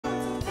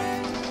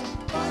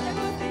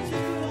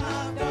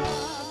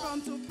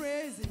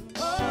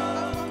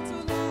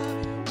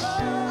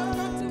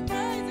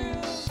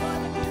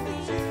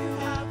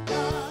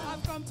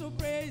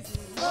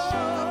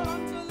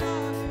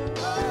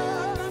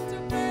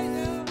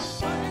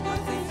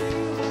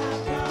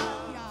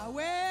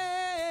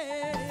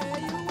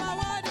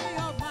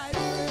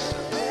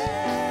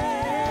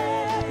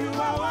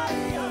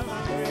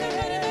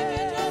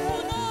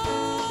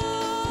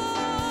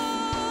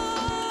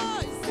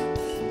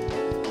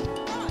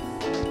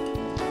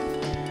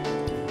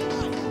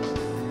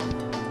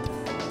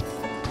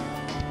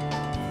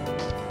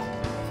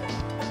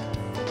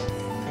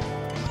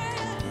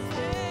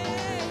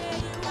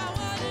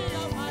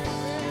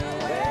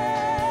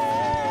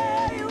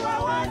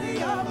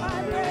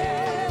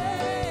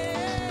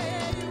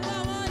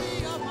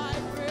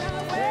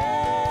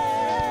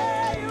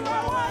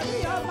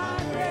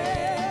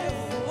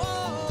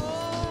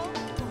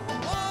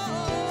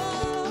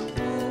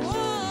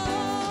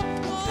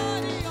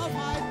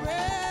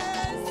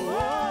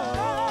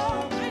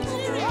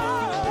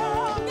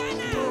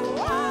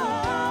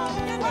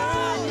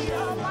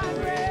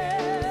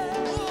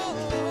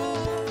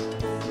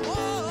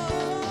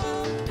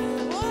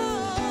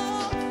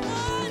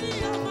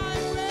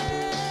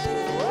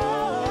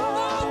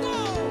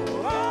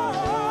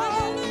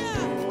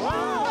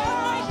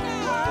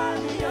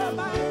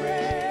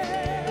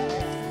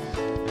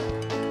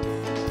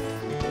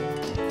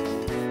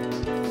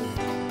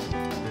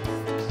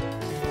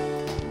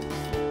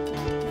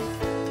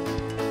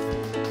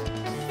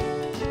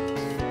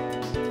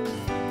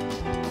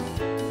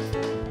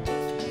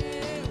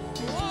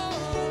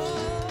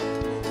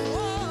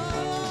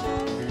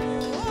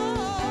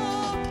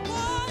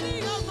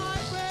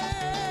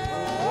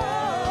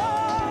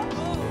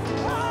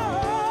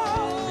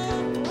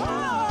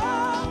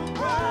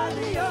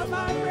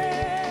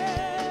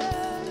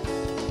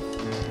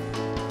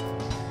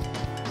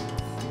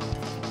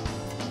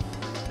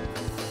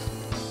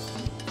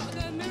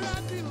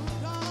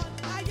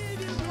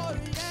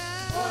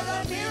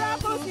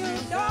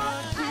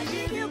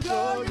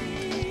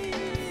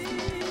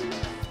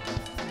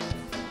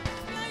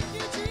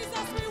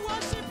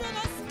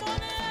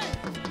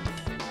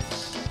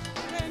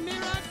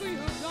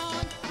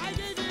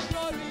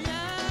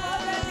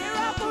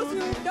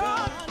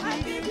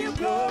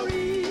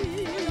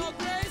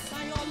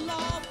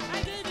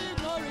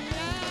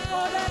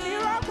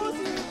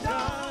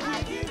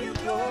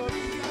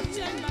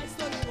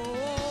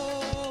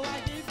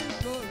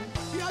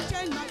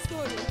changed my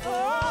story.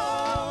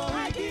 Oh,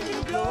 I give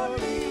you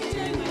glory. You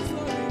changed my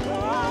story.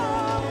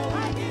 Oh, I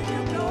give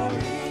you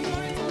glory.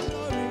 Glory to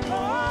glory. Oh,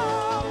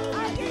 I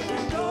give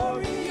you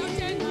glory. You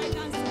changed my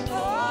dancing.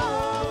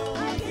 Oh, I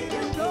give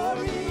you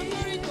glory.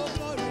 Glory to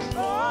glory.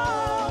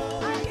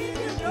 Oh, I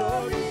give you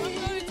glory.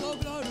 Glory to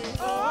glory.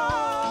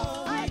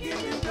 Oh, I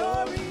give you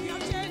glory. You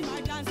changed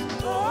my dancing.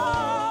 Oh,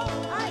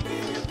 I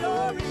give you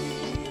glory.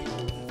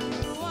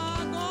 You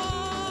are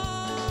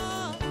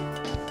God.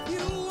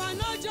 You are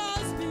not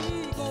just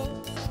big, oh.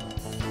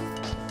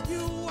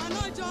 You are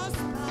not just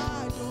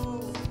large,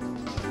 oh.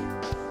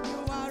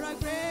 You are a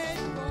great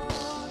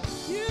God.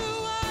 You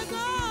are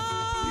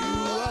God.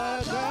 You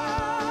are God.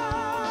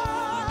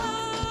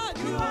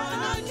 You are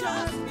not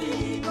just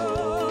big,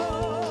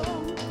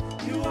 oh.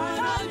 You are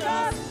not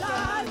just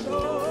large,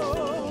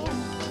 oh.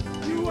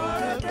 You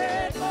are a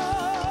great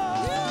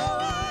God. You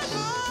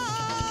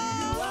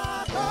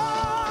are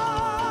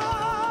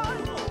God.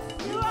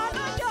 You are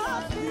not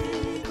just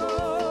big,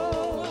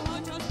 oh.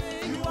 Not just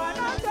big. You are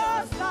not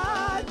just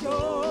large,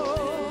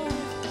 oh.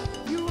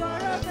 You are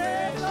a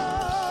great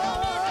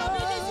Tell me,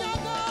 is God. your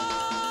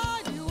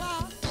God. You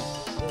are.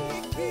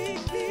 Big,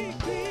 big,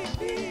 big, big,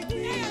 big,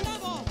 Yeah, big.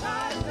 level.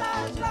 Large,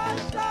 large,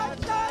 large,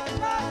 large, large,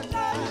 large,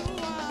 large.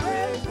 You are.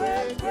 Great,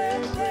 great,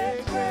 great,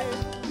 great, great.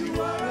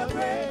 You are a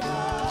great You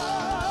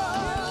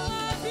God.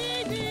 are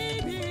big,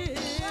 big, big.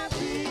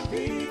 Big, big,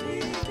 big,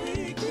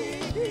 big,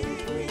 big,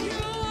 big, big.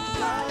 You are.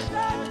 Large,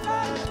 large,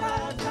 large,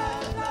 large,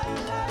 large,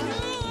 large, large. You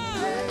are.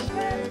 Great,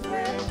 great,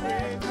 great,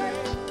 great,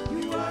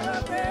 great. You are a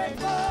great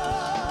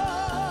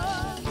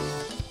God.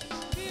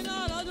 In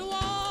all of the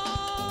world,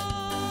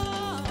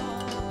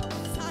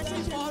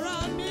 searching for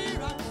a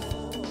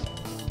miracle,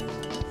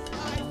 I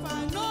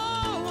find no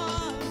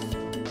one,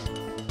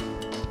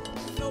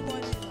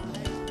 nobody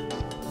like you.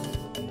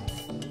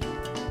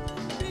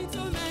 Been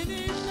to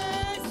many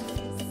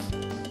places,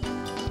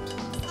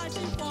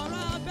 searching for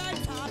a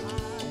better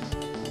life,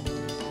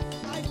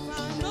 I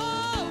find no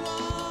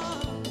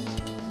one,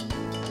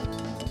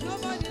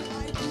 nobody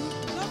like you,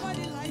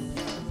 nobody like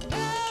you.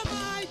 Oh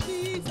my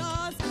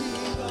Jesus,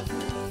 King of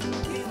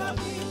kings, King of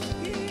kings,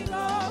 King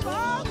of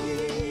all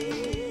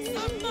kings.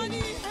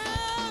 somebody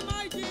hail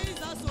my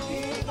Jesus, oh.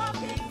 King of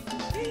kings,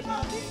 King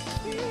of kings,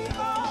 King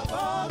of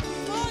all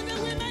kings. All the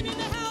women in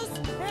the house,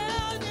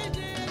 hail the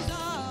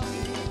Jesus.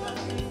 King of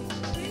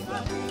kings, King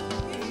of kings,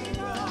 King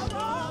of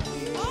all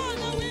kings. All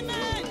the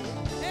women,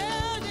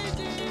 hail the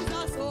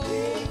Jesus, oh.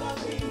 King of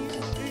kings,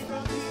 King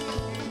of kings,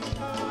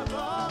 King of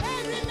all kings.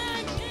 Every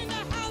man in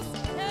the house,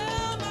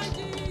 hail my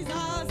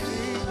Jesus.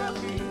 King of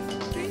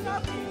kings, King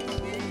of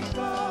kings, King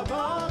of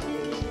all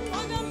kings.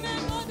 All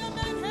the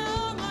men,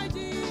 hail my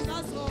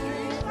Jesus, oh.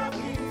 King of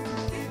kings,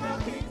 King of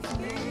kings,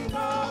 King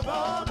of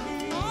all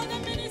kings. All the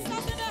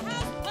ministers in the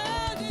house,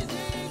 hail the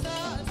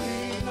Jesus.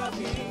 King of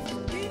kings,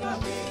 King of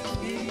kings,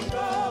 King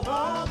of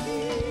all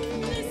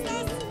kings.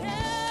 Ministers,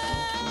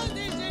 hail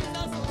the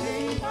Jesus, oh.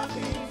 King of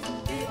kings,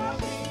 King of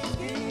kings,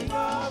 King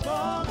of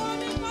all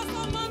kings.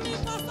 Mommy,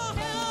 pastor,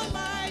 hail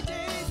my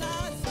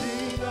Jesus.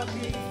 King of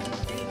kings,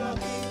 King of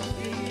kings,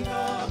 King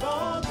of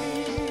all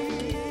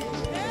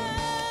kings. Hey.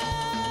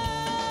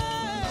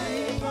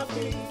 King of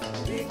kings,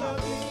 King of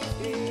kings,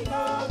 King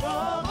of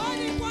all All the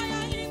kings.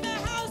 choir in the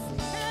house,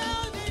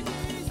 hail the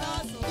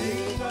Jesus, oh.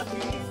 King of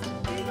kings,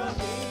 King of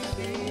kings,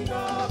 King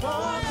of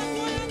all Choir,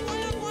 kings.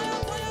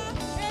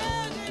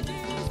 hail the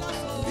Jesus,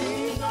 oh.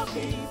 King of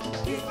kings,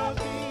 King of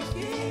kings,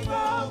 King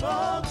of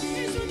all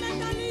kings.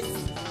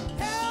 Instrumentalists,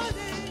 hail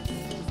the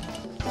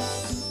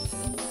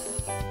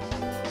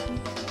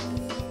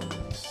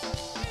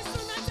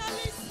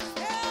Instrumentalists,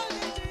 hail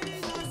the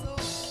Jesus,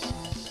 oh.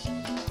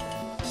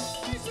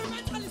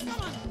 Instrumentalists,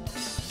 come on.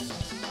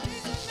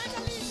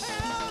 Instrumentalists,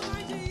 hail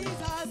my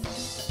Jesus.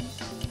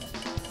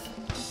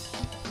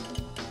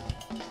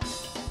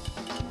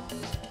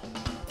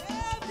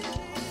 Hail the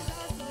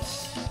Jesus, oh.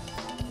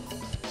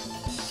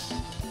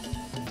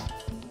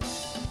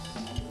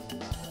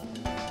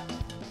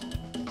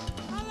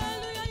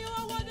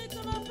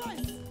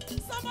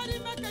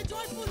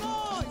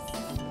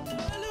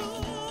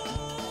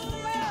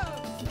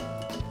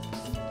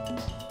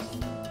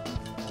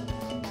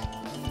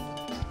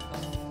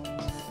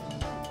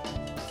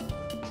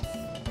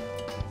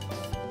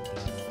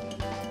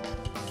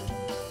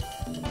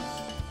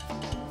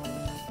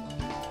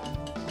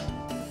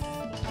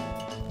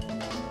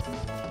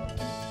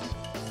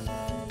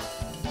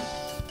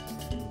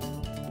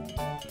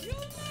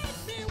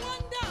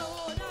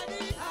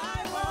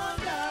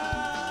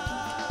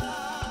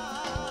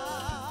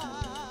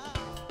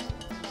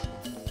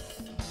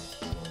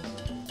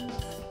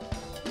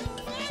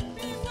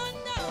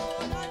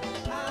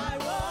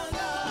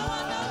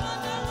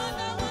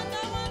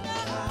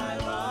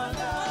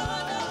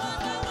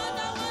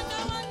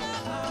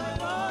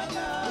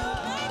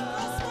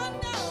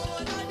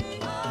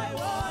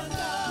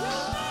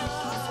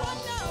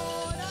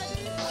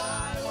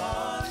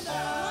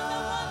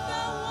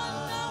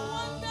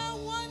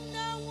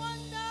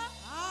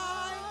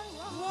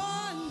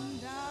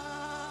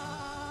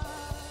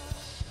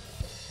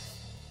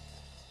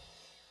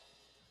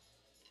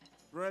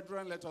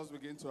 Brethren, let us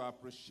begin to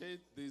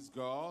appreciate this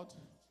God,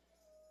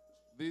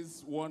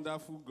 this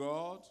wonderful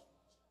God,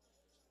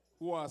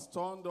 who has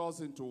turned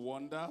us into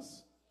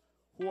wonders,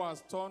 who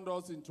has turned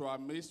us into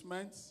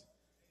amazement.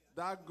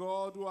 That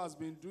God who has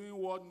been doing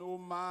what no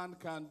man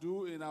can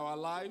do in our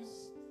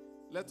lives.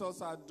 Let us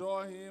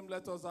adore him.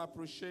 Let us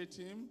appreciate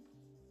him.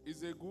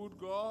 He's a good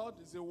God.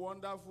 He's a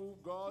wonderful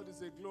God.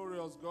 He's a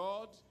glorious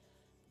God.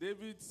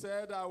 David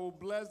said, I will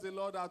bless the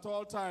Lord at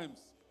all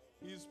times.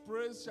 His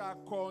praise shall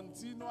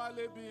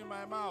continually be in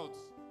my mouth.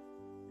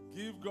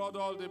 Give God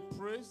all the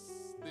praise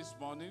this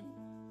morning.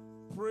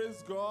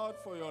 Praise God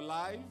for your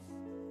life.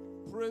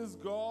 Praise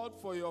God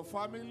for your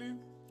family.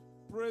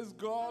 Praise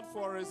God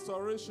for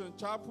Restoration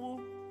Chapel.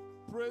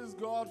 Praise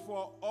God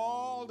for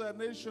all the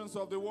nations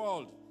of the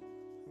world.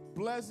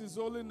 Bless his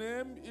holy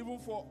name, even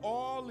for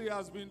all he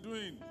has been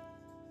doing.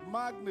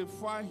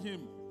 Magnify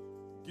him.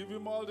 Give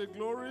him all the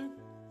glory.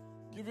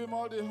 Give him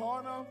all the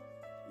honor.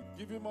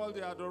 Give him all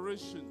the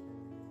adoration.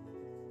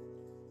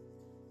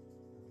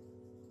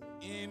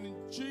 In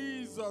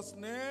Jesus'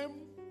 name,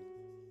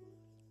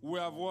 we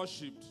have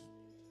worshipped.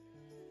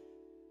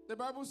 The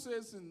Bible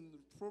says in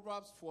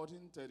Proverbs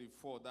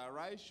 14:34 that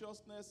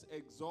righteousness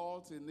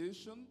exalts a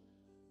nation,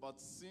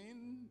 but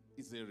sin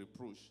is a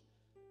reproach.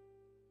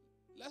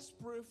 Let's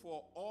pray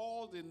for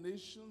all the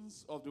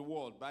nations of the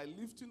world by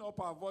lifting up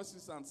our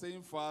voices and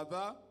saying,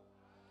 Father,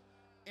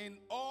 in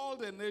all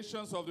the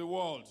nations of the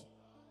world,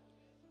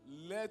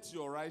 let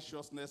your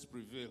righteousness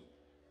prevail.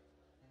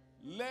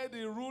 Let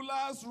the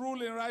rulers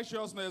rule in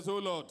righteousness, O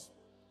Lord.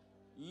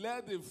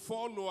 Let the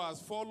followers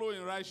follow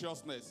in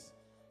righteousness.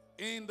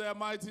 In the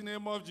mighty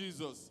name of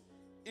Jesus.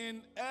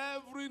 In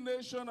every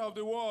nation of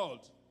the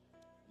world,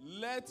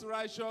 let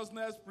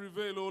righteousness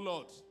prevail, O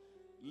Lord.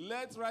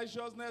 Let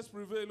righteousness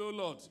prevail, O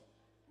Lord.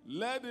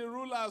 Let the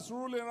rulers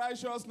rule in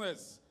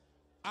righteousness,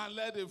 and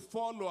let the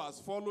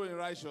followers follow in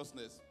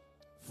righteousness.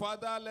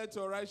 Father, let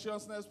your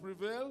righteousness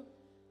prevail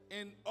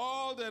in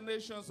all the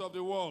nations of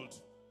the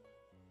world.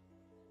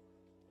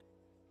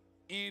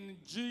 In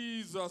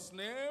Jesus'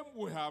 name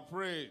we have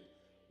prayed.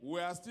 We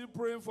are still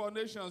praying for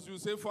nations. You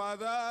say,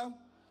 Father,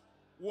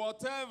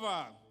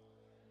 whatever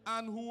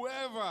and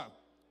whoever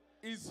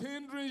is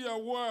hindering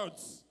your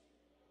words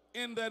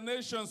in the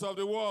nations of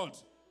the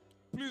world,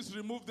 please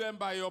remove them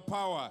by your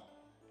power.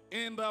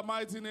 In the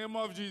mighty name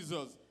of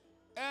Jesus.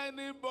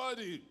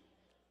 Anybody,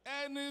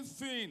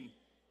 anything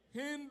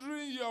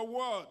hindering your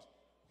word,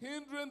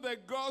 hindering the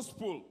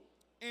gospel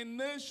in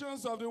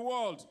nations of the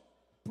world,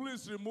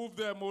 please remove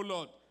them, O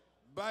Lord.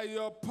 By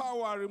your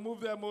power,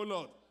 remove them, O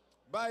Lord.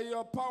 By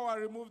your power,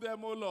 remove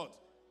them, O Lord.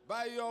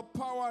 By your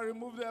power,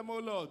 remove them, O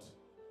Lord.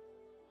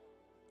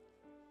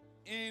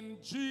 In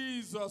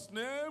Jesus'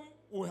 name,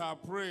 we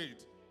have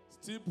prayed.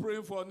 Still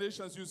praying for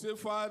nations. You say,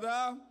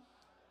 Father,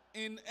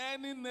 in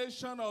any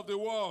nation of the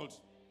world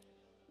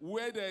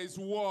where there is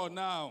war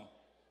now,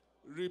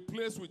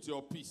 replace with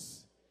your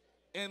peace.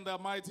 In the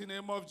mighty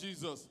name of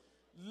Jesus.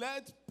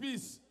 Let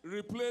peace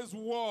replace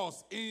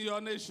wars in your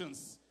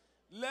nations.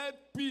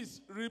 Let peace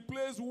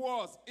replace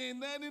wars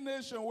in any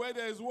nation where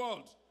there is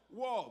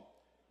war.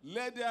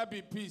 Let there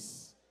be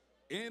peace.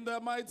 In the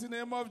mighty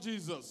name of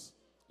Jesus.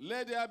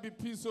 Let there be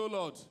peace, O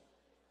Lord.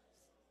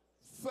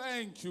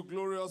 Thank you,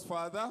 glorious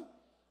Father.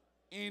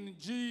 In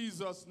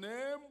Jesus'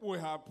 name we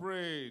have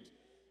prayed.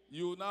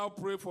 You now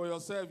pray for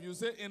yourself. You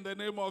say, in the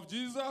name of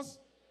Jesus,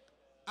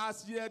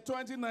 as year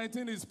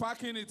 2019 is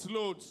packing its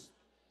loads,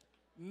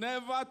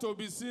 never to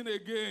be seen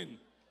again,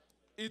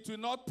 it will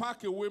not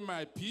pack away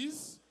my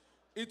peace.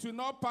 It will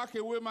not pack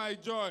away my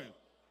joy.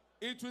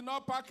 It will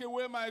not pack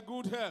away my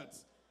good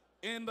health.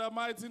 In the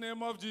mighty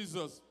name of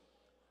Jesus.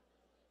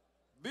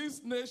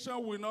 This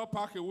nation will not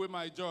pack away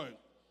my joy.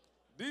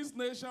 This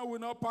nation will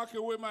not pack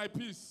away my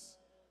peace.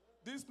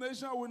 This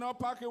nation will not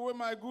pack away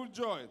my good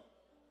joy.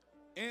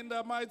 In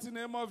the mighty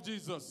name of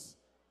Jesus.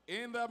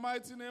 In the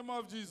mighty name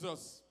of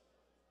Jesus.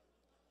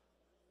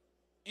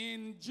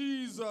 In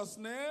Jesus'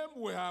 name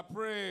we have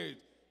prayed.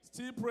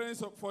 Still praying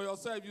for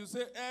yourself. You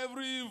say,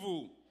 every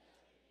evil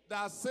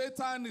that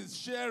Satan is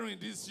sharing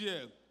this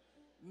year,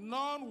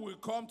 none will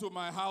come to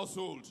my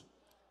household.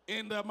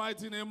 In the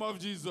mighty name of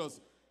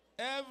Jesus.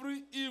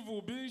 Every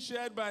evil being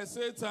shared by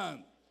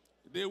Satan,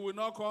 they will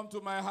not come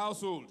to my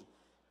household.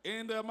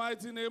 In the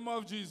mighty name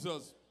of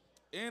Jesus.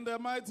 In the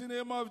mighty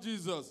name of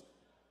Jesus.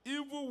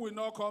 Evil will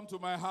not come to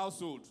my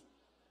household.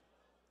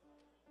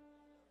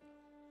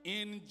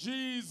 In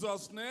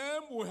Jesus'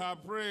 name we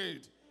have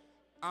prayed.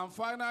 And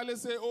finally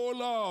say, oh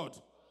Lord,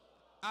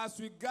 as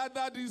we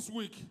gather this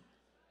week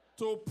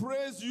to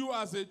praise you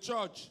as a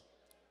church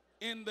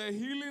in the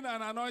healing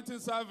and anointing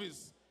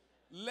service,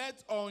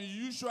 let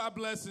unusual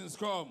blessings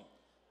come.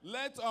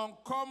 Let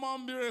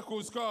uncommon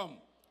miracles come.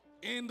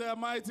 In the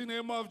mighty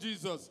name of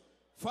Jesus.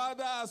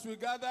 Father, as we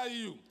gather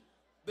you,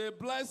 the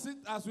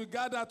blessings as we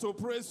gather to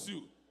praise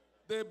you,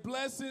 the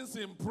blessings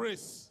in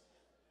praise,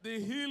 the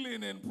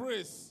healing in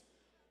praise,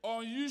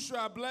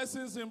 unusual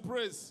blessings in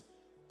praise,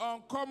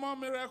 uncommon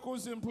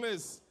miracles in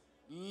place,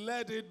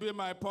 let it be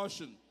my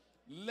portion.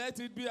 Let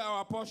it be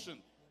our portion.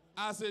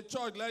 As a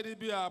church, let it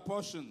be our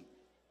portion.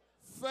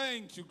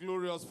 Thank you,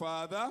 glorious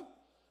Father.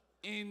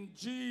 In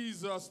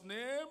Jesus'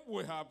 name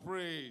we have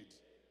prayed.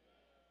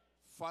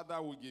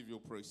 Father, we give you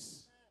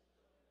praise.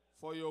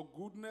 For your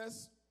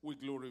goodness, we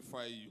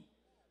glorify you.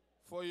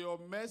 For your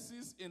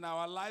mercies in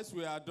our lives,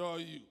 we adore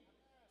you.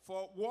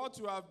 For what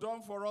you have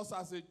done for us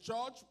as a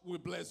church, we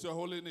bless your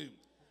holy name.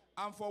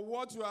 And for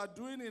what you are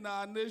doing in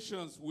our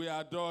nations, we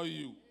adore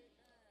you.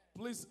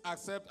 Please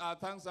accept our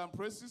thanks and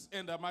praises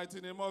in the mighty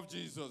name of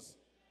Jesus.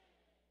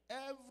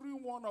 Every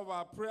one of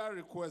our prayer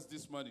requests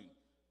this morning,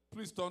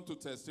 please turn to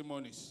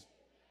testimonies.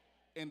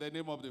 In the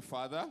name of the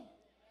Father,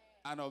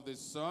 and of the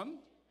Son,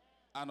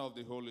 and of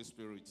the Holy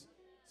Spirit.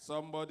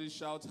 Somebody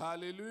shout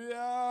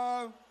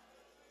hallelujah.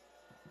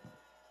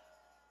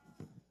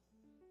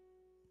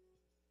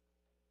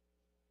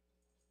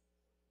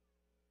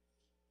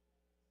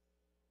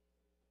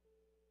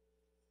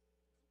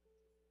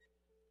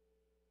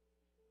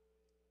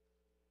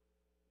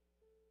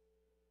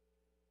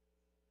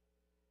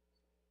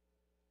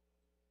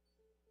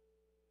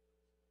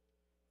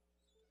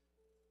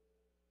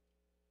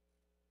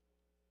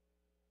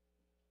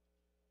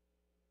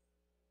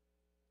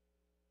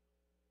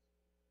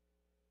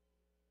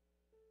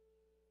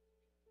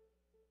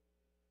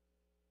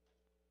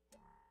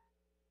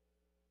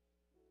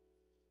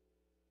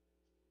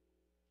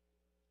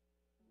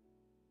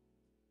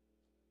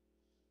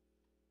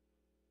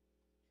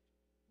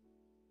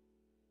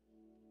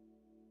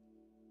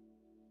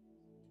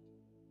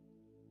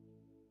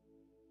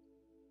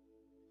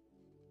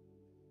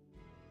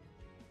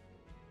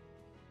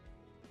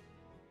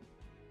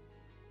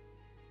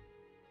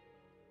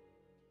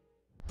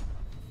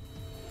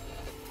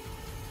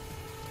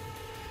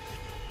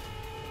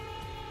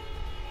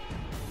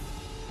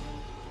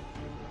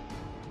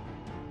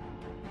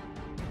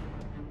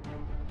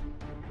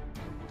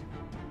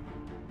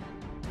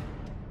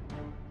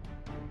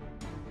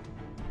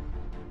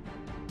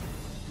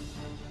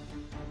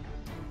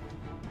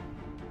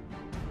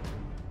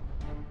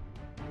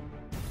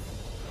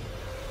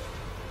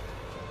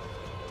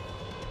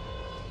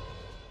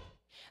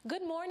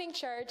 Good morning,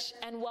 church,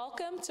 and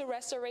welcome to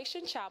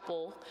Restoration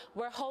Chapel,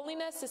 where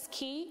holiness is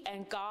key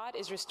and God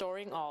is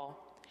restoring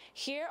all.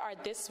 Here are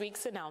this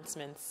week's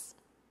announcements.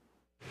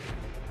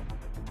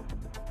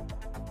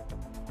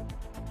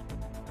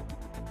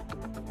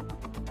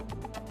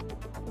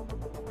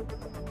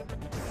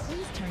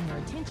 Please turn your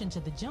attention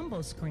to the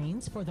jumbo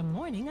screens for the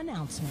morning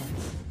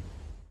announcements.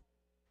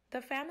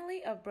 The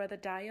family of Brother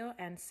Dio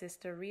and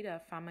Sister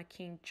Rita Fama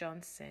King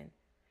Johnson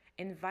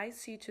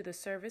invites you to the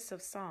service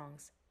of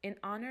songs in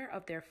honor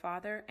of their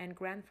father and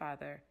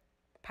grandfather,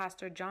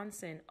 Pastor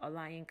Johnson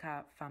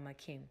Olayinka Fama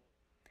King.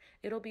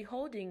 It'll be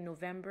holding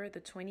November the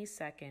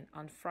 22nd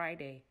on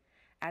Friday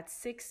at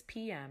 6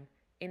 p.m.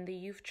 in the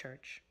Youth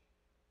Church.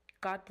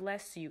 God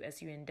bless you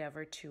as you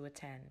endeavor to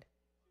attend.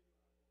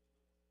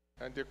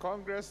 And the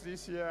Congress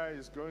this year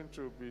is going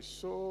to be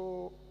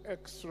so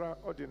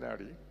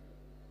extraordinary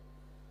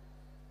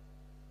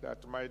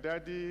that my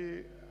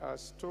daddy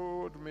has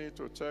told me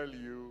to tell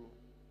you,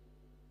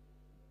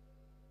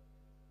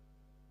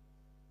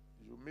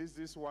 you miss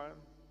this one,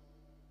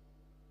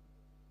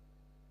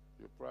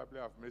 you probably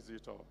have missed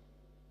it all.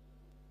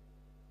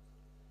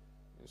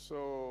 And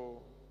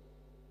so,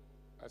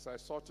 as I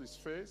sought his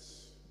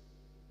face,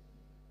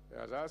 he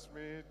has asked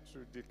me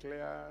to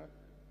declare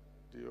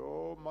the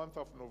whole month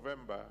of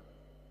November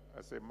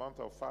as a month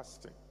of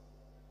fasting.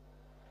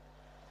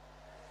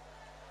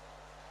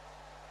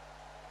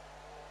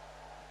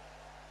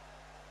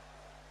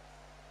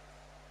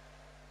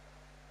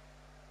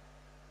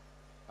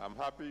 I'm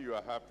happy you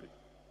are happy.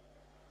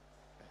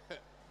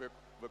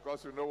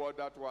 Because you know what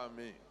that one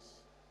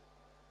means.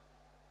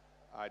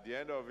 At the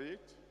end of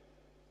it,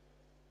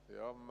 the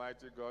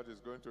Almighty God is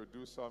going to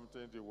do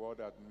something the world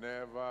had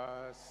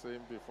never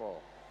seen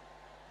before.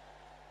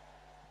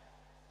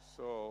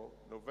 So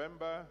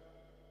November,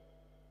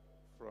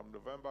 from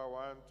November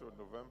 1 to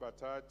November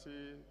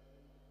 30,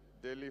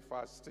 daily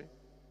fasting.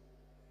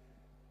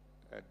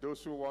 And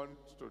those who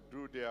want to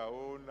do their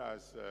own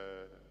as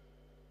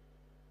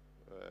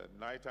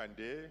night and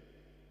day,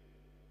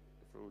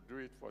 if we do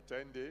it for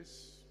 10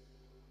 days,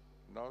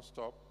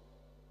 non-stop,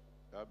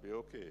 that'll be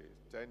okay.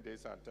 10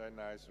 days and 10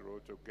 nights roll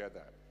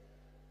together.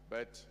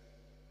 But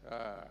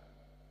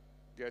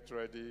get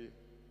ready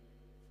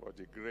for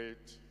the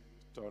great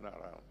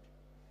turnaround.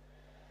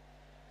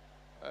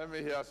 Let me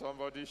hear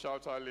somebody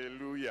shout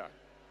hallelujah.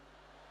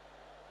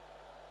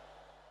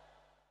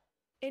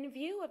 In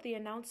view of the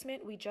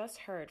announcement we just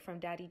heard from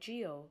Daddy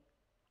Gio,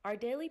 our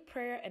daily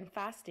prayer and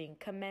fasting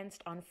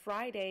commenced on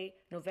Friday,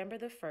 November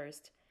the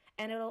 1st,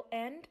 and it'll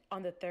end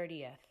on the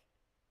 30th.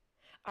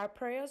 Our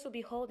prayers will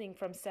be holding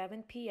from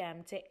 7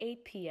 p.m. to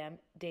 8 p.m.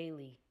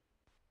 daily.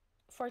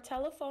 For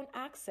telephone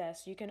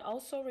access, you can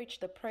also reach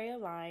the prayer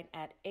line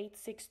at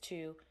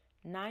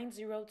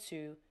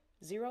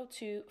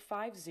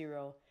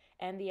 862-902-0250,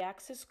 and the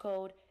access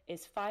code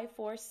is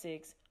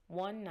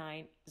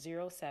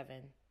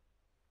 546-1907.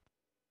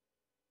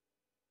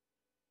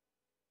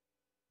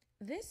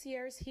 This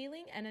year's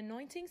Healing and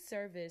Anointing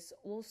service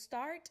will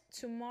start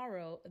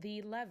tomorrow,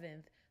 the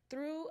 11th,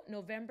 through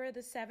November the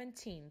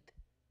 17th.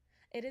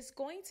 It is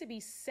going to be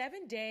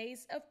 7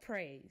 days of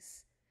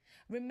praise.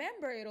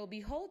 Remember, it'll be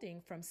holding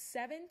from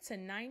 7 to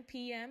 9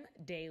 p.m.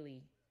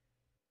 daily.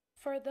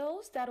 For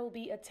those that will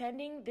be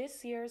attending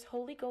this year's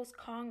Holy Ghost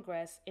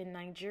Congress in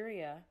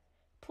Nigeria,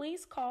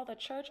 please call the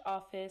church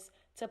office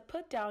to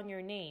put down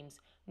your names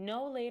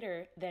no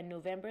later than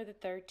November the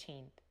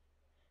 13th.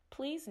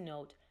 Please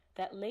note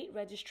that late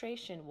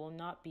registration will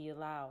not be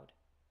allowed.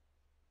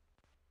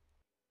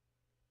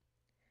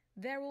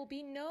 There will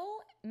be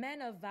no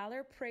Men of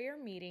Valor prayer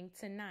meeting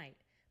tonight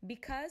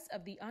because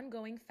of the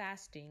ongoing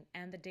fasting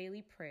and the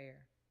daily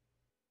prayer.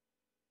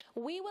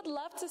 We would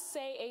love to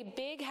say a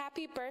big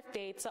happy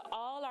birthday to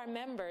all our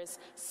members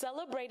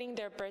celebrating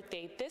their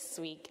birthday this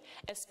week,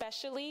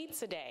 especially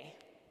today.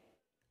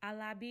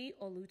 Alabi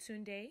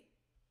Olutunde,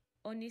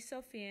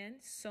 Onisofian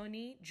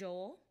Soni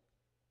Joel,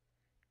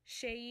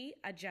 Sheyi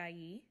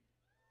Ajayi,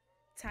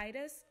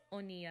 Titus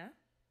Onia,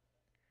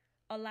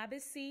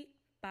 Olabisi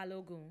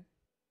Balogun,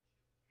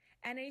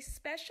 and a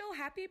special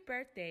happy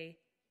birthday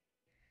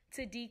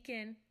to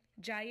Deacon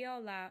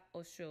Jayola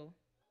Osho.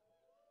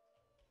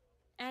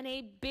 And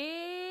a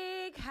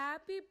big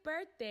happy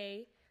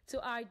birthday to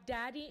our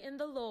daddy in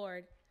the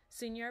Lord,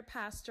 Senior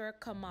Pastor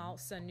Kamal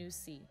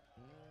Sanusi.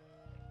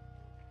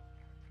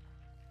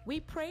 We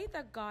pray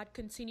that God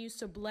continues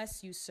to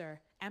bless you, sir,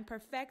 and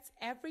perfect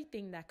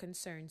everything that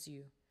concerns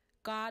you.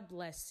 God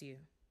bless you.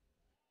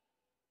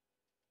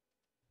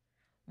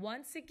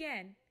 Once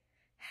again,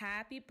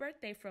 happy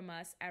birthday from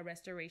us at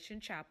Restoration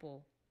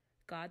Chapel.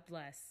 God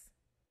bless.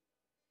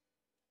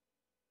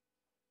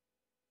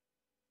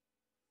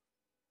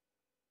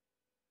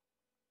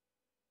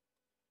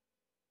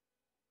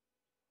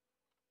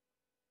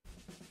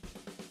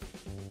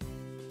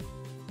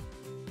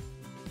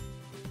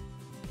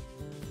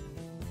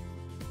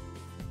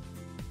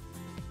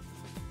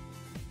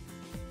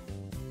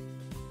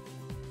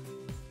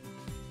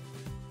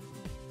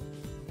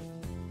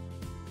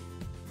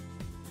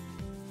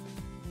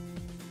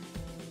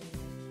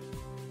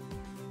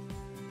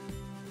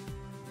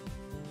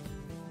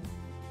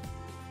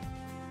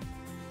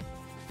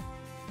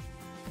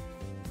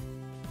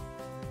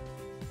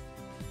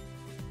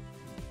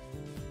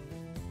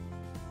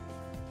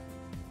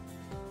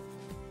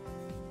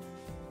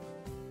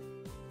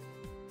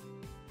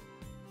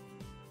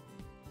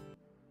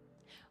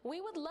 We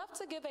would love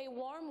to give a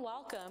warm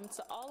welcome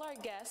to all our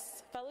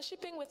guests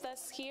fellowshipping with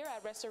us here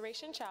at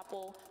Restoration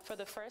Chapel for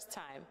the first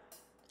time.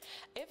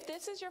 If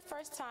this is your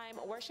first time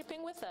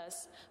worshiping with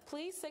us,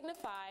 please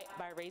signify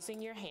by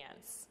raising your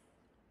hands.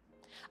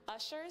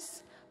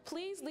 Ushers,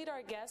 please lead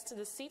our guests to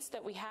the seats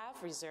that we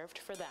have reserved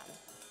for them.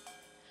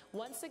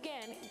 Once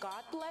again,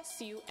 God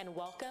bless you and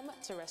welcome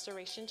to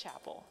Restoration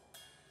Chapel.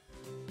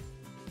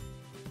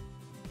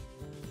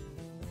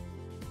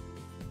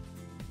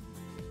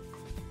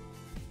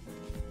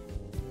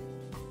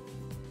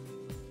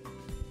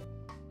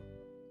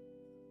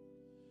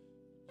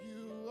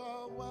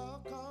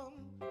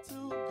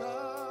 To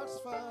God's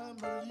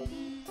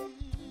family.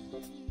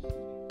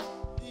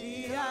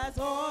 He has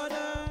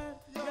ordered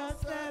your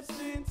steps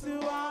into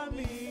our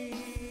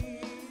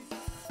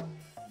midst.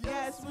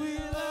 Yes, we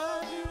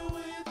love you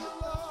with the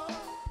love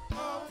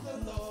of the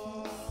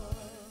Lord.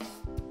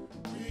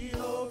 We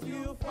hope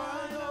you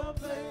find a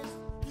place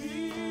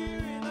here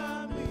in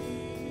our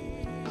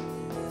midst.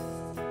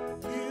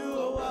 You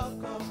are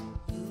welcome.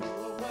 You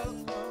are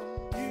welcome.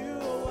 You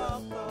are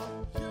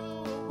welcome. You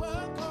are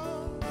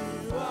welcome.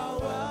 You are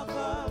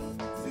welcome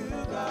to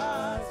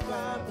God's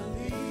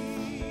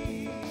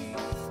family.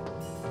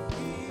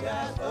 He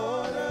has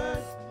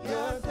ordered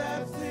your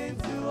steps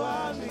into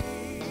our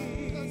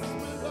midst.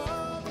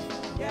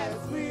 Yes,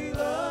 we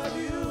love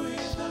you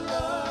in the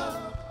love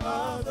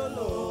of the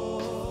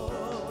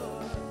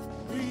Lord.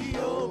 We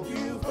hope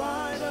you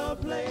find a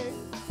place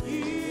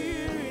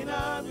here in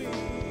our midst.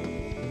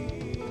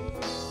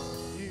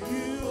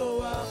 You are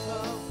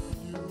welcome.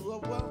 You are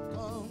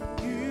welcome.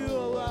 You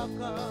are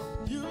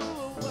welcome. You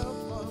are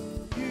welcome.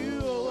 You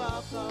are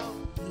welcome.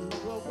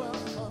 You are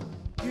welcome.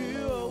 You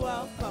are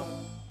welcome.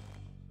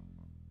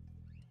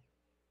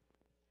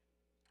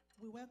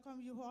 We welcome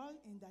you all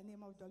in the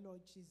name of the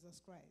Lord Jesus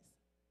Christ.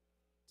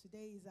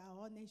 Today is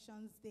our All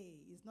Nations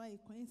Day. It's not a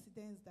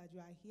coincidence that you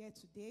are here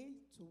today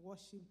to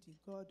worship the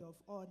God of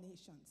all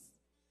nations.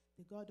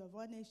 The God of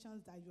all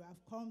nations that you have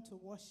come to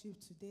worship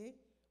today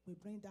will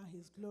bring down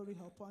his glory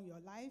upon your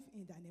life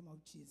in the name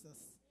of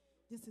Jesus.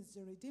 This is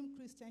the Redeemed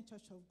Christian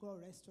Church of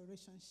God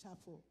Restoration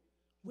Chapel,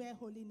 where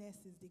holiness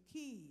is the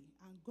key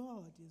and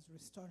God is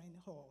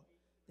restoring all.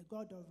 The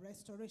God of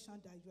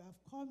restoration that you have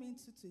come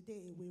into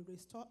today will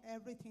restore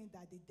everything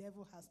that the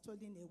devil has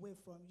stolen away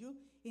from you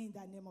in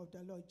the name of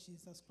the Lord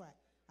Jesus Christ.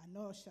 And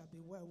all shall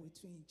be well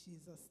with you in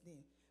Jesus'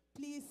 name.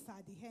 Please,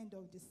 at the end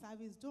of the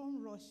service,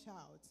 don't rush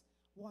out.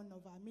 One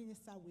of our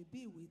ministers will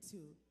be with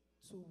you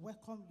to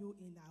welcome you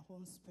in our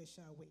own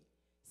special way.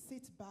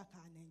 Sit back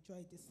and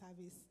enjoy the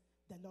service.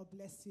 The Lord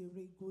bless you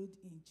real good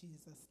in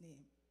Jesus'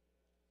 name.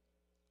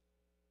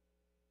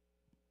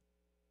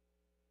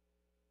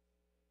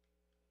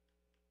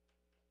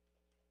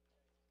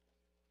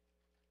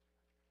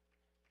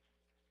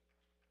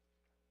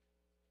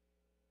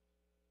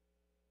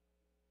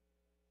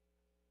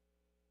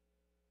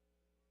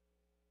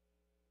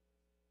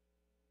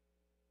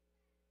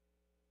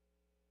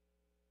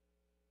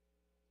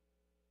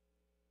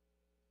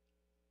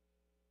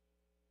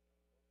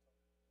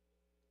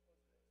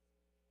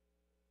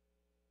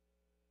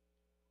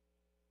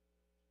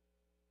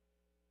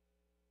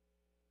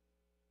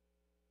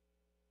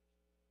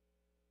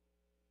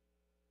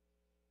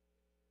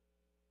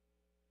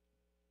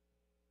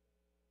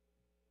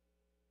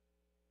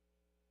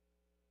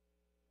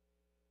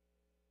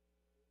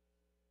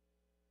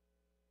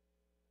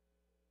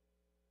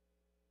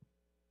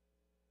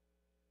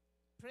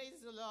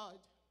 Praise the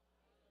Lord.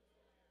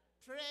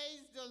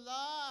 Praise the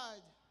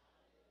Lord.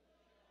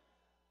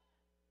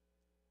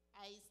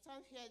 I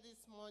stand here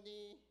this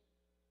morning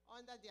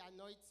under the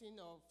anointing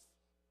of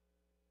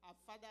our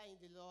Father in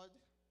the Lord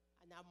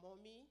and our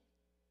mommy,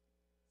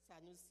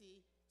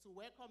 Sanusi, to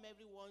welcome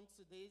everyone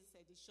to today's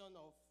edition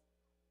of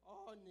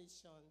All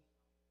Nations.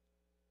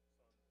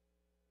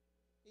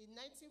 In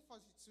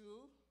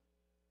 1942,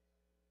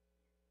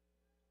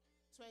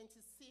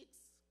 26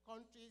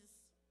 countries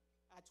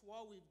at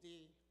war with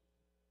the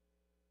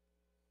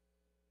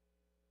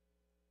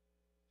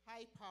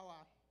high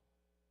power.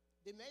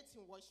 They met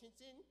in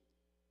Washington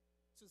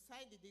to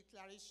sign the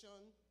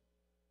Declaration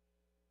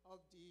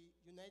of the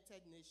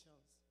United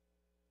Nations.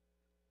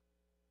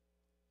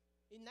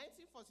 In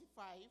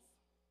 1945,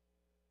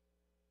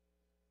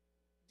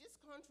 this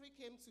country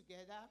came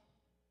together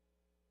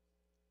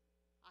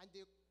and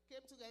they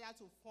came together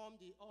to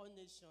form the All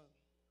Nations,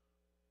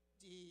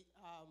 the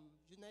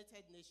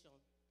United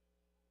Nations.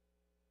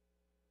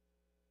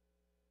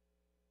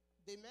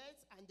 They met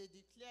and they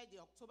declared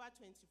the October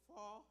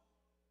 24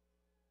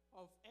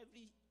 of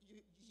every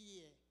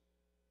year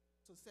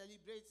to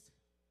celebrate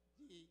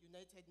the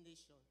United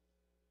Nations.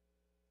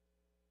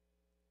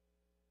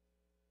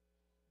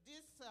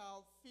 This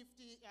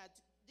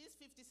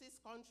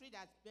 56 countries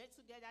that met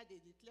together, they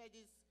declared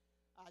this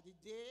the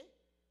day,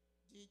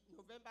 the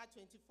November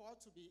 24,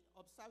 to be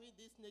observing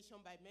this nation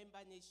by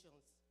member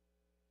nations.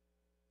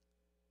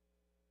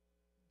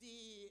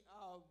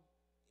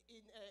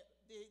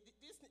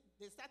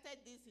 They started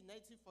this in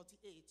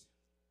 1948.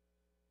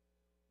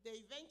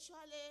 They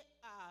eventually,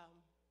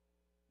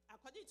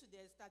 according to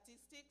their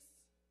statistics,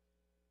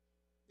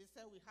 they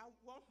said we have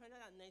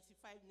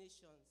 195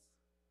 nations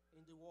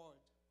in the world,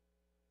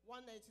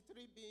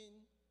 193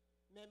 being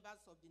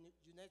members of the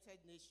United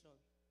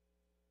Nations.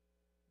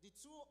 The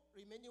two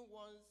remaining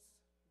ones,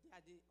 they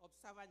are the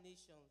observer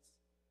nations,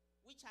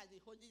 which are the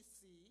Holy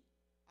See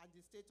and the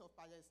State of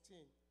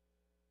Palestine.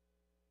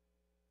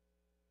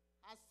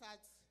 As at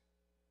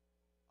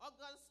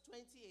August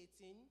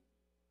 2018,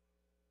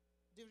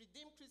 the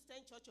Redeemed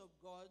Christian Church of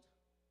God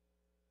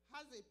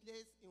has a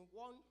place in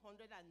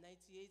 198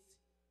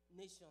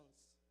 nations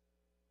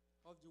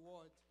of the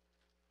world.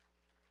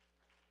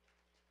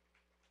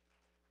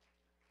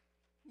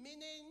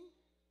 Meaning,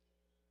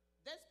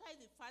 despite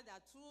the fact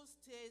that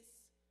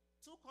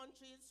two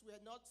countries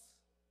were not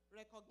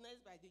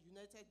recognized by the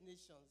United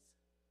Nations,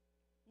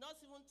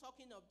 not even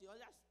talking of the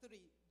other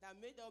three that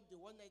made up the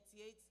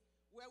 198,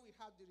 where we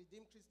have the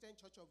Redeemed Christian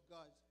Church of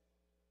God.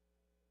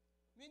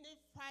 Meaning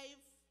 5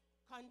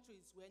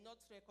 countries were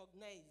not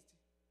recognized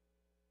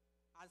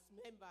as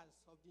members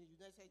of the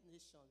United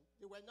Nations.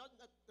 They were not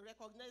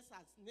recognized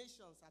as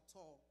nations at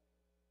all.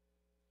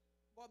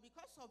 But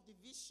because of the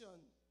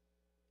vision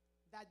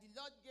that the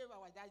Lord gave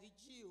our daddy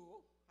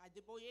Gio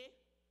Adeboye,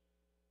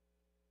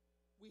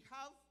 we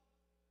have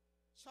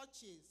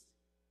churches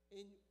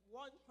in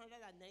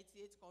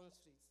 198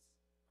 countries.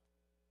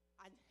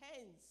 And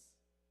hence,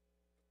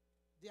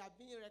 they are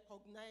being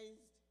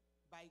recognized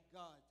by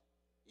God,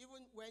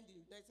 even when the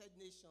United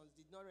Nations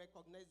did not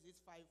recognize these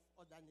 5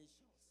 other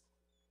nations.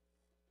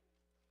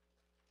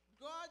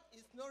 God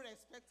is no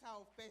respecter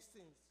of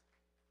persons.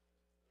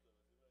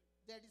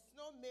 There is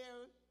no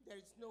male,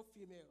 there is no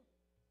female.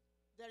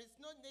 There is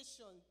no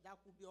nation that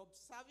could be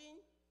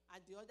observing and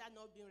the other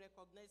not being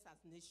recognized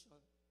as nation.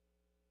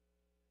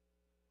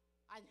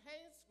 And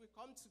hence, we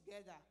come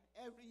together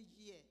every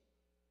year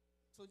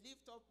to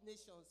lift up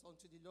nations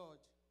unto the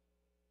Lord.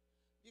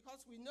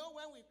 Because we know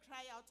when we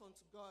cry out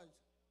unto God,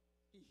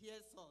 He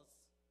hears us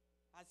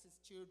as His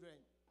children.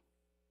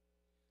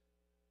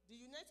 The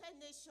United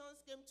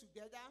Nations came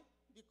together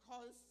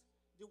because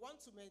they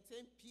want to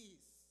maintain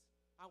peace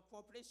and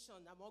cooperation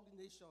among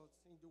nations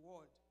in the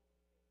world.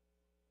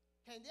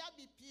 Can there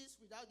be peace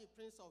without the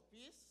Prince of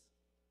Peace?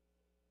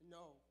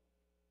 No.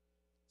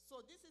 So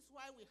this is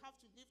why we have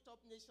to lift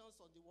up nations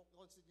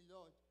unto the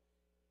Lord.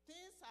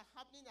 Things are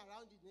happening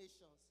around the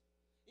nations.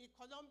 In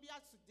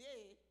Colombia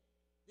today,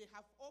 they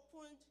have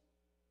opened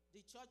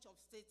the Church of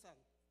Satan.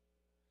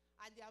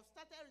 And they have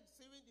started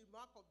receiving the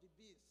mark of the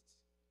beast,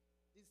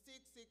 the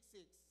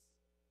 666.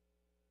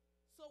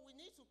 So we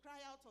need to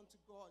cry out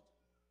unto God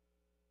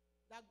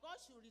that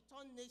God should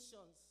return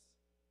nations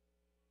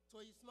to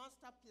His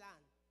master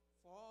plan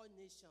for all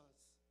nations.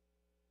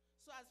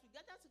 So as we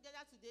gather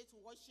together today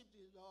to worship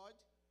the Lord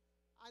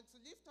and to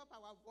lift up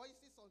our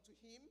voices unto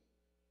Him,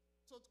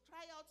 to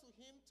cry out to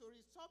Him to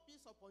restore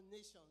peace upon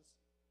nations,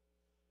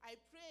 I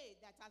pray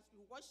that as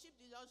we worship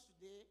the Lord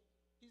today,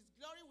 His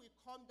glory will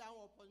come down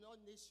upon all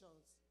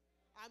nations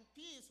and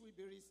peace will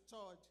be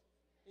restored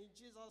in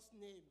Jesus'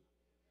 name.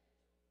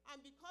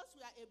 And because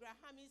we are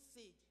Abraham's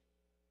seed,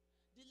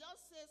 the Lord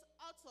says,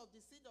 out of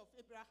the seed of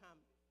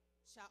Abraham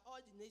shall all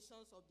the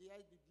nations of the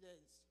earth be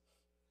blessed.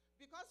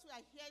 Because we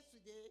are here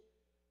today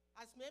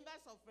as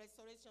members of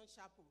Restoration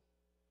Chapel,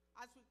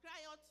 as we cry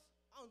out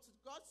unto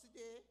God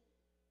today,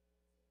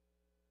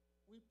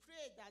 we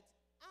pray that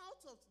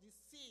out of the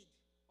seed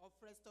of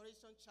restoration,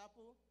 Restoration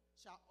Chapel,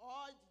 shall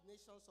all the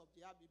nations of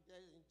the earth be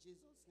blessed in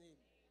Jesus' name.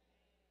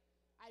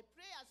 I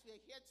pray as we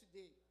are here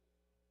today,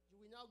 you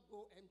will not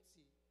go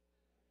empty.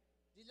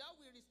 The Lord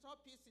will restore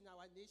peace in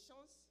our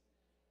nations.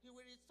 He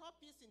will restore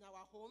peace in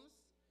our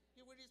homes.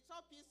 He will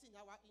restore peace in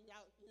our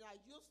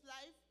youth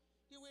life.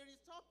 He will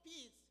restore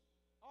peace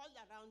all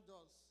around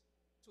us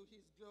to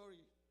his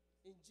glory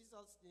in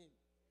Jesus' name.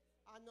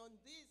 And on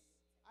this,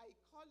 I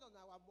call on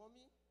our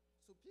mommy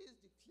to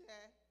please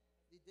declare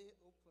the day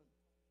open.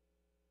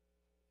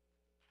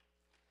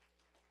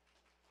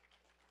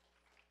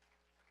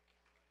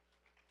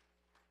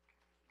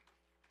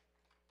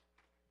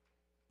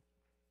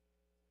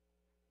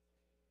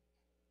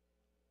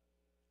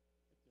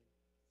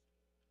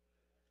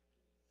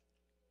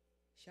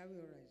 Shall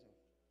we all rise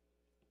up?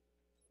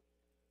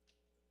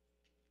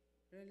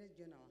 Let's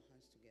join our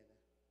hands together.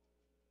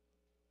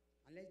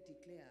 And let's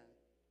declare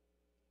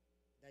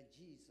that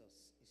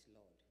Jesus is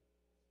Lord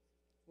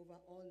over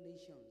all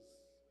nations.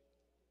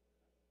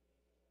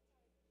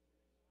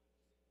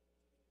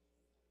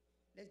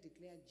 Let's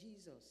declare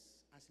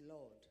Jesus as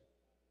Lord.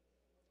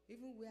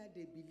 Even where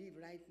they believe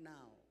right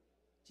now,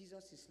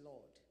 Jesus is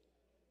Lord.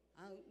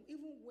 And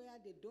even where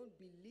they don't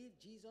believe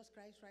Jesus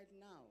Christ right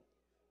now,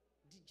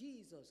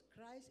 Jesus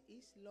Christ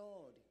is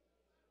Lord.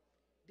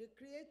 The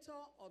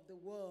creator of the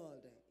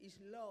world is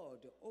Lord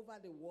over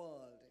the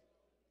world.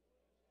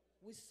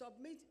 We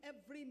submit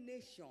every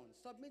nation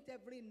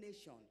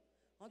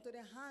unto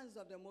the hands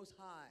of the Most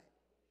High.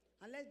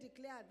 And let's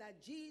declare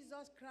that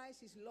Jesus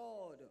Christ is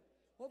Lord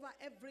over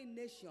every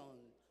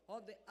nation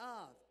of the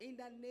earth in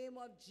the name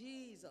of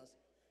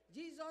Jesus.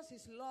 Jesus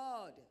is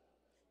Lord.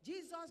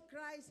 Jesus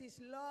Christ is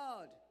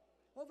Lord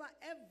over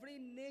every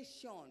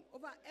nation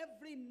of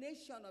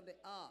the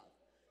earth.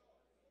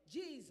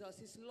 Jesus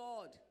is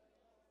Lord.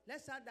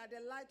 Let's say that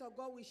the light of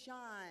God will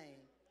shine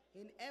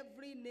in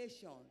every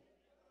nation.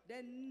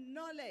 The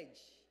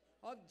knowledge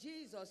of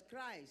Jesus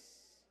Christ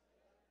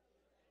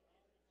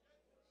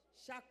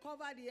shall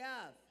cover the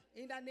earth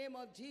in the name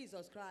of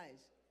Jesus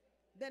Christ.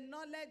 The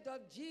knowledge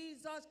of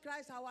Jesus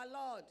Christ our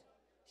Lord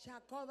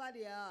shall cover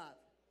the earth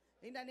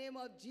in the name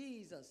of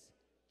Jesus.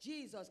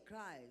 Jesus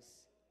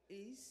Christ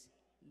is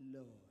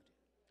Lord.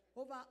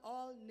 Over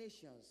all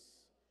nations,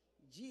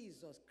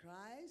 Jesus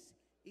Christ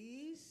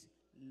is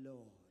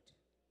Lord.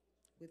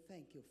 We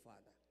thank you,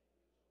 Father.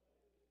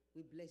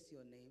 We bless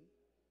your name.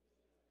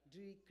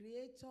 The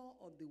creator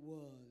of the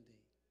world,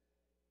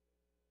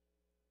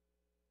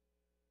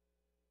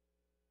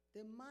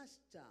 the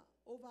master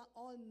over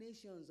all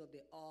nations of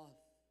the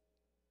earth.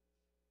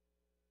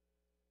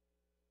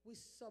 We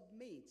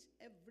submit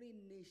every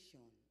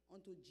nation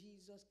unto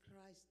Jesus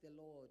Christ the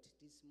Lord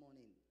this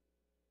morning.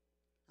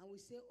 And we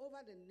say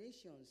over the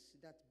nations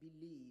that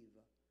believe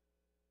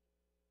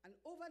and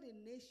over the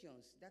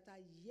nations that are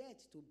yet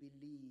to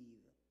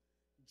believe,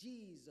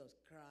 Jesus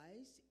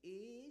Christ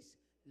is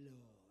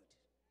Lord.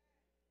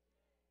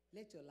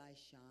 Let your light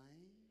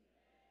shine.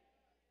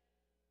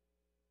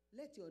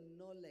 Let your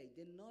knowledge,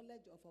 the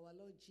knowledge of our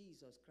Lord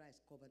Jesus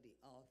Christ, cover the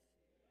earth.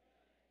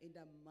 In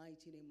the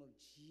mighty name of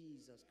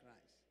Jesus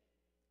Christ.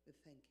 We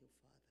thank you,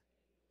 Father.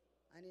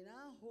 And in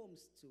our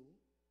homes too,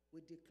 we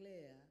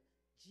declare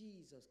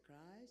Jesus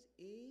Christ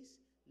is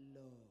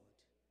Lord.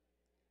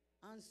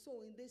 And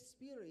so in the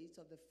spirit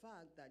of the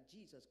fact that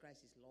Jesus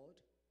Christ is Lord,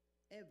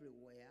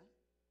 everywhere,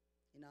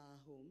 in our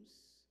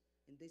homes,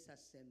 in this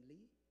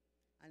assembly,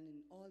 and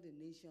in all the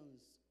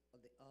nations of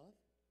the earth,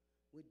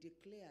 we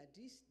declare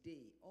this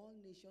day, all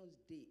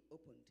nations day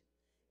opened,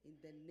 in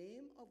the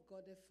name of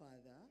God the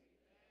Father,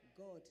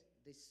 God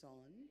the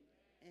Son,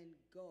 and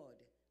God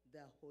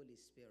the Holy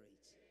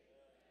Spirit.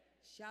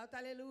 Shout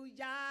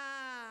hallelujah!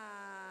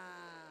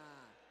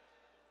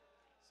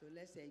 So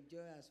let's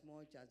enjoy as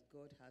much as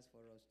God has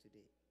for us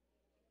today.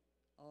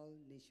 All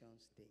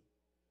Nations Day.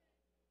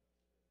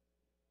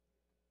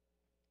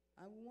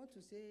 I want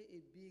to say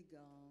a big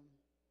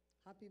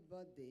happy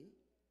birthday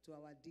to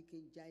our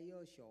Deacon Jaye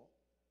Osho.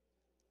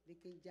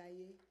 Deacon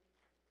Jaye,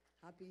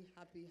 happy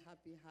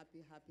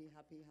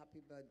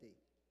birthday.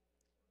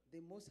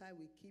 The Most High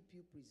will keep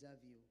you, preserve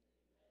you.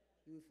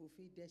 You will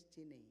fulfill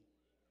destiny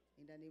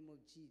in the name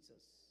of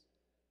Jesus.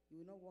 You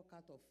will not walk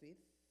out of faith.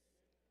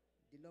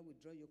 The Lord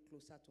will draw you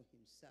closer to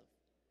himself.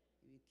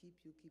 He will keep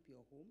you, keep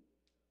your home,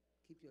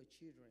 keep your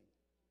children,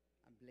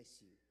 and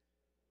bless you.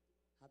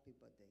 Happy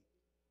birthday.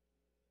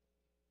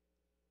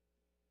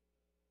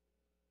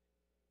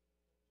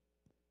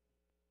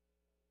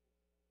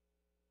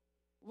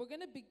 We're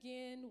going to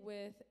begin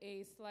with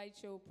a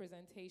slideshow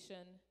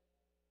presentation.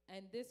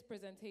 And this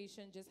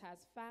presentation just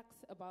has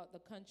facts about the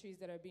countries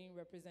that are being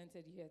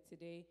represented here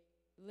today.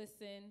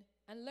 Listen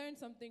and learn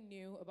something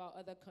new about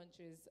other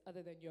countries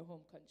other than your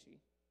home country.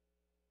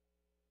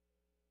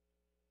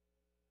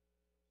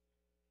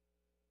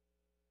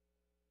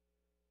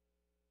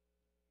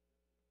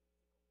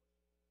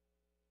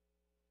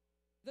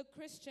 The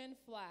Christian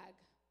flag.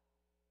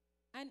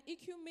 An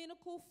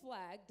ecumenical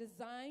flag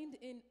designed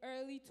in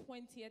early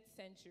 20th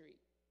century.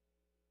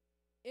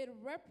 It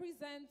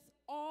represents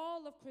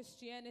all of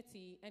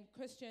Christianity and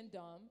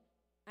Christendom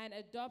and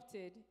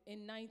adopted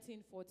in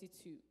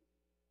 1942.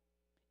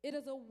 It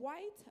is a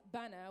white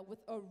banner with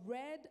a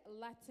red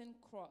Latin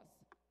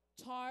cross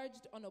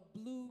charged on a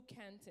blue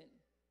canton.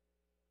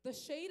 The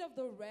shade of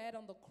the red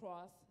on the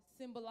cross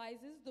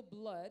symbolizes the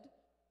blood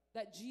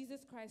that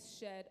Jesus Christ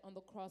shed on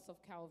the cross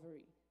of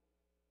Calvary.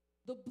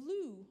 The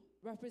blue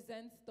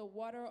represents the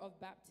water of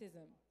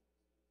baptism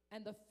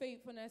and the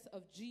faithfulness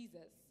of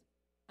Jesus,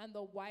 and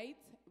the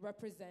white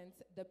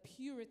represents the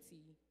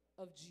purity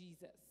of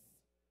Jesus.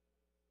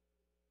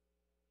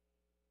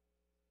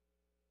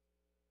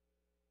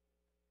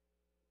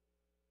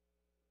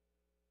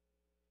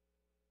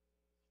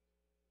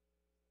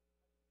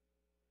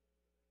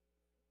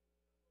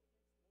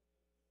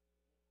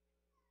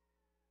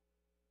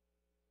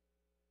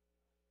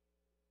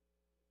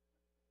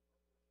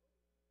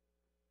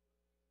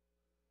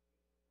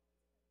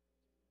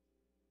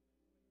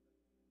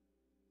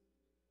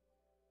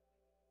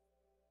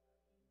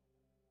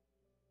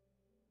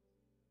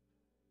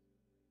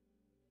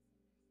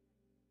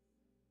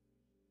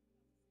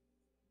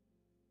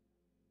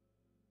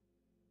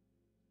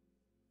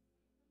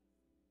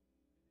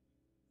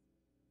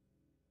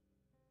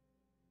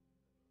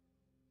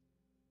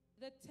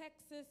 The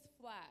Texas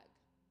flag.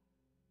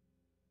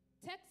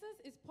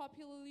 Texas is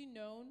popularly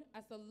known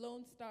as the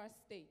Lone Star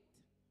State.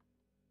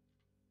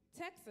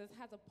 Texas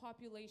has a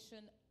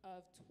population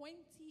of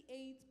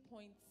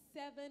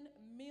 28.7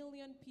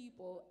 million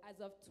people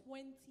as of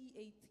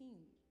 2018.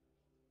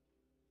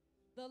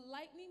 The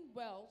lightning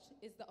Welch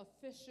is the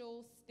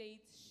official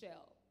state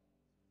shell.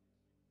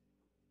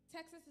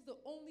 Texas is the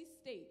only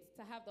state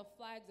to have the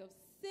flags of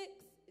 6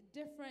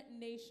 different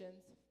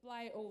nations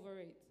fly over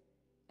it,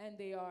 and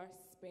they are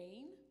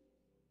Spain,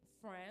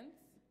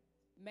 France,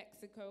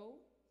 Mexico,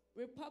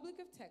 Republic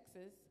of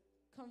Texas,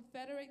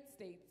 Confederate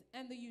States,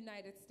 and the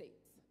United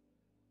States.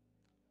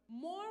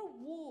 More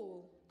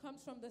wool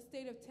comes from the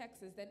state of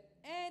Texas than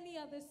any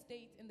other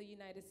state in the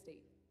United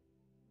States.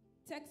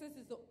 Texas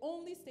is the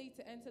only state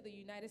to enter the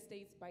United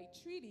States by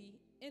treaty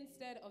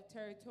instead of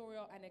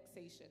territorial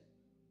annexation.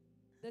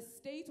 The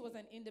state was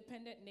an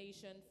independent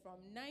nation from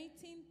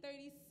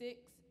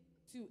 1936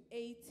 to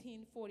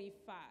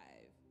 1845.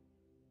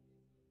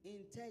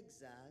 In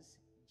Texas,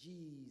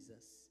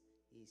 Jesus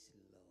is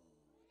Lord.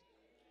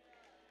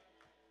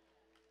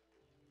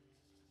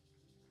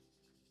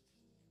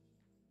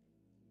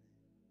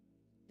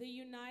 The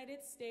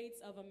United States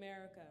of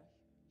America.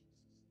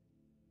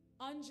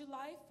 On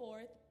July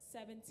 4th,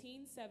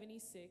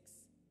 1776,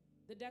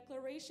 the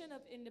Declaration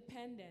of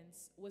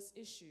Independence was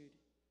issued,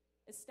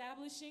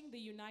 establishing the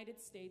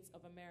United States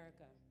of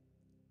America.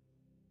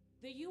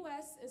 The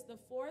U.S. is the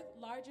 4th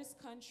largest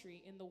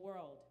country in the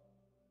world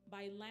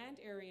by land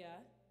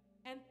area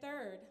and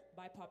 3rd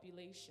by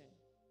population.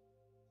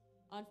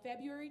 On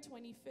February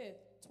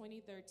 25th,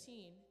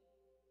 2013,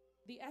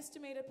 the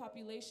estimated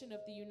population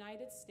of the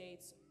United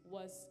States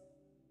was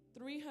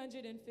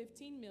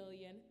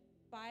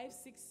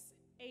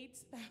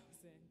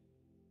 315,568,000.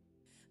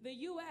 The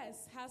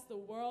U.S. has the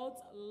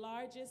world's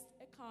largest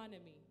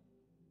economy.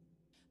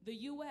 The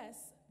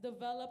U.S.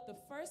 developed the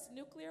first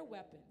nuclear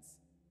weapons,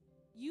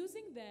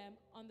 using them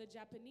on the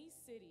Japanese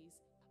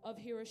cities of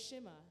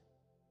Hiroshima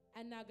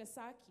and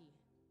Nagasaki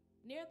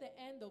near the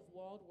end of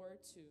World War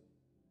II.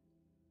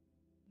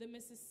 The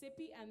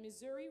Mississippi and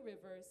Missouri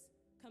rivers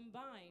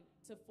combined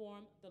to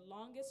form the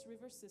longest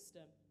river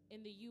system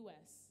in the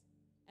U.S.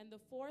 and the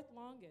 4th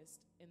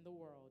longest in the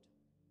world.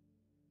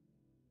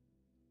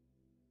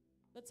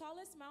 The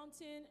tallest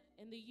mountain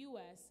in the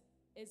U.S.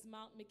 is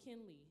Mount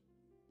McKinley,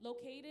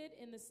 located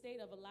in the state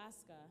of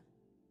Alaska.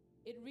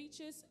 It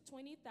reaches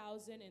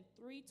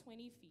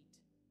 20,320 feet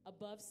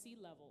above sea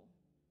level.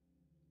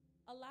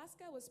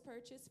 Alaska was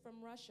purchased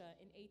from Russia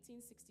in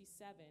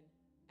 1867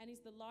 and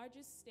is the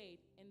largest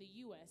state in the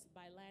U.S.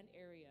 by land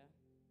area.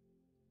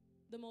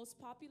 The most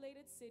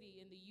populated city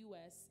in the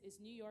U.S. is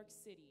New York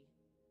City,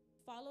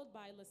 followed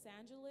by Los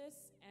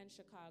Angeles and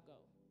Chicago.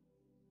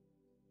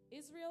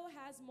 Israel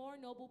has more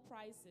Nobel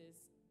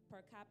Prizes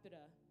per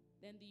capita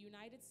than the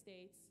United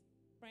States,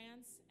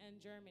 France,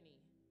 and Germany.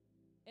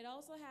 It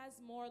also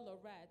has more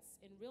laureates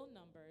in real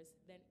numbers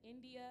than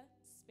India,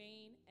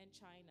 Spain, and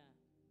China.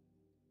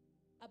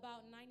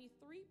 About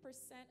 93%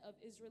 of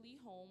Israeli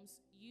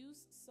homes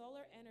use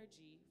solar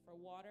energy for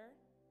water,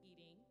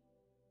 heating,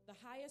 the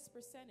highest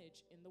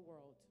percentage in the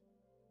world.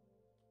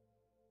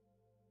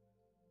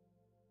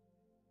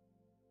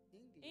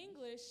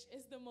 English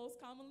is the most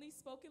commonly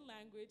spoken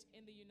language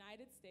in the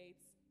United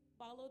States,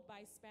 followed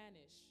by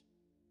Spanish.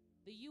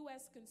 The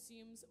U.S.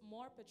 consumes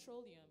more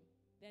petroleum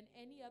than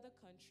any other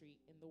country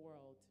in the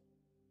world.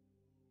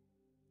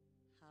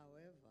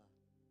 However,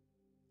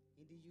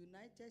 in the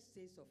United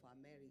States of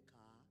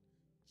America,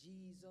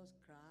 Jesus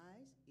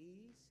Christ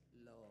is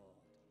Lord.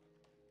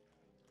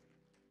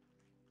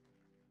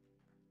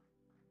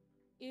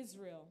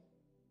 Israel.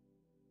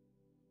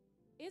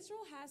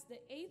 Israel has the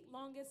 8th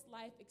longest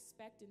life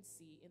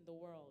expectancy in the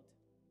world,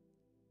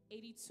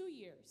 82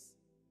 years,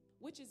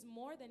 which is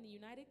more than the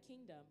United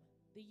Kingdom,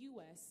 the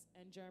US,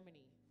 and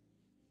Germany.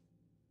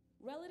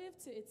 Relative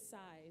to its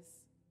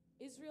size,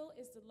 Israel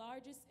is the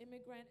largest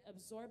immigrant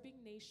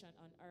absorbing nation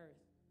on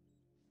earth.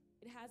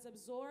 It has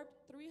absorbed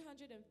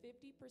 350%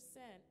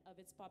 of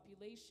its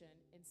population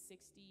in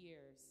 60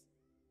 years.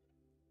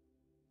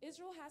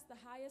 Israel has the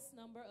highest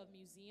number of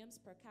museums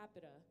per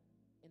capita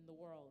in the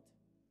world.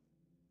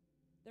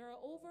 There are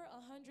over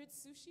 100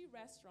 sushi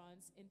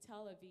restaurants in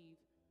Tel Aviv,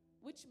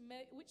 which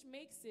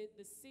makes it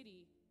the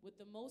city with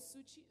the most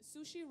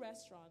sushi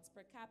restaurants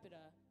per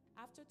capita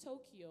after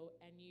Tokyo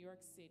and New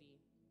York City.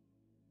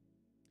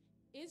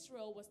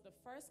 Israel was the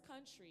first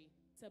country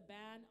to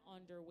ban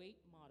underweight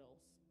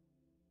models.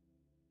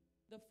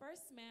 The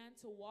first man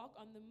to walk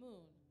on the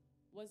moon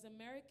was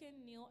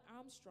American Neil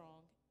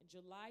Armstrong on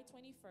July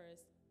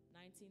 21st,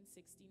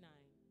 1969.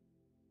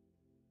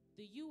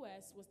 The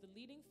US was the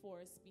leading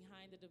force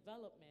behind the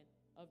development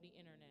of the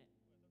internet.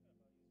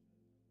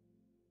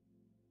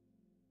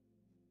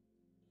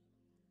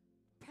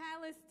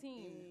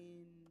 Palestine.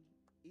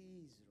 In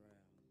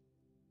Israel,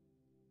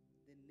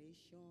 the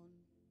nation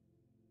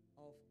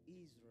of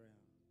Israel,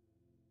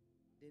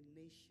 the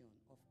nation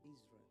of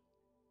Israel,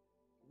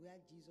 where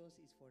Jesus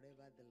is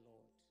forever the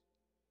Lord.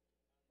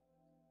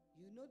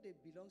 You know they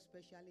belong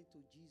specially to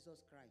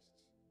Jesus Christ.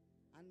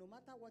 And no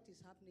matter what is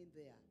happening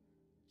there,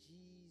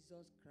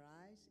 Jesus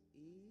Christ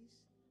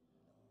is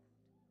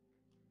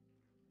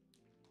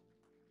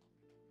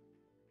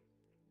Lord.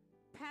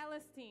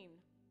 Palestine.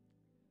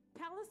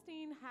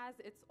 Palestine has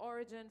its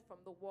origin from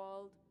the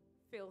word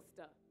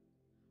Philista,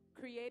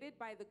 created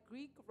by the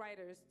Greek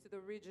writers to the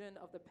region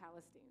of the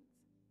Palestines.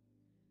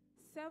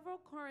 Several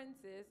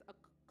currencies are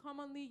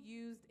commonly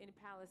used in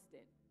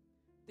Palestine: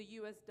 the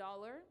US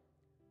dollar,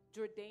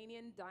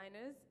 Jordanian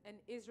dinars, and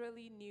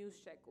Israeli news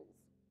shekels.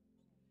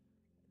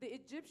 The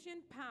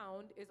Egyptian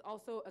pound is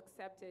also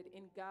accepted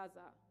in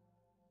Gaza.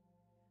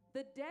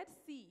 The Dead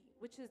Sea,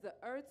 which is the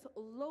Earth's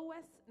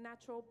lowest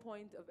natural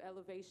point of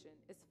elevation,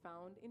 is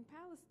found in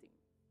Palestine.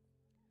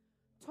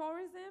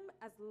 Tourism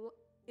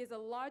is a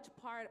large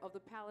part of the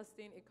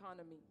Palestine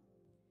economy.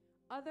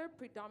 Other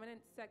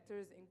predominant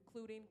sectors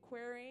including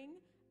quarrying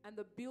and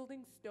the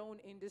building stone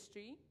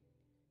industry,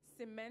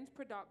 cement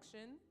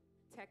production,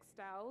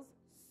 textiles,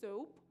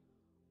 soap,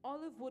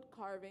 olive wood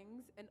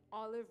carvings, and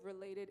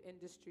olive-related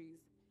industries,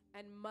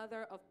 and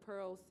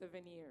mother-of-pearl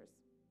souvenirs.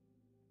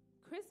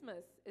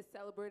 Christmas is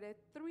celebrated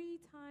 3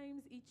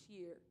 times each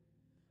year,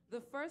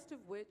 the first of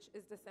which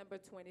is December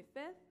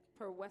 25th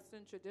per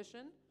Western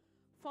tradition,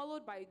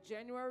 followed by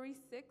January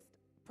 6th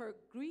per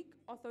Greek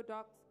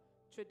Orthodox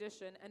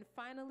tradition, and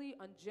finally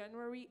on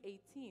January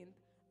 18th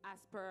as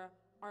per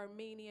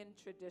Armenian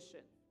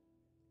tradition.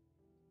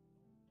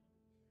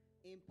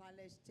 In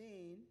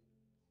Palestine,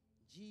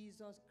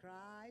 Jesus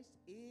Christ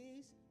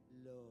is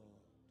Lord.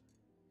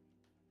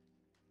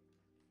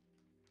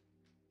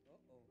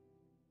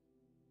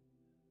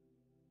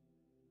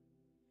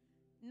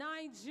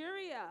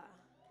 Nigeria.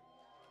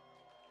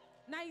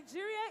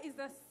 Nigeria is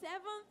the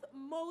 7th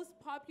most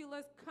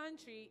populous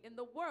country in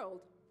the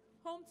world,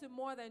 home to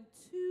more than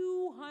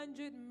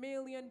 200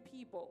 million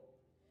people.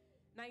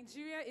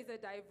 Nigeria is a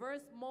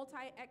diverse,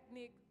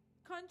 multi-ethnic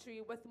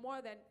country with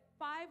more than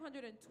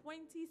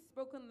 520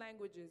 spoken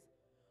languages.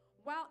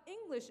 While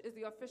English is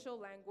the official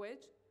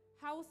language,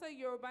 Hausa,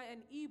 Yoruba,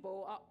 and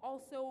Igbo are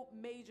also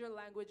major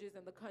languages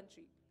in the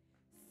country.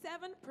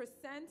 7%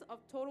 of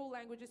total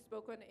languages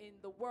spoken in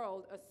the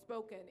world are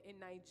spoken in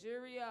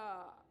Nigeria.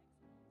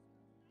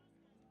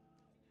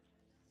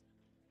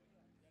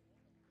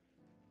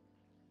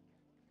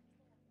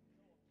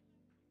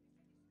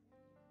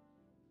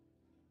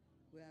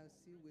 We are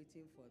still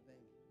waiting for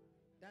them.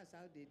 That's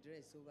how they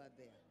dress over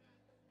there.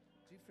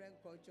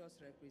 Different cultures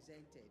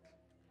represented.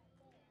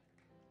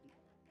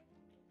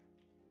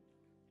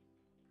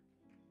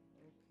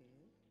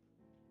 Okay.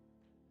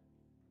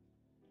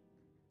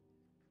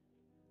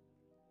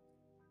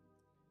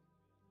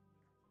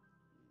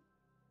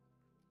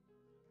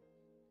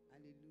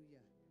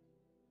 Hallelujah.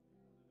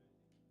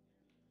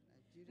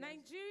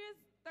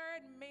 Nigeria's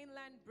third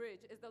mainland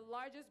bridge is the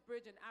largest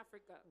bridge in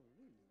Africa. Oh,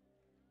 really?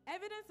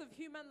 Evidence of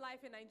human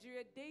life in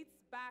Nigeria dates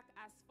back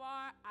as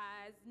far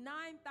as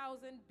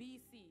 9000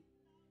 BC.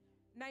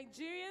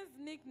 Nigeria's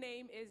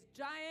nickname is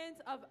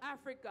Giant of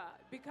Africa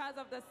because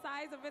of the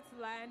size of its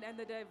land and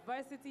the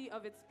diversity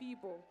of its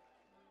people.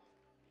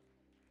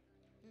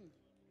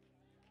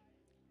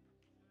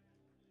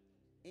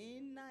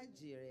 In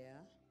Nigeria,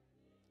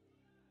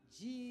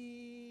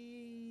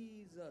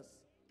 Jesus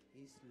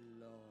is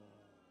Lord.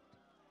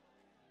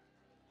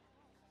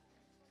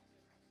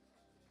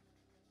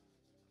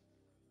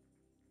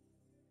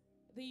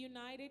 The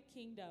United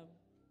Kingdom.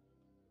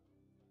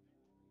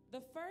 The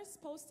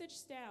first postage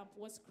stamp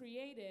was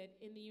created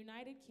in the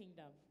United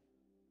Kingdom.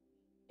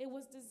 It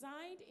was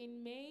designed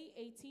in May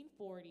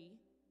 1840,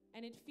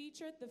 and it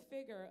featured the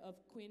figure of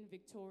Queen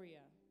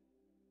Victoria.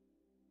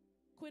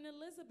 Queen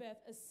Elizabeth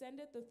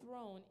ascended the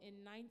throne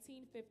in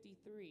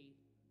 1953,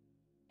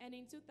 and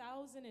in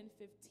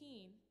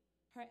 2015,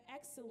 Her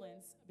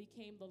Excellence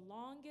became the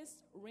longest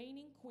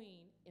reigning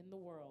queen in the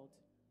world.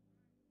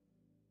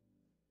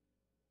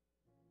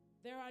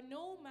 There are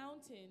no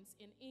mountains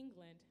in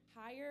England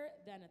higher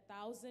than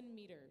 1,000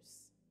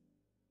 meters.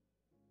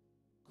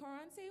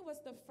 Courante was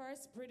the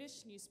first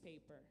British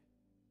newspaper.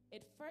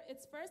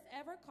 Its first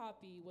ever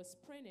copy was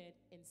printed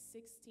in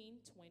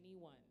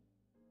 1621.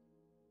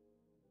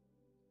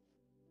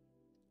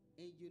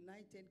 In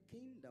United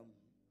Kingdom,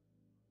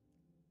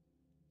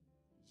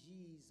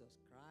 Jesus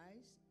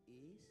Christ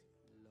is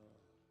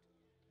Lord.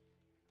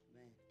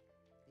 Amen.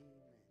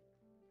 Amen.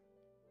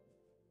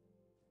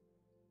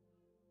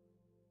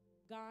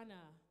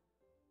 Ghana.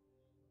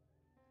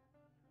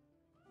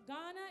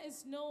 Ghana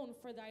is known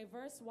for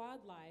diverse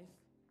wildlife,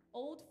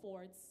 old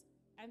forts,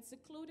 and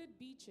secluded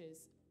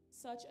beaches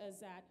such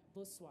as at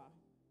Buswa.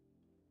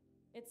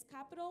 Its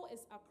capital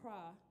is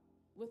Accra,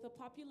 with a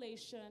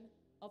population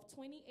of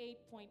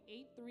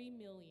 28.83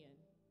 million.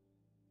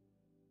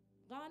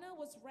 Ghana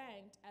was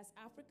ranked as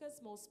Africa's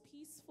most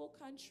peaceful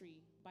country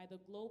by the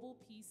Global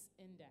Peace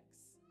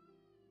Index.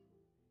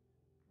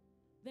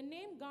 The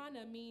name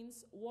Ghana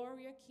means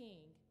warrior king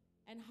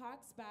and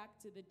harks back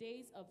to the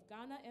days of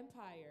Ghana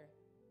Empire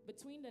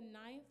between the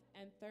 9th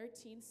and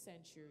 13th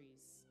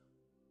centuries.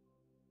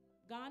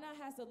 Ghana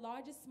has the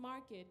largest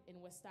market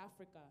in West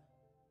Africa.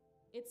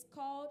 It's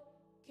called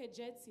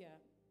Kejetia,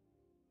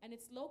 and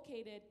it's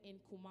located in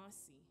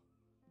Kumasi,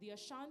 the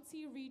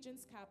Ashanti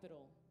region's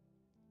capital.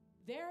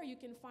 There you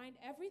can find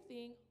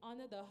everything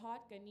under the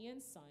hot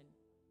Ghanaian sun,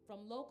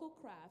 from local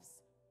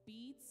crafts,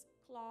 beads,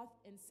 cloth,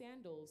 and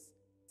sandals,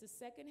 to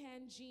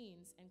secondhand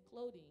jeans and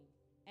clothing,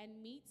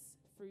 and meats,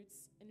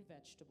 fruits, and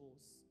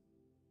vegetables.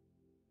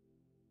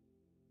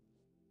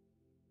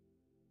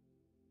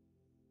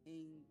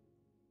 In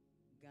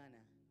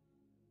Ghana,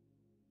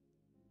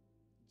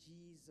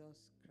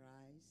 Jesus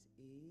Christ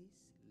is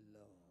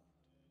Lord.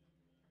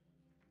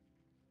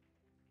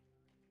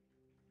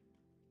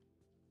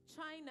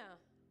 China.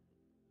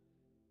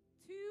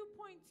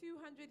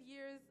 2,200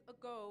 years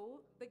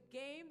ago, the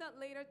game that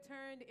later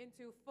turned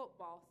into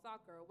football,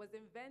 soccer, was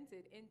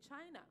invented in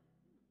China.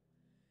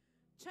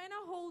 China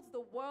holds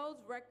the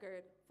world's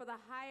record for the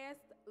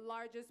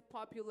largest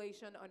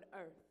population on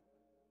Earth.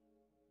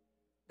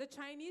 The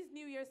Chinese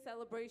New Year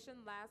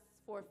celebration lasts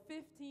for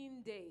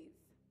 15 days.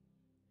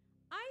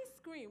 Ice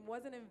cream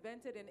wasn't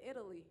invented in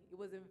Italy. It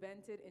was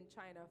invented in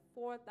China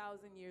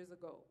 4,000 years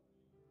ago.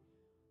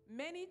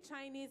 Many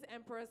Chinese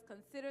emperors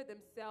consider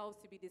themselves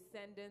to be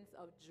descendants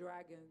of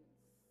dragons.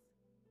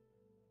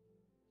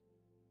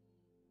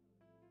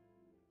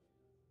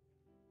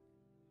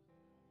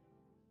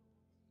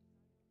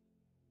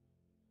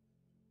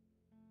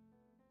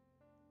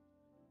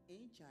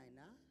 In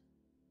China,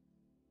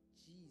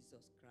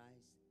 Jesus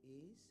Christ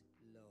is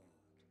Lord.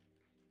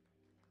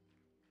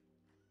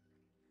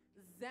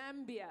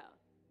 Zambia.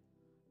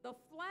 The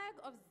flag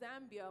of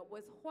Zambia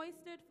was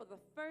hoisted for the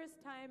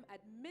first time at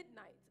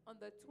midnight on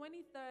the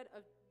 23rd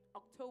of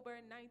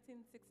October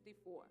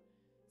 1964,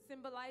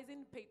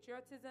 symbolizing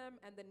patriotism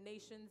and the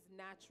nation's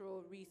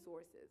natural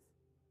resources.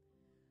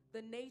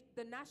 The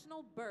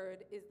national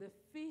bird is the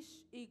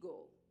fish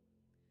eagle.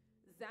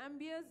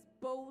 Zambia's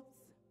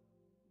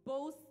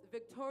boasts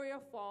Victoria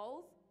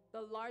Falls,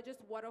 the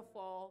largest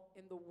waterfall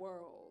in the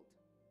world.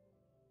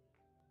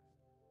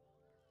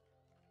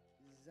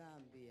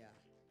 Zambia.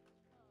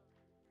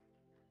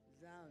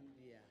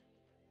 Zambia.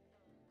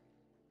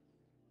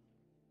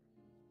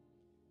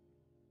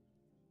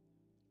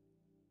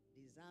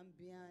 The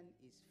Zambian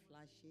is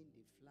flashing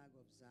the flag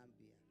of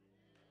Zambia.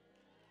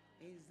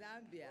 In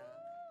Zambia,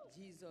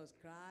 Jesus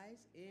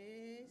Christ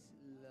is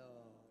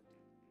Lord.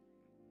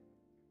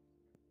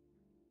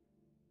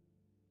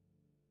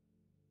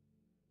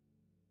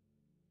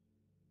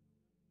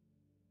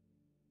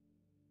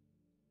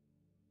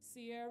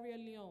 Sierra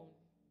Leone.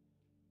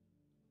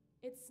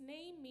 Its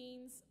name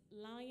means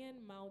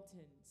Lion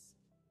Mountains.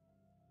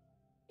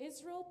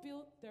 Israel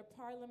built their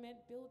parliament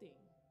building,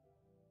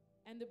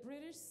 and the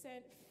British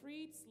sent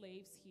freed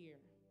slaves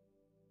here.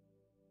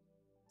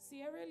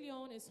 Sierra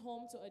Leone is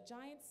home to a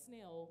giant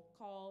snail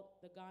called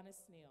the Ghana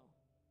snail.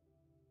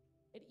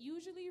 It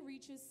usually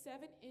reaches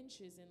 7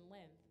 inches in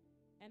length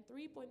and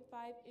 3.5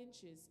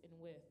 inches in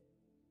width.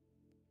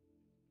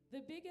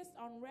 The biggest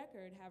on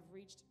record have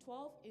reached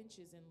 12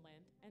 inches in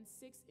length and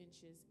 6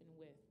 inches in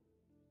width.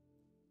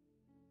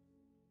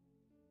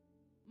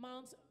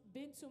 Mount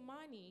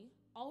Bintumani,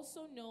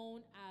 also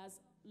known as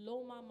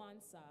Loma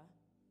Mansa,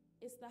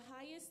 is the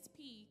highest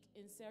peak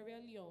in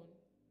Sierra Leone,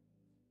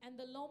 and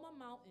the Loma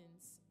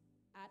Mountains,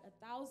 at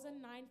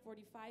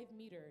 1,945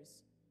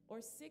 meters,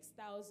 or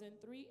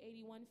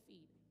 6,381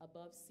 feet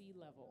above sea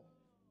level.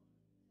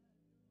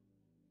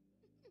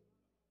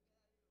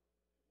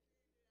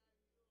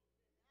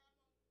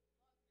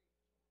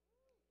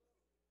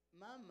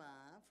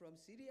 Mama from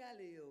Sierra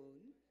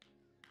Leone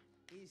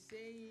is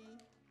saying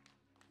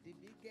the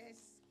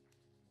biggest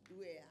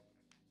where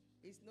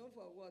is known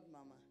for what,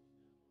 Mama?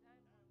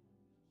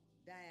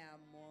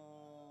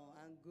 Diamond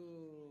and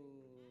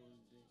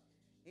gold.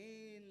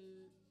 In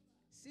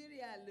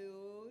Sierra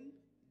Leone,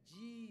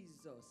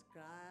 Jesus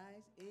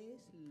Christ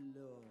is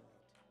Lord.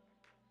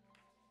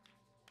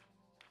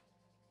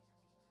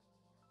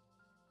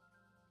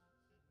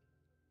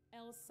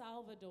 El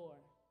Salvador.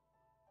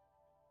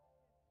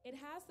 It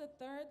has the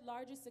third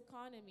largest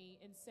economy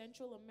in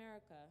Central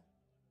America,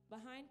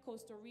 behind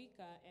Costa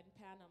Rica and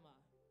Panama.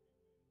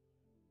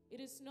 It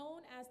is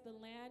known as the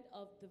land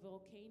of the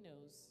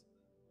volcanoes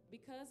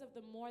because of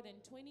the more than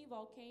 20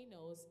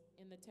 volcanoes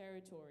in the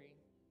territory.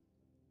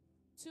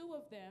 2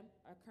 of them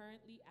are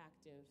currently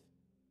active.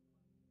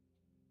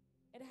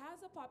 It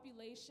has a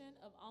population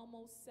of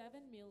almost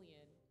 7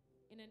 million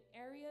in an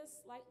area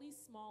slightly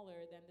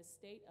smaller than the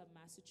state of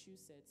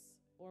Massachusetts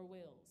or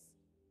Wales.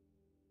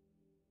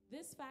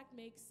 This fact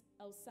makes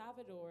El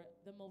Salvador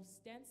the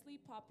most densely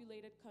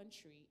populated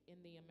country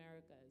in the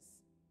Americas.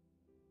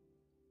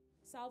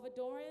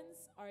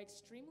 Salvadorans are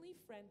extremely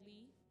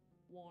friendly,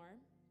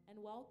 warm,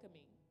 and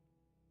welcoming.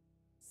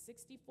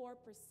 64%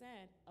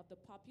 of the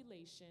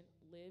population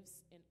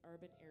lives in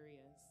urban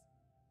areas.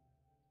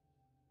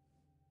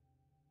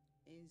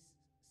 In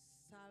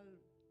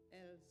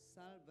El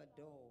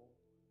Salvador,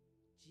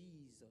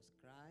 Jesus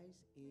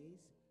Christ is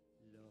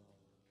Lord.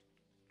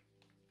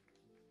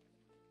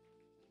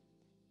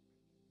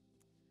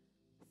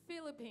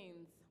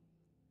 Philippines.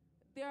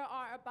 There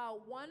are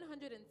about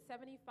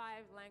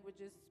 175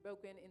 languages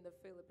spoken in the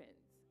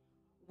Philippines,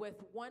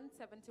 with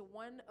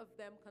 171 of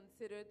them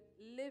considered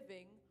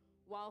living,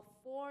 while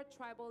 4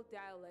 tribal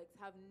dialects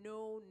have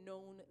no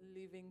known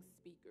living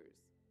speakers.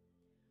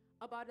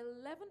 About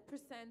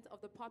 11%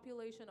 of the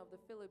population of the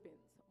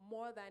Philippines,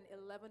 more than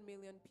 11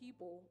 million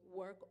people,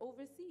 work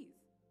overseas.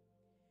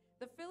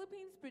 The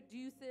Philippines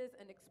produces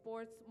and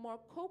exports more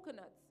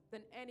coconuts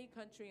than any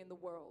country in the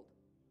world.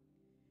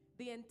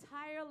 The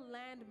entire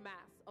land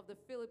mass of the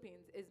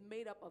Philippines is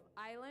made up of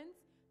islands,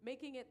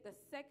 making it the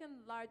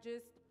second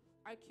largest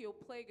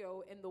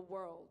archipelago in the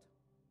world.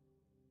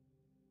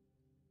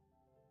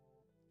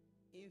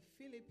 In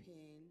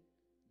Philippines,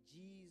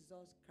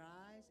 Jesus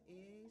Christ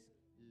is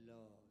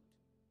Lord.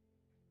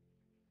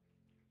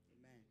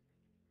 Amen.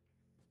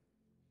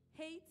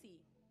 Haiti.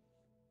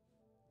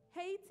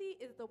 Haiti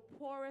is the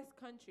poorest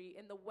country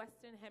in the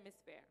Western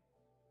Hemisphere,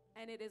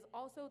 and it is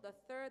also the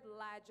 3rd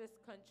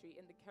largest country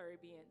in the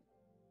Caribbean.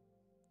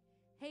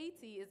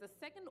 Haiti is the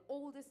 2nd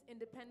oldest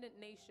independent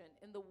nation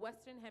in the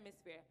Western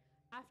Hemisphere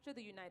after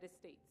the United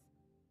States.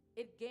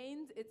 It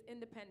gained its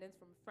independence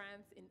from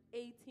France in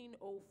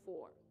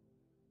 1804.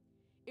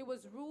 It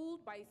was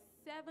ruled by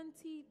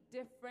 70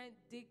 different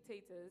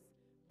dictators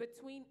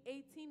between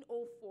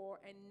 1804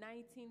 and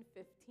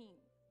 1915.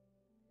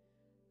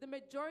 The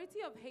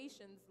majority of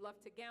Haitians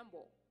love to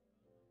gamble.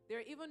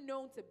 They're even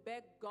known to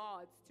beg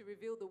gods to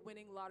reveal the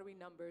winning lottery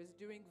numbers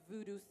during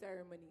voodoo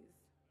ceremonies.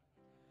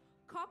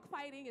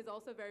 Cockfighting is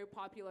also very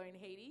popular in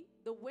Haiti.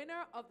 The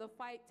winner of the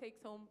fight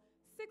takes home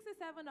 $6 or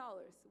 $7,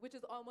 which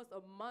is almost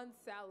a month's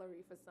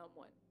salary for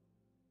someone.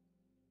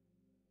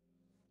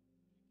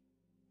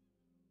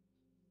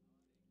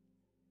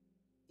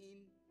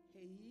 In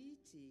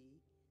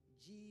Haiti,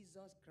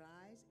 Jesus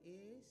Christ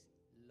is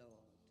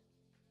Lord.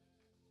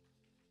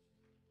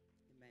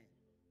 Amen.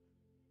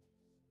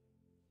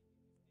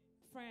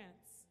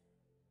 France.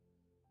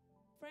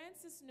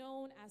 France is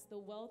known as the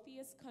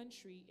wealthiest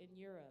country in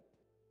Europe,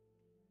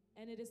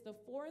 and it is the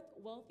 4th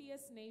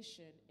wealthiest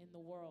nation in the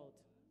world.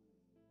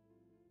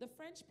 The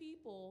French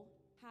people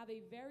have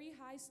a very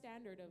high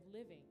standard of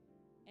living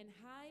and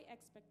high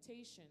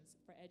expectations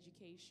for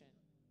education.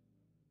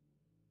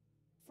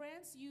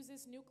 France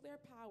uses nuclear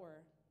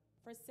power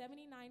for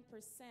 79%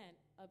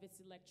 of its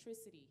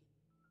electricity,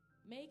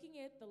 making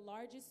it the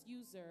largest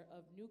user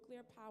of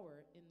nuclear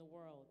power in the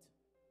world.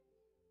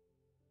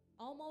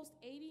 Almost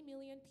 80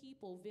 million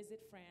people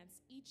visit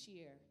France each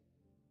year,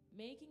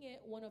 making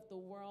it one of the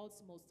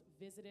world's most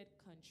visited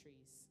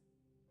countries.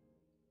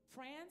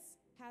 France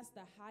has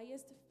the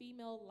highest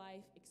female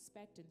life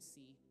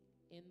expectancy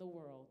in the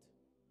world.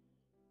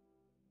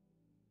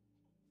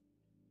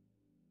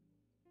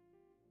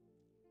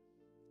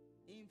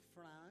 In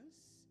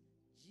France,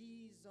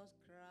 Jesus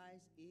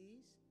Christ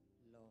is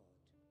Lord.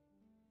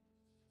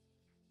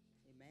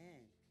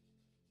 Amen.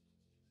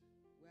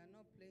 We are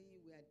not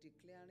playing, we are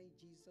declaring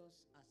Jesus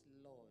as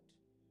Lord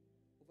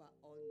over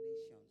all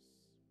nations.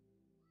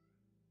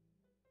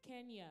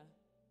 Kenya.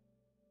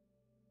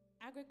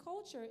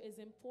 Agriculture is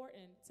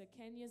important to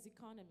Kenya's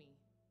economy,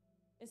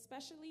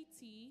 especially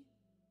tea,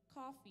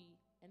 coffee,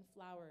 and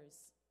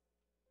flowers.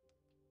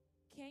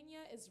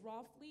 Kenya is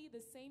roughly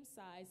the same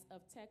size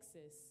of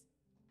Texas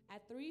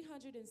at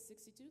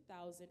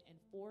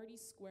 362,040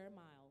 square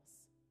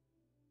miles.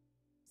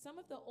 Some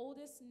of the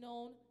oldest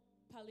known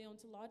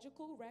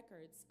paleontological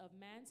records of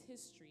man's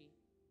history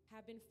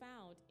have been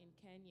found in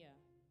Kenya.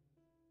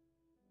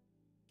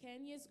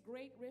 Kenya's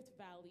Great Rift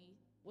Valley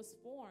was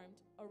formed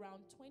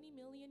around 20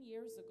 million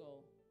years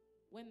ago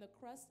when the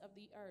crust of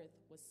the earth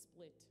was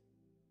split.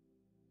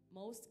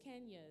 Most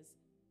Kenyans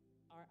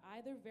are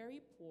either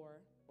very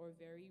poor or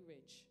very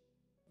rich.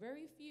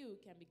 Very few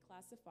can be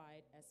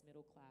classified as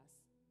middle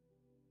class.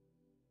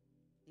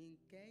 In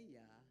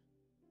Kenya,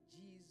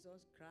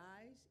 Jesus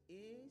Christ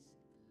is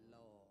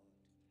Lord.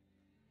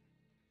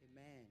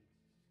 Amen.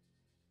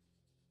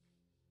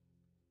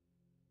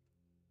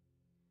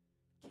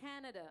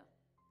 Canada.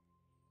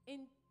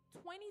 In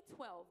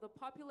 2012, the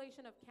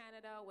population of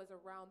Canada was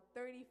around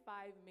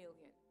 35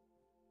 million.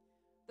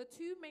 The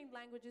two main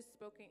languages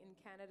spoken in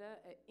Canada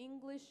are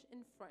English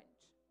and French.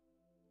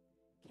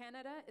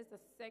 Canada is the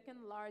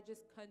second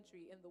largest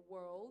country in the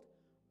world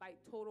by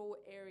total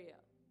area.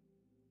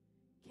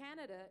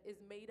 Canada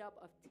is made up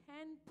of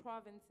 10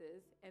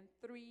 provinces and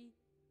 3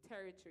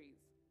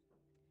 territories.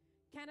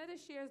 Canada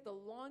shares the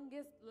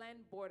longest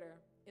land border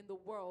in the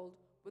world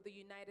with the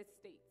United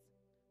States,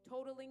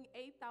 totaling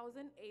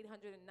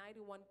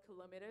 8,891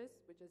 kilometers,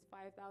 which is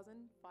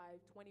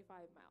 5,525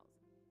 miles.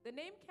 The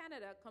name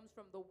Canada comes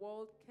from the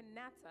word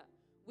Kanata,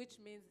 which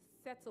means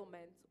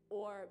settlement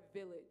or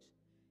village.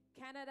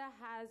 Canada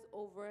has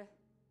over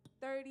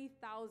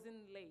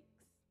 30,000 lakes.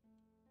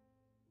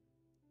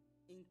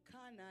 In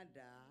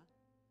Canada,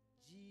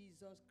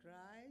 Jesus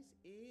Christ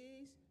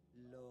is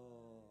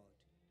Lord.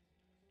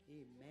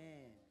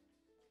 Amen.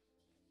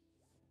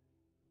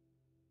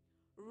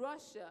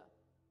 Russia.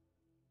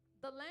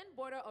 The land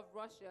border of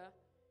Russia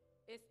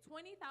is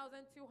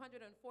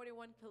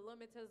 20,241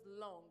 kilometers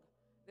long,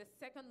 the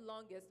second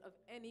longest of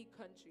any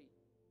country.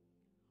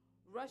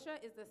 Russia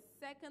is the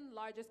second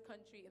largest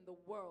country in the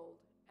world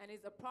and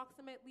is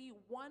approximately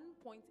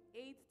 1.8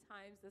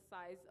 times the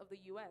size of the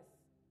US.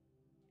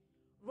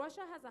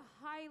 Russia has a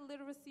high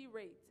literacy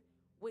rate,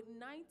 with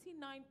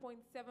 99.7%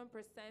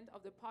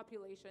 of the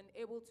population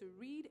able to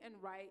read and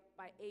write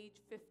by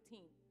age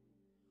 15.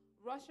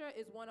 Russia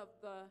is one of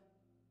the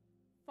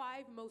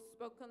 5 most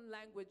spoken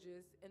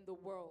languages in the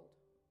world.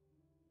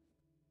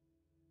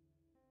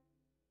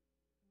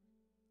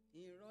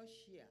 In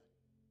Russia,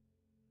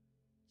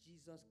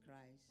 Jesus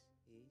Christ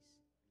is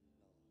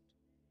Lord.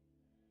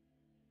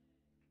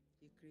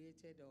 He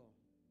created all.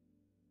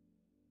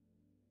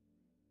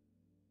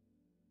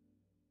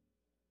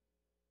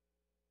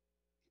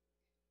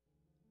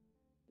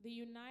 The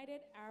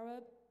United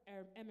Arab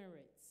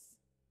Emirates.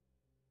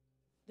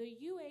 The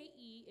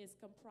UAE is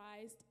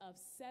comprised of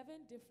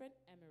 7 different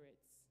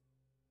emirates: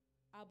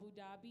 Abu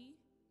Dhabi,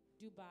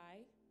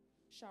 Dubai,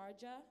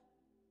 Sharjah,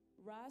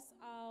 Ras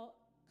Al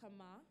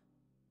Khaimah,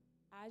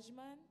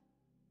 Ajman,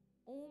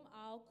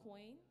 Al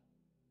Quwain,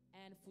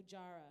 and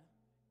Fujairah.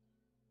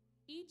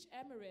 Each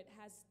emirate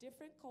has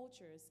different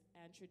cultures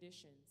and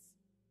traditions.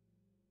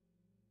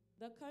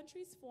 The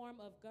country's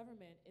form of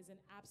government is an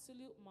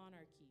absolute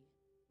monarchy.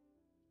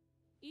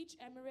 Each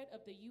emirate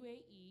of the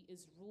UAE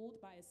is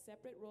ruled by a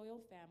separate royal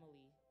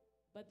family,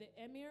 but the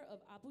emir of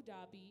Abu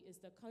Dhabi is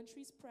the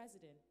country's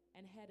president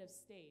and head of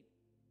state,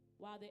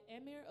 while the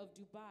emir of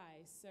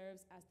Dubai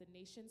serves as the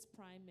nation's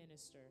prime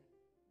minister.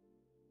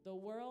 The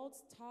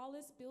world's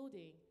tallest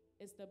building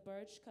is the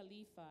Burj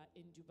Khalifa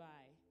in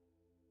Dubai.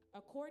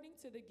 According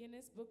to the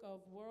Guinness Book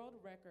of World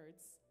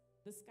Records,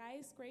 the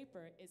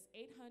skyscraper is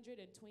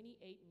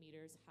 828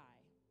 meters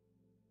high.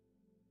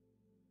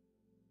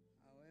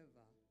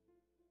 However,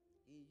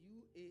 in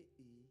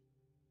UAE,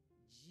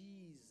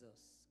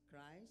 Jesus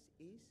Christ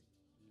is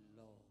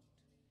Lord.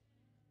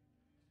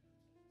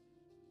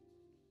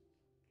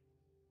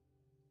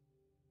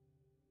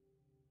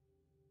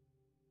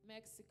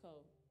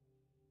 Mexico.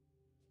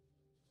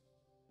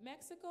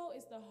 Mexico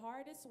is the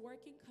hardest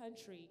working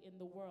country in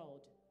the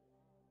world,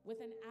 with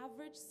an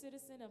average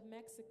citizen of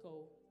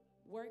Mexico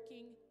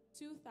working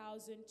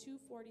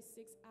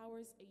 2,246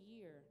 hours a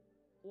year,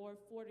 or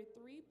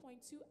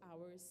 43.2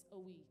 hours a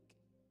week.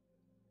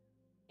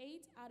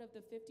 8 out of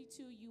the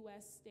 52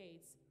 US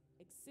states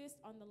exist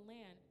on the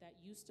land that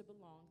used to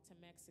belong to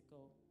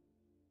Mexico.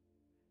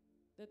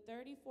 The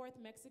 34th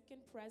Mexican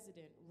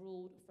president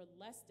ruled for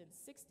less than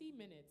 60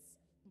 minutes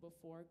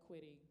before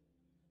quitting.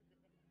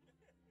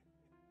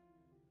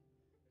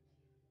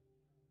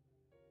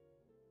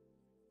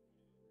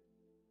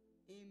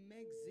 In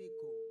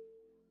Mexico,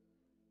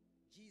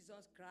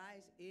 Jesus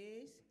Christ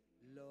is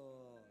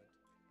Lord.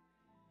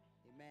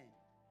 Amen.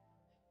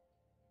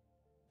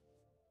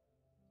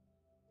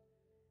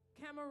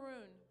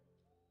 Cameroon.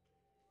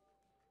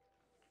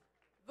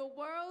 The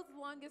world's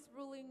longest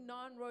ruling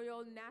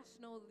non-royal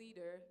national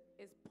leader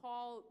is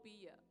Paul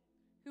Biya,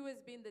 who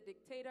has been the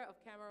dictator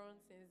of Cameroon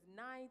since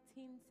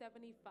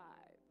 1975.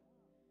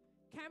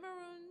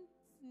 Cameroon's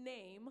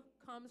name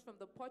comes from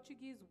the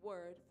Portuguese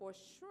word for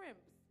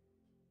shrimps.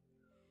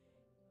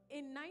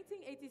 In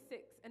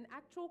 1986, an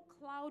actual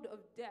cloud of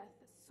death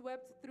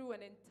swept through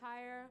an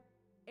entire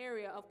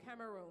area of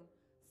Cameroon,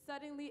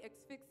 suddenly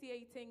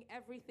asphyxiating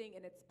everything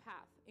in its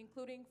path,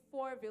 including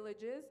 4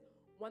 villages,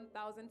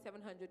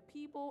 1,700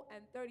 people,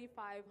 and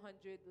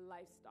 3,500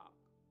 livestock.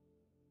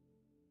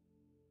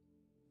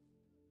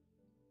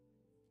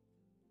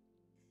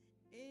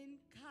 In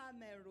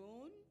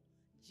Cameroon,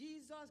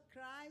 Jesus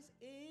Christ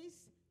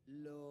is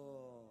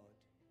Lord.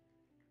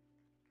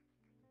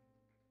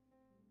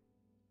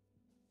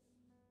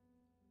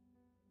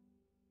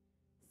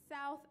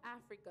 South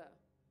Africa.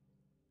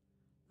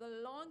 The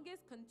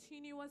longest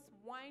continuous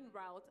wine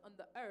route on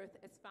the earth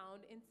is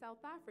found in South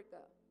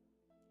Africa.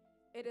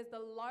 It is the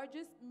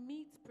largest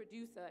meat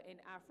producer in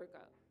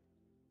Africa.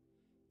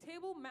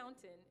 Table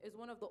Mountain is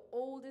one of the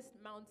oldest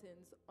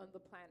mountains on the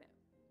planet.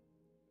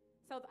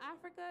 South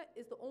Africa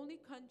is the only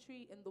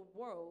country in the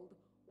world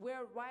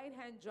where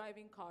right-hand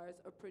driving cars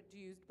are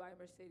produced by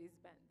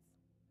Mercedes-Benz.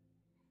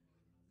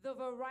 The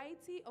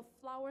variety of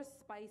flower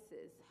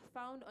spices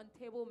found on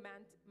Table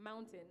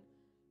Mountain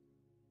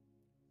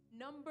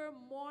number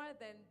more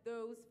than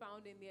those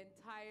found in the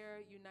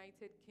entire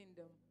United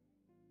Kingdom.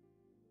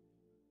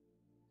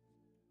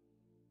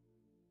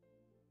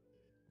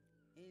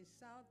 In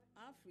South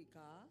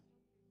Africa,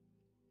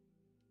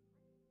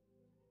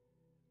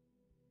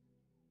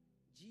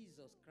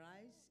 Jesus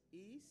Christ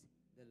is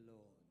the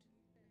Lord.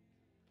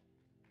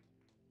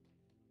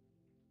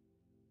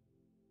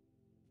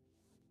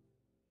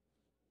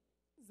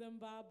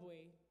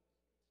 Zimbabwe.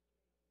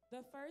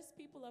 The first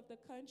people of the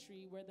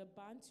country were the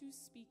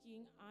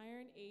Bantu-speaking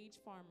Iron Age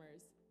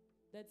farmers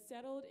that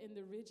settled in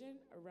the region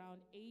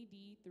around AD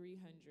 300.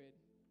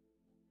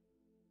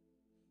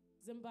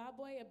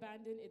 Zimbabwe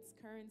abandoned its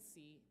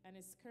currency and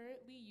is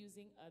currently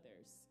using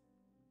others.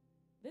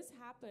 This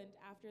happened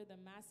after the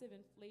massive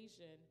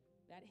inflation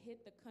that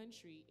hit the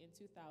country in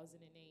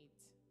 2008.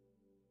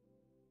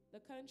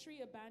 The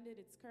country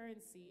abandoned its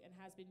currency and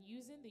has been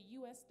using the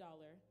US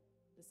dollar,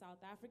 the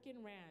South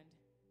African rand,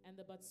 and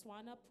the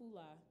Botswana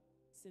pula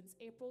since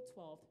April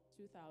 12,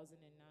 2009.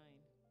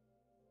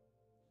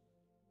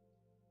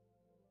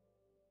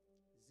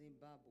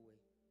 Zimbabwe.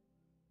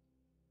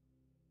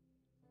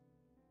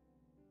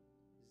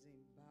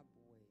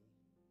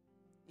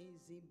 In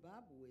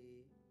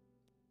Zimbabwe,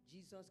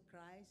 Jesus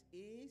Christ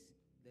is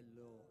the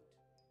Lord.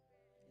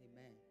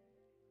 Amen.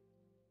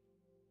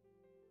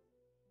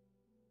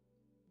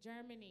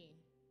 Germany.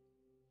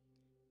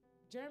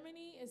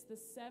 Germany is the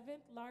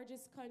 7th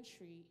largest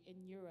country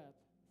in Europe,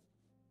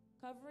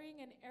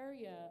 covering an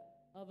area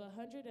of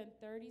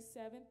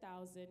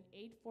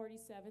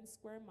 137,847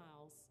 square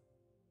miles,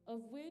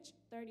 of which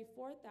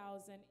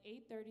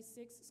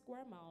 34,836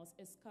 square miles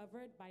is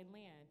covered by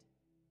land,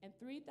 and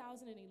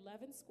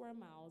 3,011 square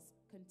miles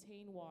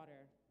contain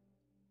water.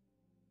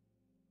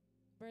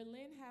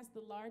 Berlin has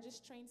the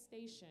largest train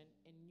station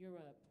in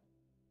Europe.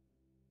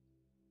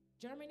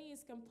 Germany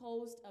is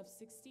composed of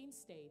 16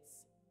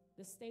 states.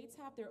 The states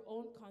have their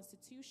own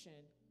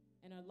constitution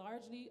and are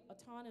largely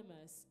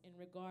autonomous in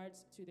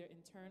regards to their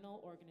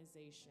internal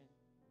organization.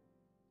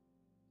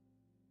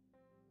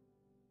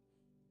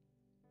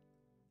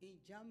 In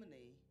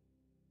Germany,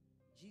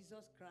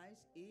 Jesus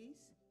Christ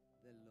is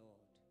the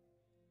Lord.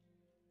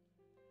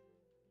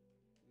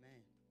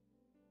 Amen.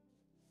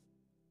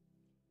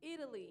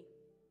 Italy.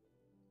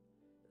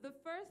 The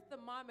first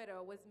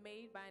thermometer was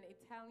made by an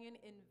Italian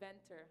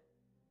inventor,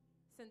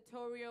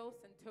 Santorio,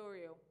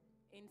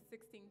 in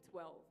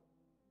 1612.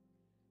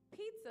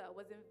 Pizza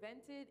was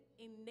invented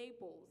in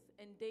Naples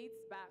and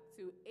dates back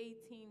to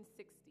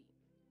 1860.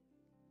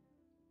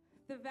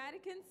 The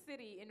Vatican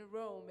City in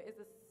Rome is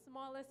the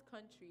smallest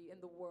country in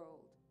the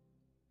world.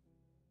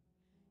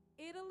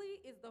 Italy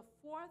is the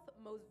 4th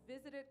most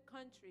visited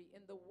country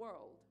in the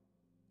world.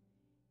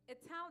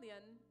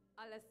 Italian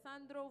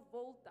Alessandro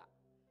Volta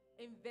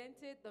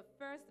invented the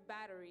first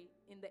battery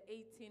in the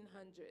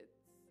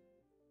 1800s.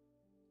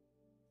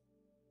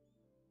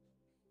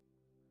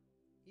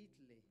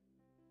 Italy.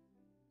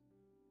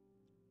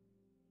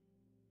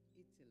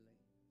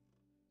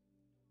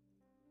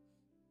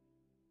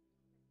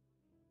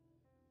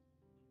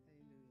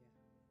 Hallelujah.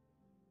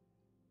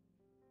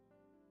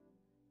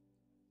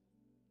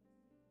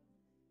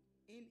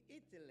 In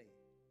Italy,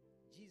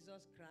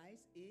 Jesus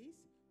Christ is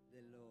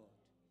the Lord.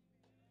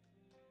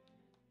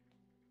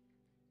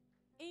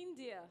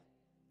 India.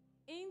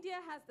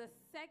 India has the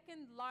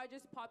 2nd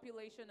largest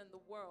population in the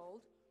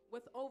world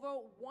with over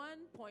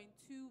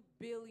 1.2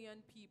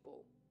 billion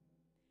people.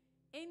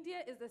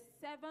 India is the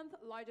 7th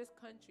largest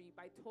country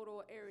by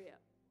total area.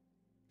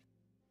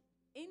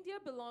 India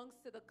belongs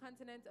to the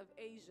continent of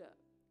Asia.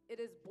 It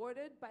is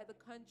bordered by the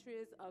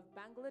countries of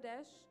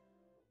Bangladesh,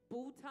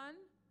 Bhutan,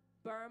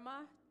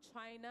 Burma,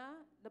 China,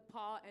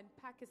 Nepal, and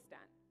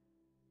Pakistan.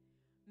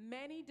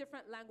 Many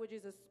different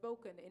languages are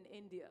spoken in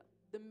India.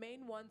 The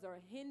main ones are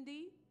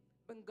Hindi,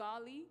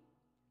 Bengali,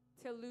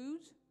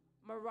 Telugu,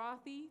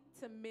 Marathi,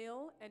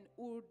 Tamil, and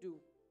Urdu.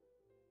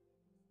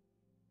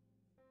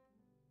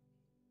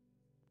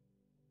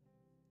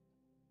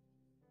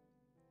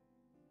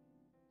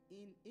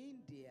 In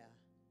India,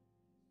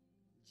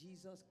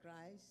 Jesus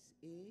Christ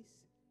is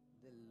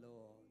the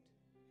Lord.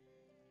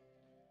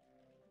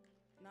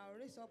 Now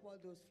raise up all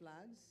those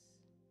flags.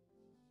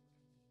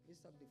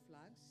 Raise up the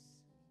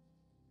flags.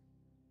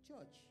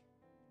 Church,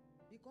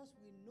 because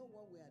we know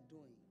what we are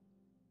doing,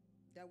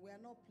 that we are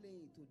not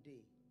playing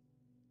today.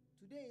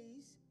 Today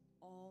is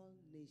All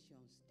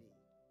Nations Day.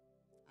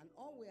 And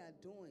all we are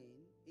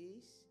doing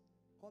is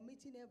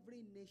committing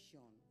every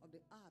nation of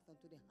the earth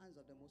unto the hands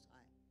of the Most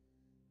High.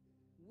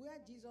 Where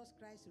Jesus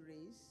Christ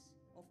reigns,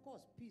 of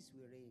course, peace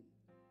will reign,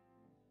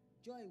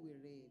 joy will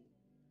reign,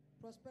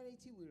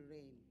 prosperity will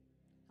reign.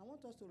 I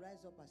want us to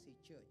rise up as a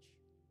church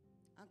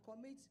and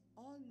commit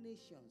all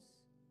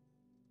nations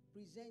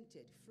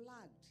presented,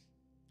 flagged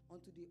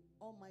unto the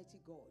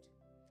Almighty God.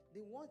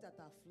 The ones that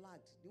are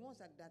flagged, the ones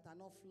that are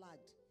not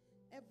flagged,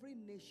 every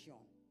nation,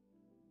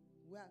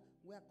 we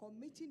are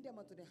committing them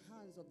unto the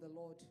hands of the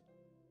Lord,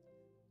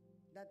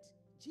 that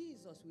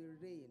Jesus will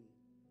reign.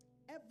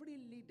 Every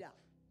leader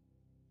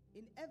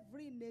in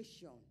every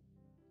nation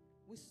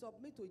will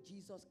submit to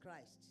Jesus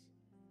Christ.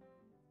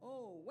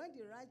 Oh, when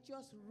the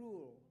righteous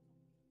rule,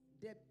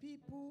 the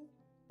people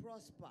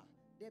prosper,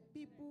 the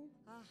people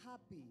are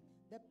happy.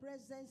 The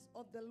presence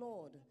of the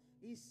Lord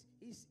is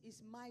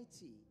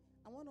mighty.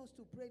 I want us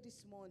to pray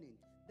this morning.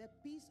 The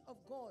peace of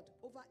God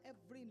over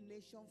every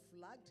nation,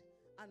 flagged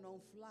and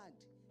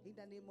unflagged, in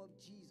the name of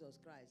Jesus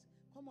Christ.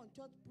 Come on,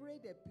 church, pray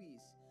the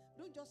peace.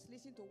 Don't just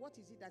listen to what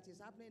is it that is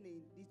happening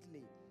in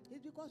Italy.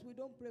 It's because we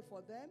don't pray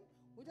for them.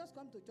 We just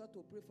come to church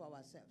to pray for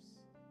ourselves.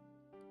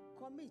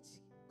 Commit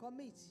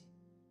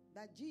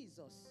that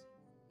Jesus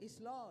is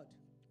Lord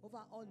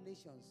over all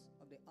nations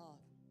of the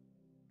earth.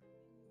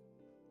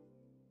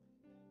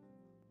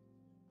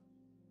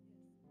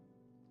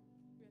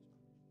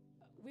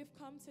 We've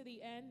come to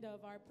the end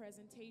of our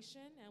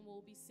presentation, and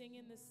we'll be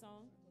singing this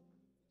song.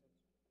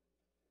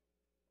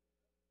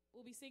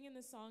 We'll be singing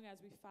this song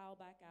as we file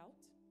back out.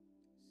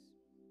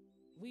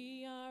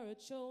 We are a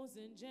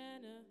chosen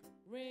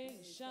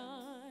generation,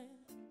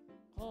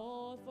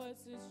 called for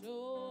to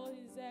show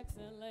His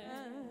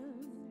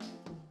excellence.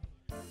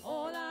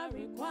 All I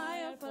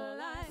require for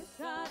life,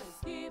 God has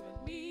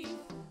given me.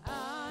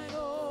 I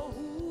know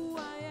who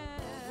I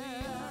am. We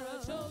are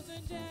a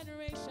chosen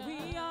generation.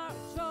 We are a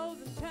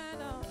chosen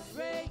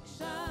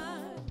generation,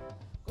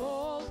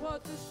 called for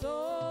to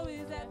show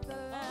His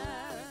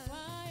excellence.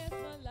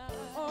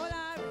 All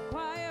I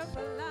require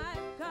for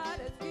life, God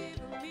has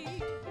given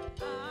me.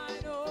 I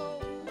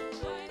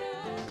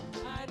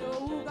know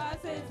who God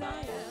says I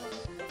am.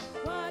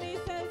 What He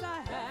says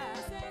I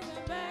have.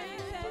 Where He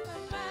says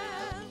I'm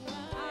at.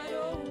 I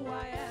know who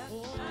I am.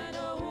 I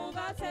know who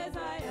God says I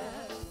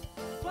am.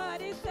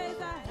 What He says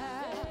I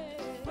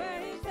have. Where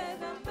He says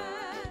I'm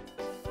at.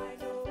 I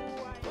know who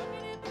I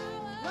am.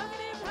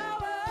 Walking in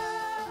power.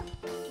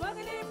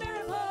 Walking in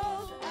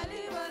miracles. I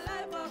live a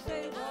life of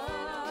favor.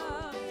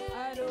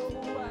 I know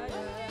who I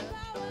am.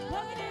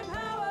 Walking in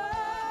power.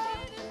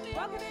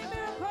 Walking in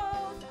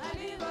miracles. I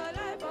live a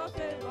life of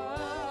favor.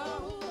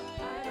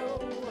 I know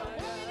who I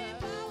am.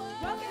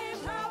 Walking in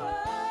power.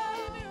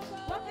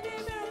 Walking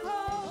in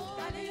miracles.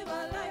 I live a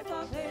life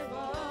of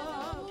favor.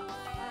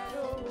 I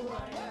know who I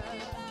am.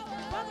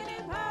 Walking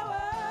in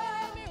power.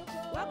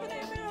 Walking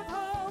in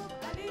miracles.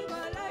 I live a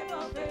life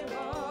of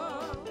favor.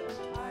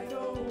 I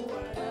know who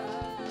I am.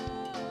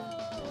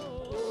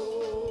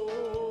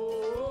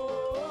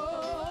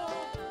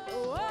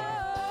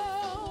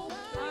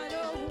 I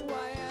know who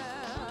I am.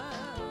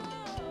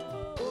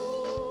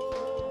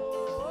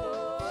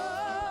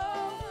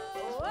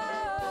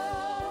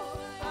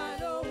 I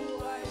know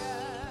who I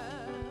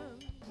am.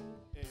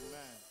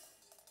 Amen.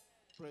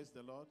 Praise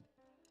the Lord.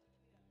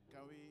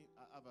 Can we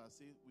have a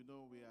seat? We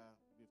know we've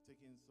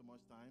taken so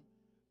much time.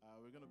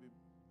 We're going to be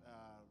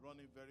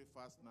running very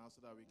fast now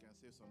so that we can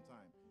save some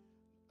time.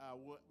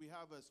 We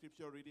have a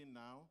scripture reading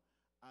now,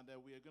 and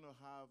we are going to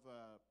have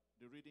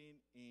the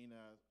reading in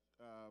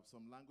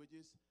some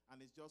languages,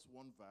 and it's just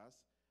one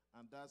verse,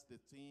 and that's the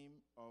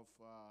theme of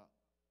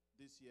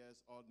this year's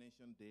All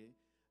Nation Day,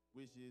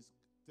 which is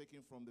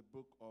taken from the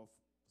book of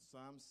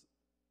Psalms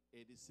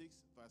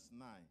 86, verse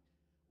 9.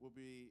 We'll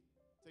be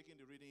taking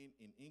the reading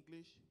in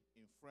English,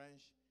 in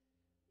French,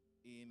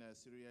 in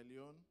Sierra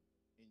Leone,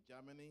 in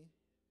Germany,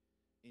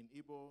 in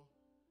Igbo,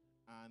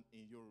 and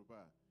in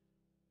Yoruba.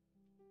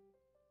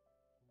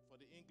 For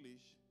the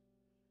English,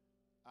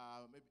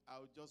 maybe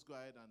I'll just go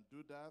ahead and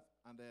do that,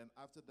 and then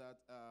after that,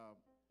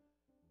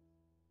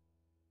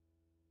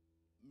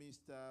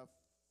 Mr.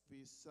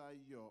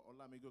 Fisayo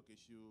Olamigoke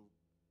should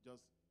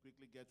just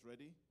quickly get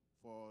ready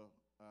for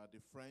the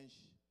French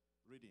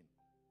reading.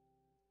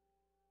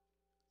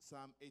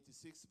 Psalm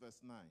 86,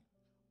 verse 9.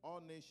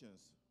 All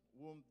nations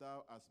whom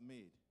thou hast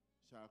made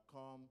shall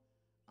come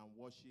and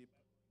worship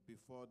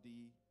before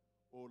thee,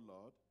 O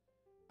Lord,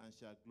 and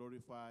shall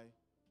glorify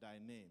thy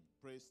name.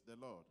 Praise the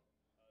Lord.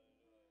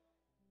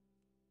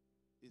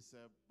 Is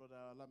Brother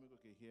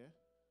Olamigoke here?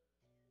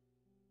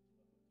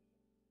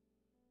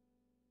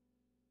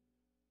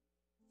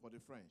 For the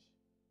French.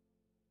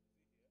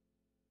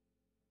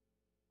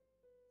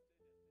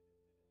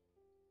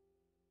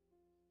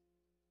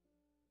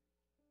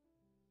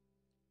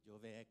 Je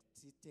vais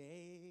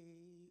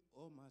exciter,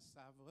 oh ma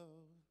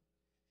saveur.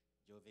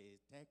 Je vais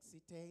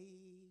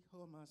t'exciter,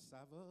 oh ma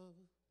saveur.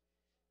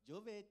 Je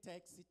vais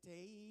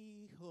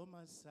t'exciter, oh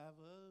ma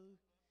saveur.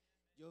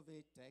 Je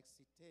vais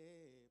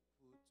t'exciter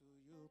pour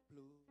toujours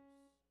plus.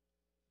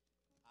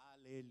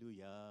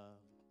 Alléluia.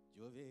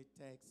 Je vais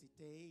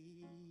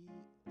t'exciter,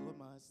 oh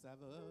ma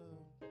saveur.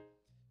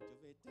 Je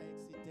vais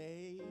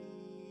t'exciter,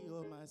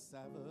 oh ma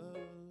saveur.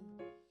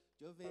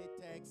 Je vais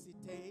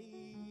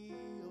t'exciter,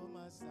 oh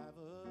ma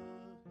saveur.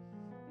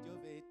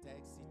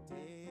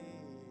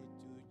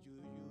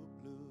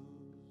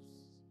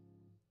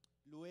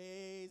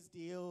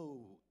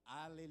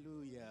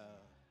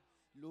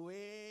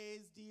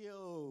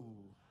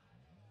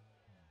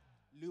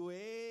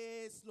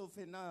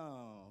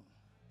 Fenand.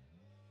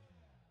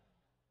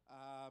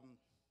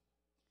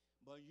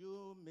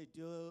 Bonjour,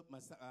 mesdames,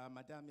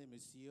 madame et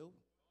monsieur.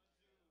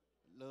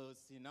 Le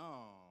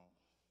Sénat.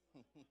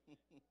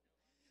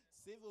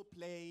 S'il vous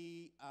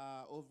plaît,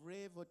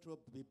 ouvrez votre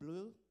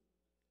Bible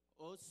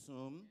au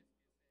Somme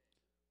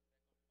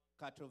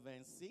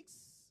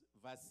 86,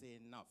 verset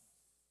 9.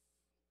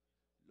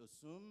 Le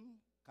Somme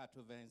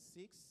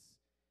 86,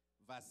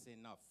 verset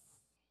 9.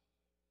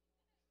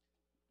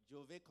 Je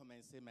vais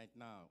commencer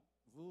maintenant.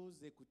 Vous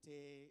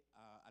écoutez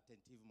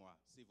attentivement,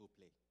 s'il vous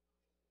plaît.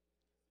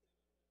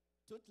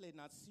 Toutes les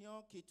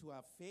nations qui tu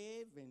as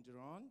fait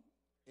viendront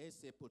et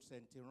se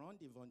présenteront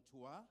devant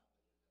toi.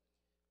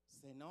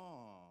 Son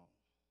nom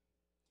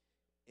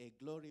est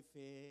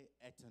glorifié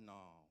éternel.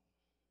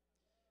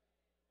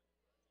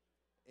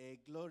 Et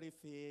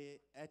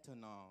glorifié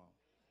éternel.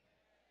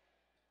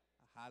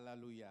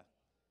 Hallelujah.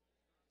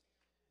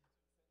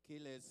 Que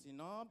le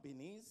Seigneur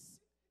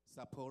bénisse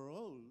sa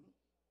parole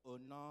au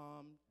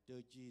nom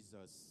de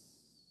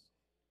Jésus.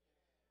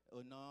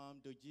 Au nom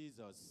de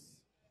Jésus.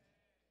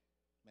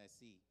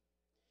 Merci.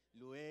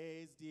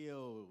 Louez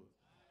Dieu.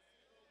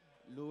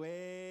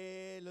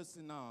 Louez le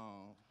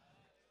Seigneur.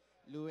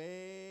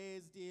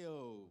 Louez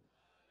Dieu.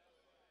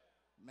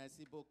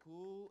 Merci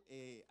beaucoup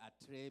et à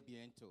très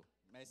bientôt.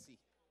 Merci.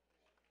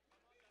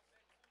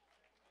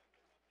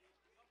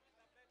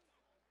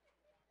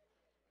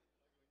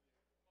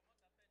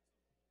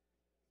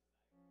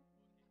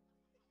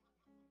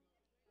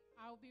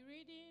 I'll be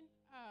reading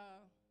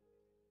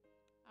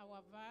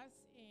our verse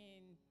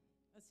in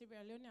a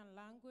Sierra Leonean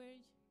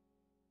language,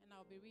 and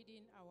I'll be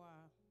reading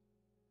our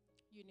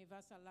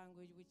universal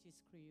language, which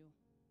is Creole.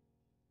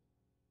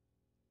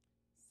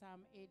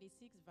 Psalm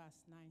 86,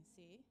 verse 9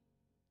 say,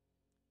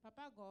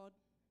 Papa God,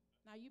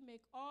 now you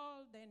make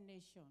all the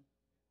nation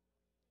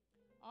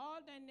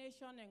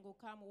and go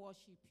come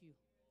worship you.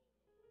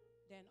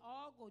 Then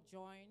all go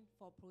join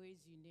for praise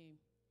your name.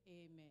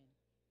 Amen.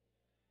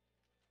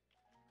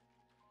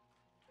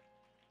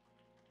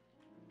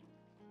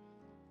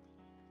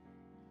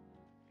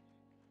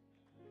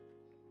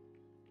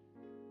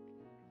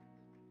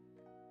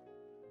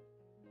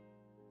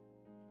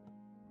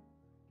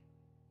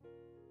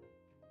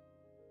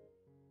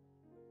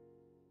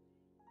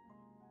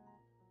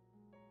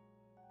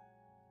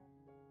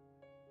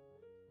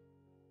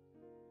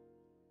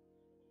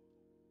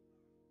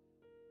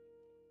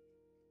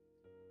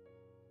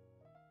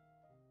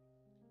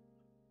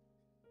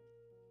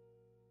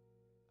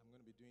 I'm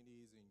going to be doing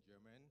these in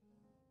German.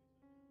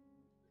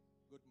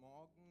 Good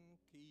Morgen,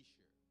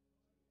 Kirche.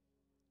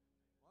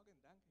 Morgen,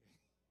 danke.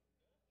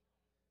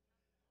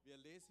 Wir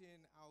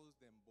lesen aus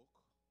dem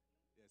Buch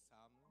der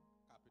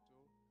Psalmen,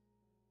 Kapitel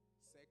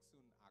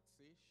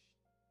 86,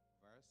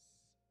 Vers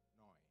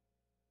 9.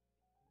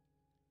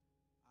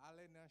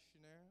 Alle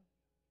Nationen,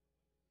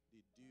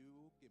 die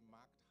du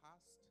gemacht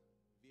hast,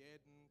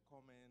 werden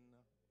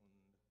kommen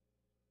und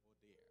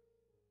dir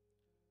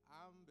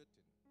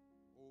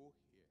anbeten, o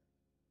Herr,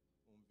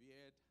 und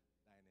wird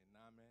deinen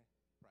Namen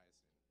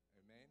preisen.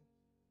 Amen.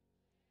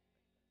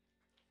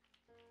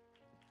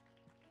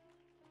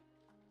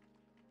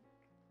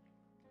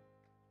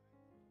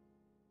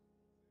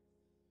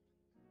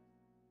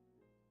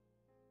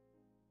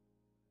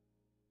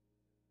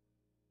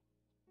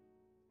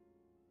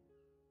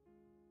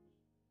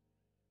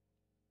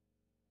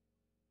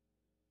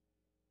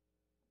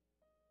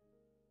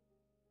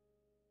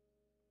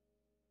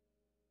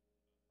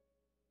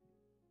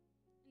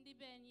 Ndị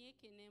be anyị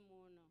ekene m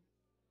ụnụ.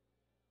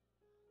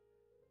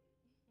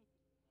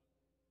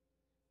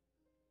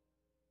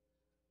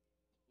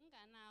 M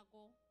ga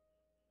na-agụ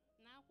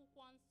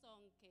n'akwụkwọ nsọ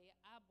nke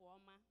Abụ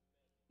Ọma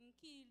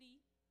nke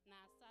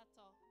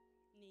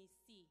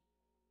 16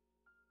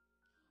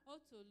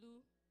 otolu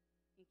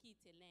nke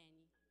itele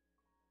anyị.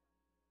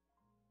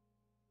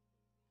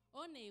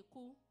 Ọ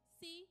na-ekwu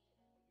si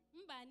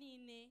mba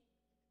niile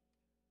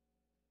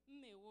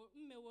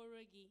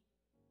mmeworo gị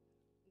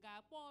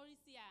ga-akpọ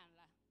isi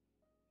ala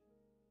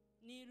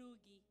n'iru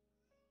gị,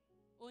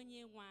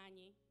 onye nwe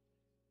anyị,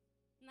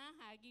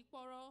 n'aha gị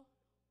kpọrọ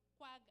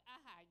kwa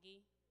aha gị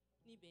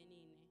n'ibe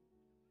niile.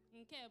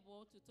 Nke bụ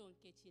otuto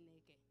nke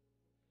Chineke.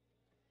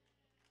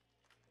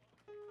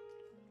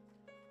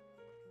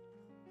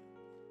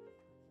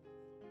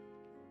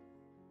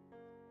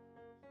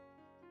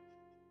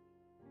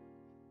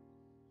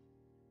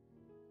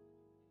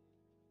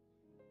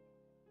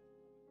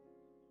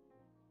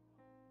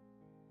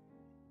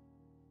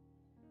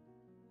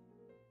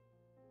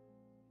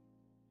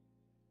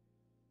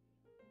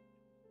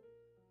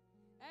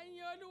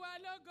 Ẹ̀yin Olúwa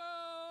lógo.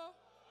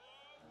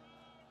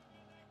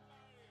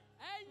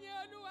 Ẹ̀yin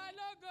Olúwa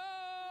lógo.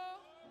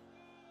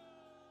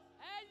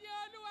 Ẹ̀yin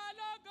Olúwa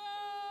lógo.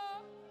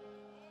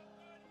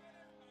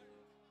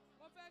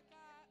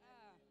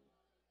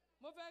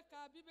 Mo fẹ́ ka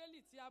Bíbélì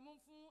tí a mú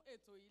fún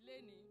ètò yìí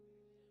lénìí.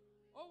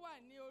 Ó wà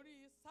ní orí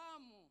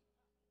Sáàmù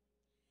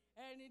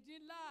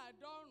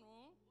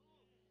 96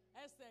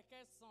 ẹsẹ̀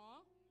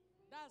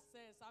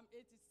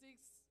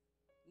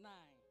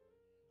 9.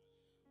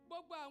 Gbogbo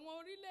gbogbo àwọn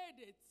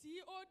orílẹ̀-èdè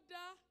tí ó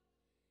dá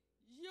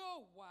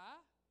yóò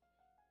wá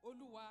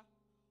Olúwa,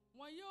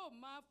 wọn yóò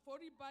máa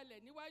forí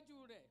balẹ̀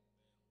níwájú rẹ̀,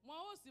 wọn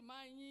ó sì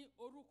máa yìn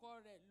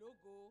orúkọ rẹ̀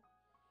lógo.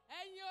 Ẹ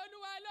yìn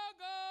Olúwa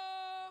lógo.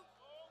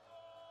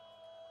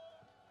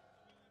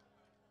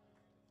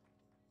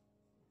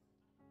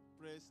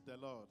 Praise the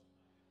Lord.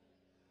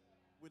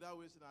 Without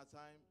wasting our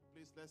time,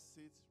 please let's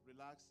sit,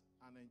 relax,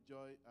 and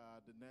enjoy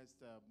the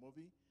next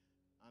movie.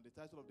 And the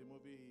title of the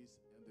movie is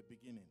In the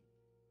Beginning.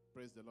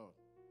 Praise the Lord.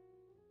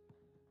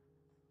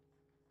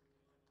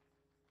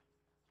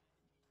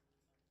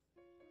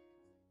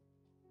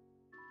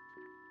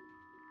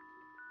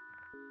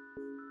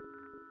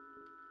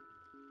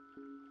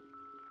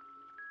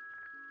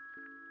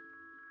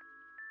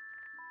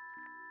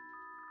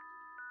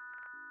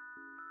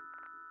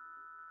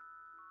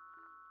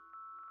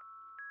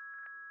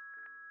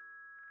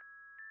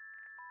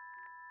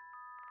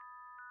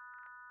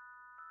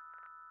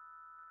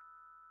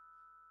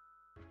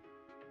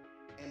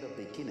 In the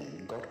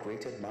beginning, God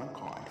created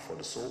mankind for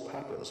the sole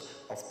purpose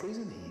of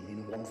praising Him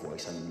in one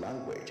voice and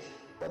language,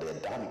 but the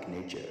Adamic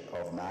nature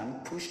of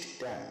man pushed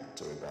them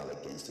to rebel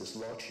against His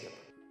lordship.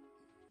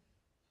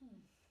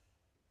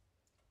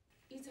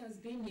 It has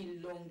been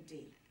a long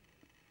day.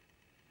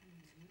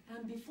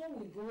 And before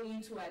we go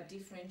into our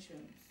different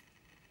rooms,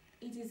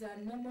 it is our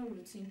normal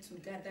routine to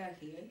gather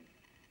here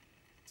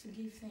to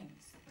give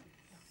thanks.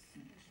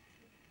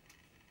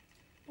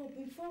 But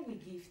before we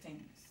give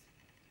thanks,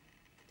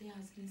 there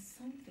has been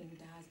something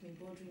that has been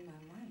bothering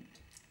my mind.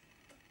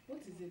 What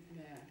is it,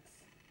 may I ask?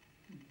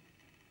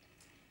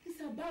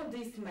 It's about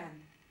this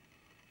man.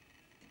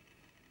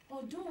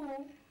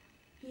 Although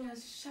he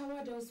has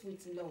showered us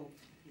with love.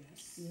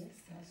 Yes. Yes,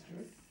 that's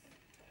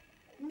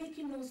true.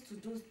 Making us to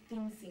do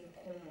things in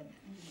common.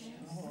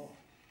 Yes. Oh.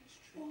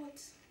 But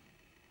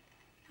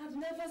I've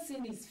never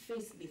seen his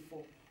face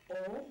before.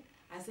 Or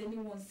has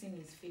anyone seen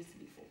his face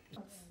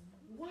before?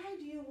 Why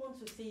do you want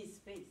to see his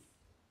face?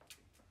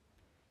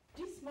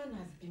 This man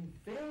has been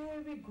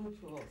very good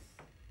to us,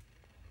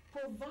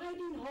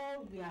 providing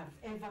all we have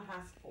ever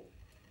asked for,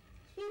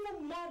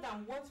 even more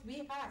than what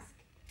we ask.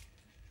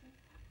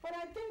 But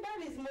I think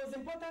that is the most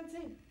important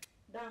thing,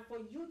 than for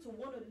you to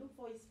want to look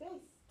for his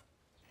face.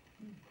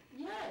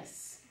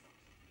 Yes,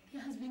 he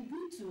has been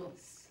good to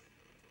us.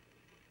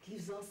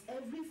 Gives us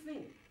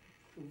everything,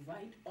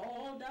 provide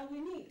all that we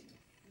need,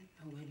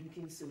 and we're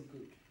looking so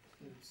good.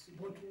 Yes.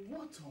 But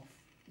what of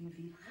if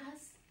he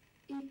has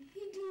a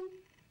hidden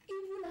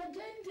evil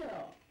agenda?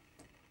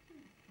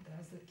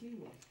 That's the key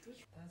word.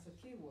 That's the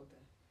key word.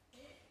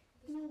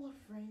 You know what,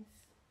 friends?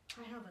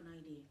 I have an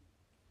idea.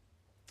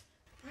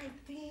 I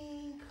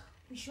think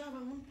we should have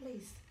our own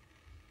place.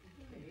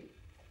 Okay.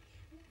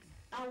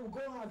 I will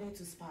go out there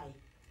to spy,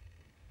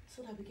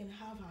 so that we can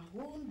have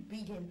our own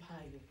big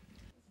empire.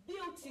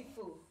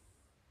 Beautiful.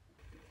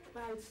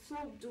 By so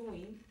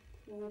doing,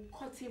 we will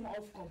cut him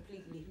off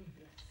completely.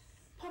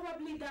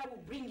 Probably that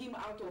will bring him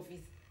out of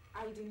his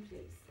hiding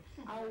place.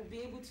 I will be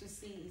able to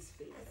see his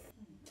face.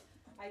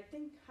 I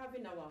think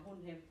having our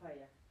own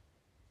empire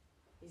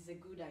is a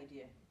good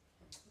idea.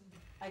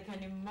 I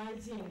can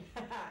imagine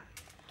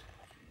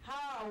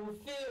how I will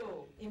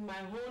feel in my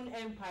own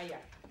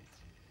empire.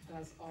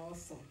 That's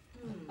awesome.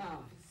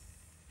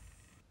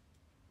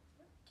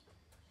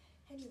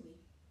 Anyway,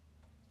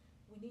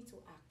 we need to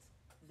act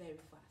very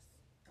fast,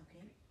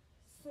 okay?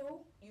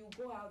 So you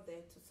go out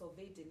there to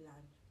survey the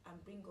land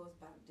and bring us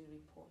back the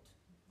report.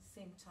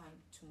 Same time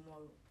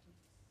tomorrow.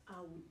 I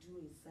will do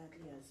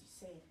exactly as you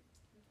said.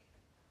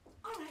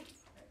 All right,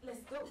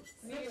 let's go.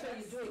 Make sure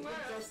you do it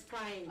with just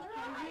fine. All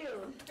right.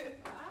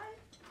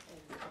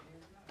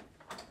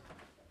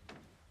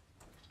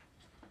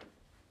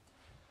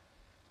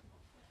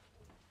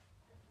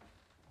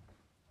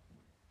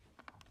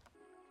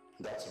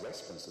 God's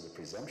response to the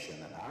presumption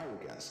and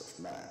arrogance of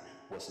man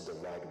was to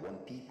divide one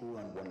people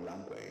and one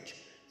language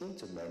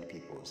into many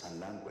peoples and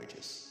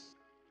languages.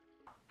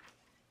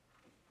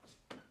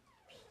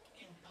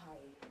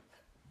 Empire.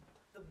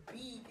 The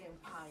big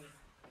empire.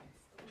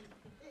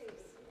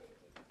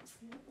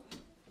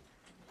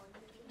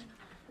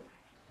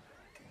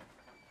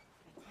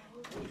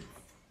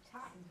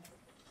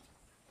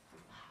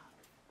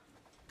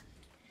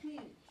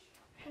 Huge.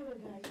 Hello,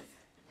 guys.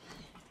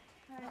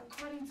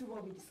 According to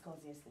what we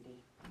discussed yesterday,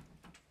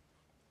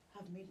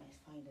 I've made my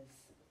findings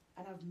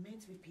and I've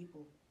met with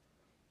people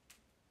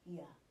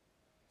here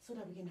so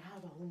that we can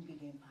have our own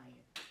big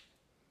empire.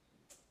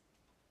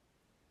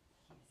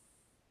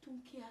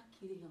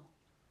 Yes.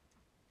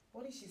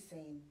 What is she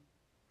saying?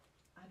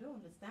 I don't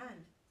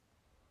understand.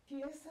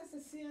 ¿Qué estás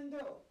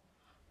haciendo?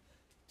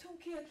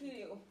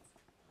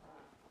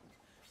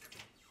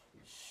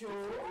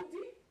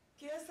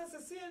 ¿Qué estás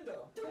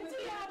haciendo?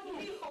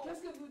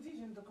 Qu'est-ce que vous dites?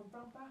 Je ne te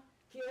comprends pas.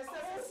 ¿Qué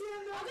estás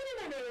haciendo?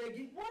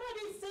 What are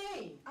they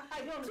saying? I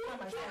don't understand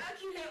myself.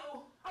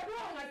 I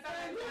don't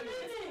understand.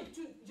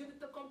 Je ne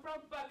te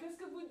comprends pas. Qu'est-ce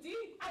que vous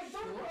dites? I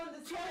don't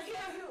understand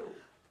you.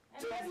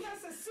 ¿Qué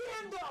estás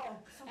haciendo?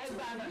 What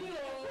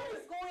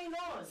is going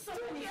on?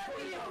 Something is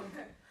going on.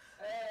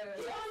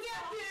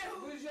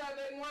 Vous jouez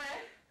avec moi,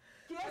 hein?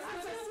 What's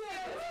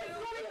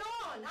going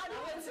on? I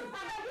don't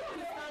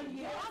understand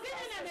here.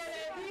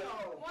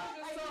 Moi,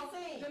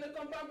 je ne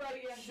comprends pas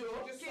rien.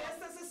 ¿Qué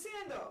estás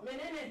haciendo?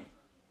 Menene,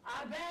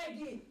 I beg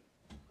you.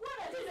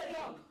 What is it?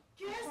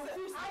 ¿Qué estás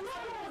haciendo? I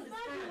don't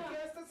understand. ¿Qué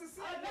estás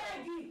haciendo? I beg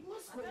you.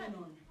 What's going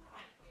on?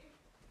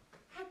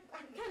 I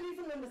can't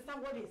even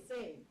understand what he's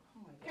saying.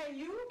 Can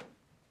you?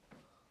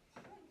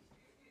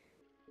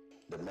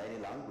 The many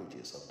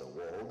languages of the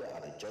world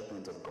are the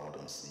judgment of God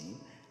unseen,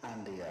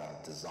 and they are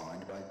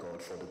designed by God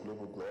for the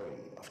global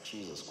glory of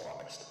Jesus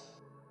Christ.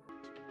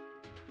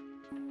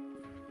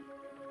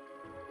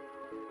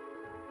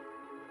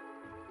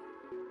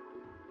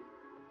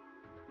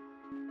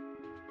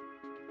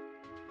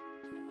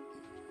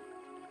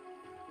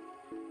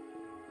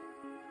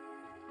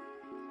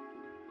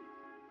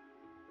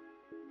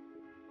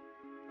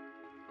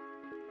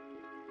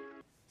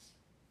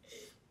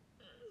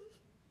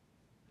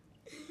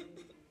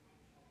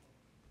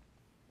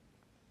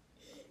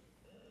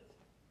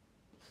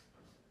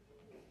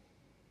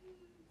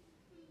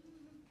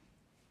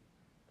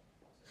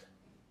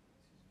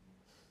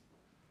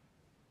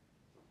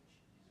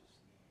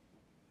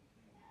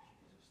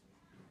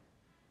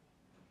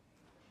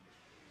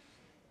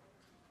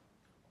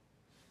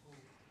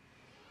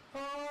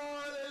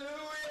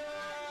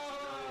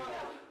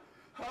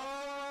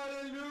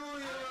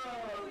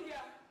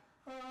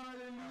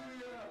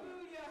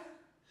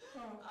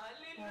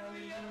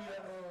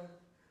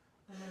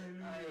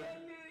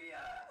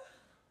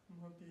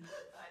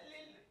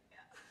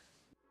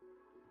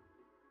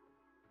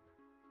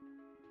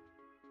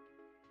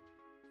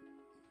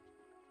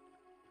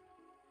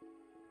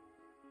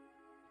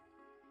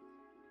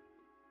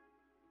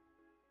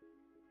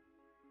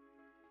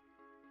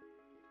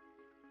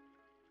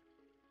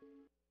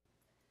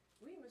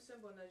 Oui, monsieur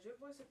Bonnet, je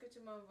vois ce que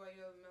tu m'as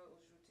envoyé au mail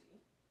aujourd'hui.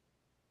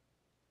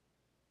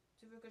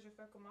 Tu veux que je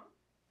fasse comment?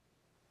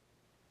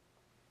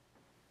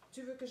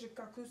 Tu veux que je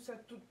calcule ça,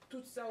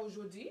 tout ça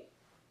aujourd'hui?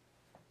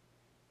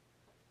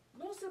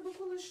 Non, c'est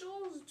beaucoup de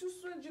choses. Tu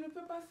sais, je ne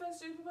peux pas faire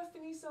ça, je ne peux pas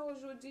finir ça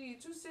aujourd'hui.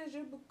 Tu sais,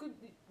 j'ai beaucoup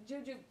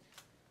de...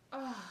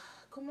 Ah,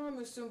 comment,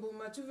 monsieur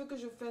Bouma? Tu veux que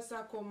je fasse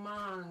ça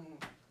comment?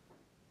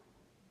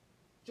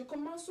 Je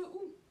commence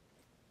où?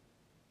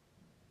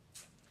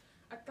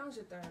 Attends,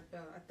 je te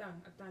rappelle.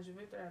 Attends, je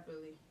vais te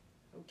rappeler.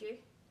 Ok?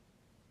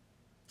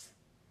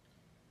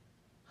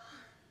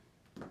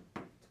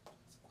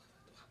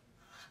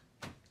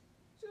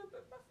 Je ne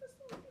peux pas faire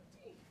ça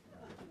aujourd'hui.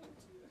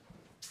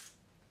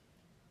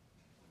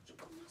 Je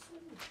commence où?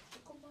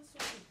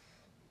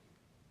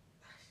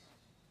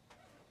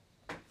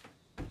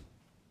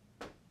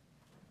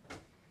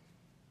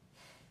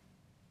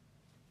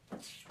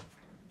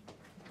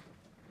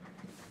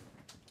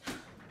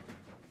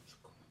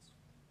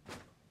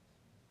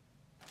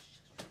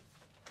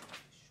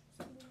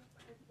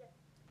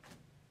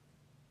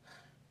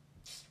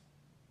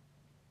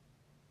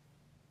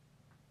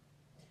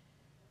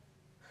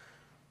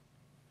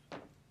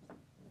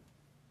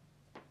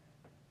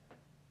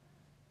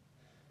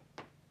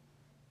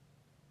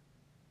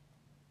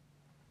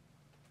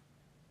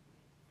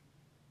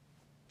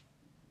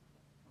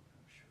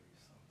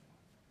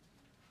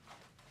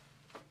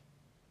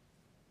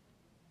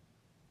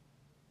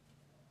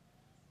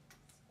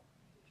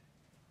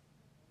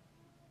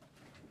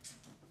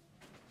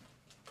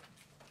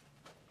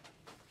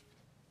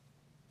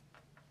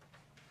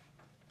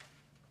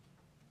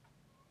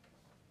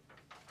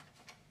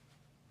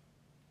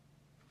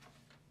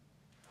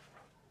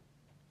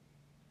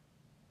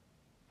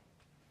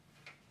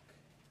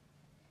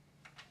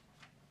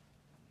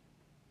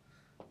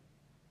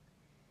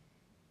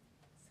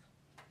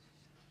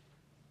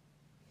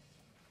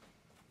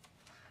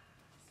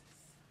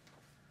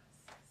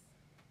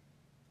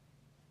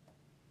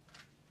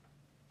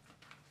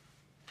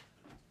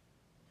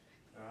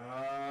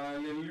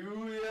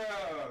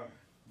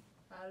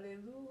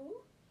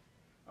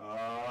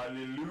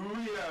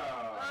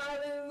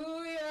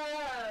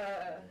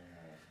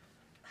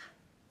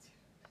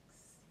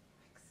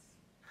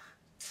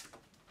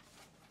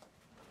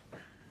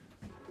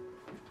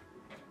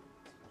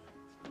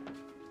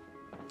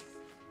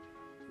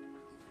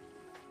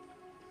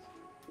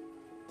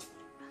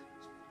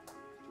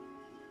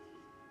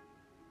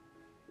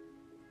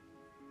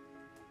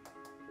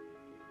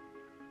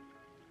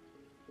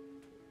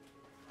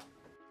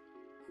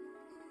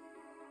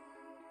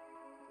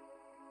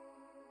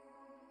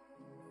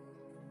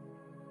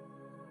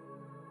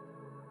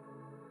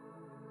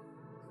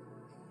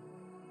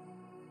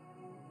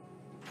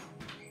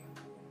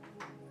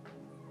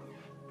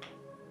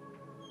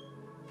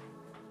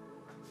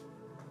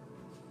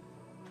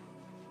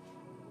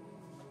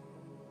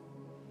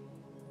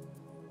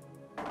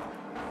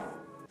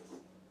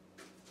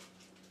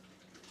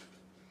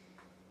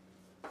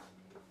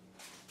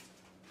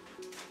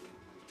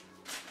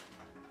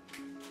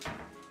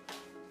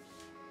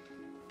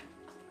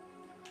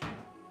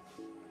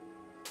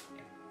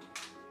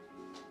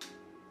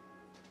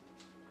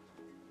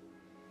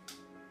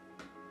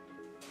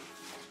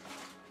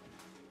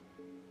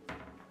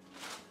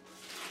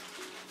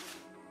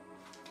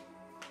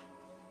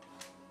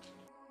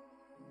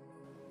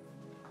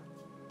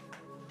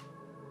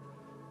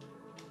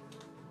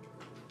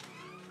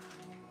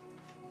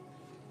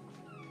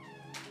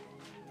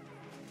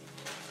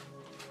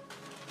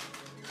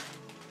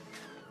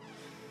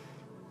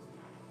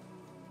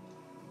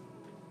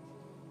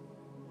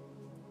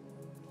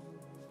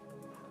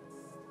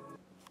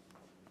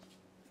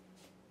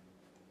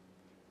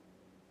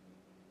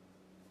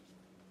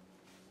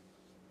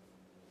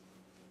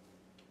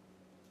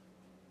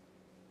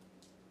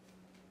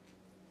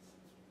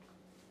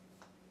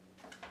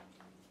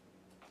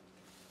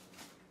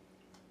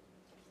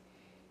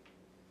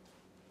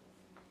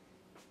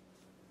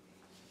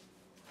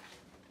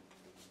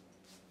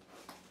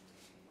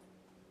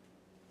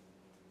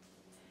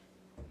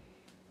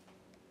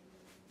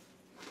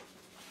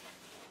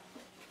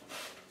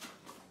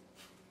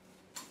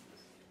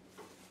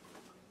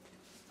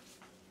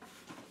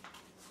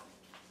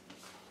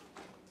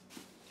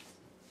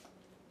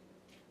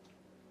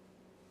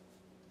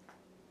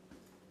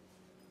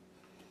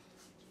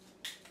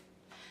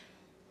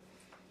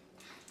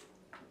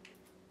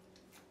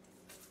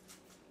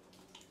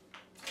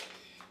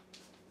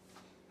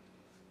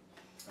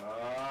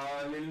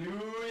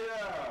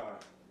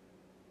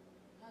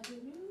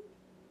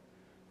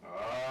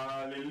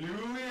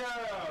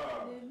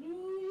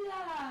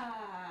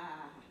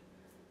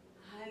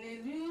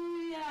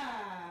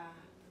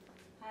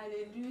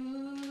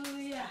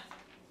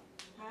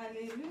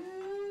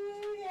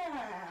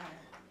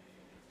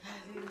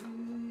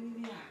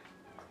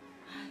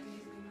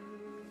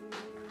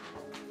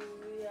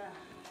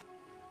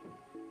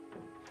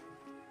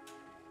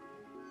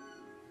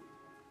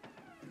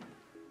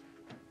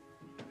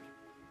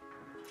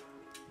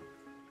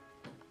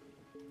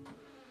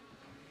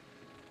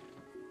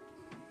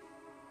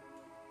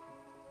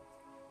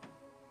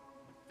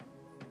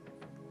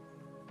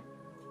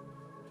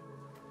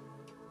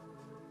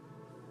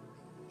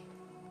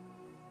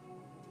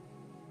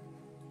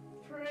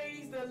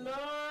 Praise the Lord.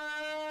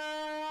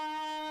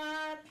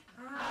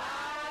 Hallelujah.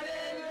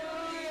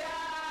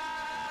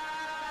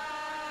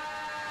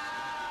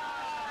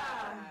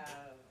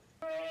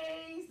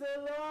 Praise the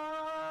Lord.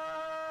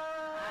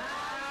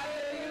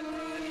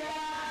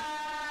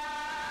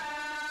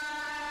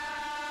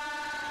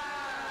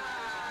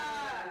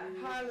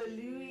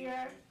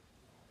 Hallelujah.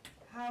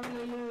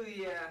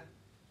 Hallelujah.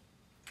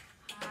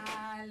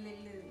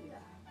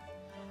 Hallelujah.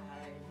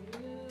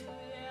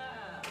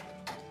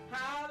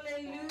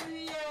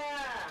 Hallelujah.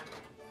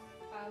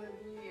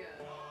 Hallelujah.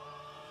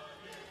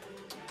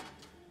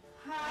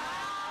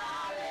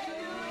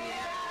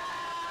 Hallelujah.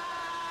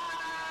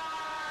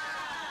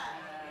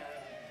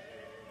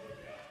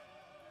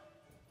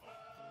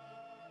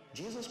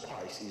 Jesus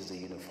Christ is the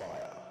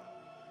unifier,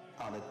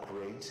 and a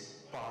great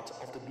part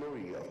of the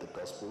glory of the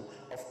gospel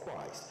of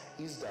Christ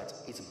is that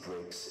it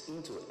breaks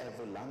into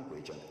every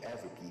language and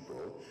every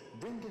people,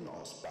 bringing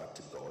us back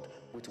to God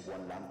with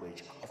one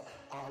language of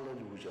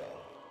Hallelujah.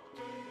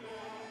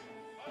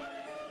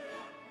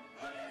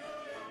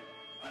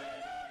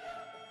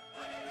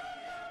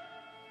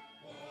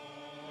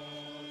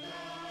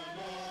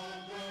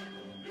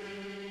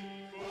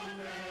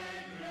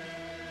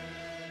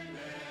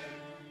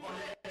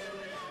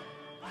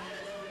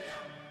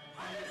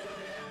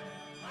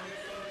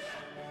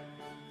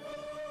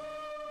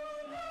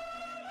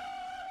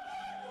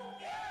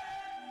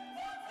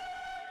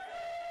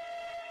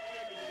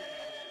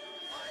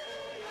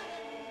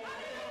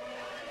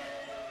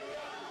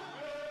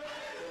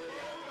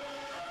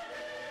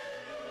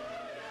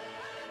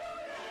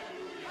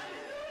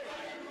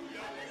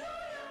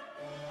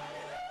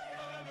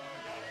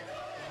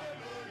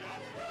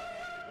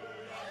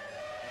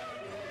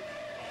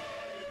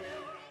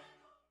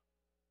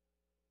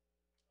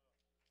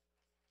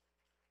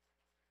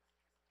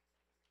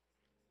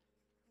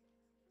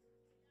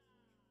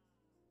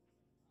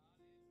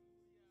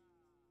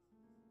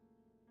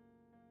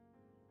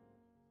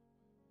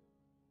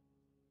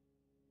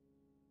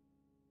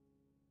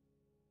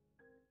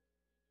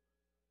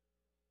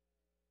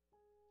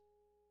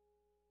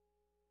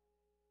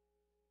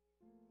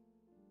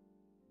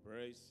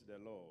 Praise the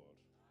Lord.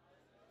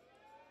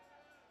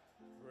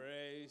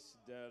 Praise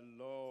the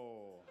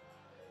Lord.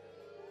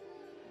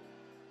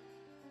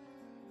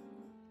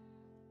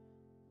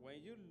 When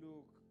you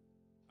look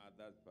at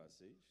that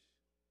passage,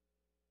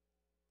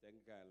 I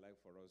think I'd like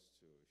for us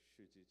to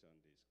shoot it on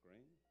the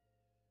screen.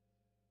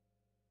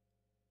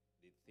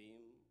 The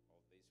theme of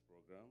this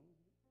program,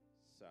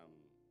 Psalm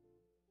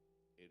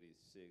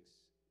 86,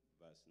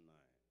 verse 9.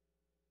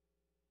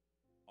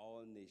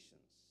 All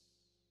nations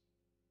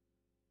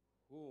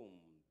whom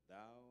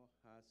thou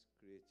hast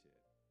created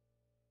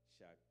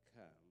shall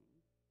come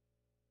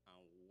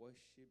and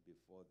worship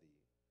before thee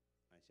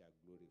and shall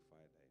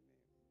glorify thy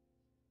name.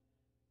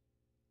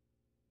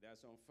 There are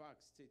some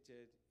facts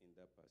stated in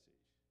that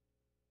passage.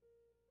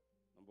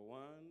 Number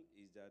one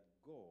is that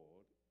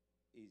God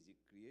is the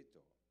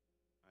creator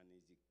and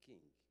is the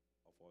king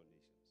of all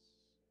nations.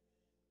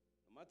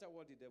 No matter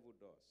what the devil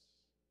does,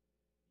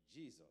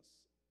 Jesus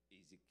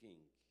is the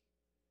king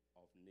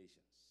of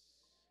nations.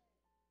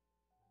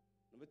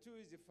 Number two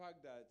is the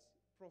fact that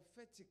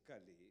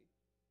prophetically,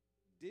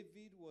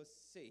 David was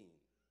saying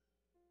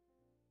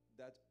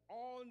that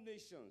all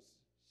nations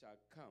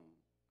shall come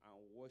and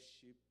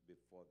worship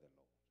before the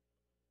Lord.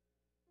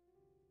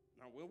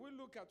 Now, when we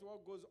look at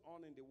what goes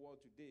on in the world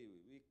today,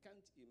 we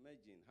can't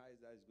imagine how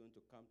that is going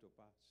to come to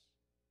pass.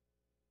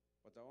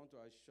 But I want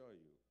to assure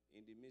you,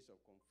 in the midst of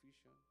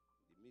confusion,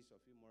 in the midst of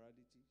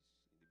immoralities,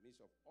 in the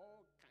midst of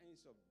all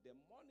kinds of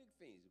demonic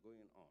things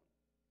going on,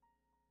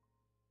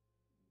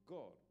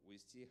 God will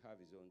still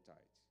have his own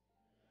tithe.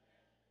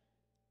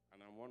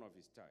 And I'm one of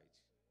his tithe.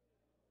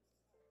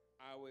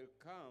 I will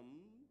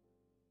come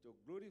to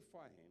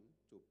glorify him,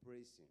 to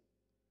praise him.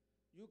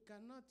 You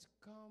cannot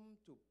come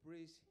to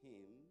praise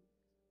him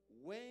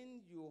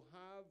when you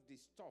have the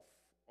stuff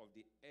of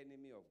the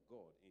enemy of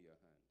God in your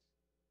hand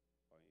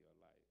or in your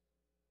life.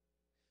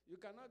 You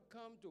cannot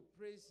come to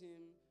praise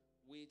him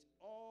with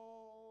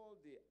all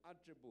the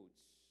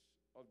attributes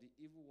of the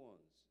evil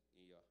ones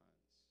in your hands.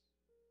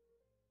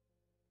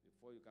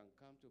 Before you can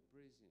come to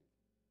praise him,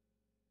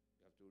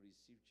 you have to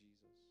receive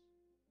Jesus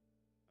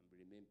and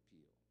remain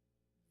pure.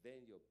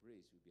 Then your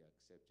praise will be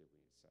acceptable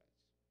in his sight.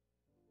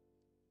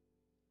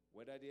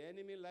 Whether the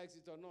enemy likes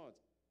it or not,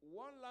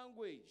 one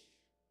language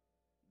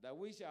that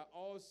we shall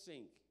all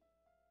sing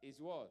is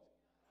what?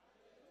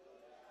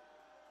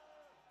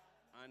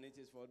 And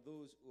it is for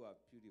those who have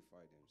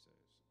purified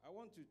themselves. I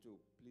want you to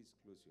please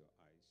close your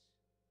eyes,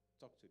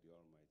 talk to the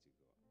Almighty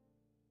God,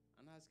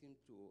 and ask him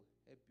to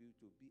help you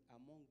to be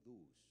among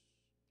those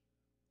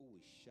who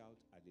will shout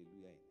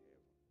hallelujah in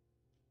heaven.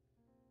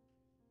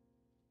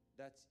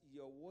 That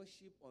your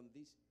worship on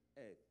this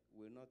earth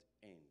will not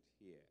end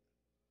here,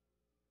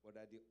 but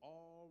that the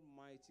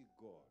Almighty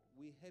God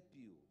will help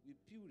you, will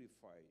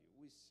purify you,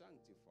 will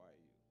sanctify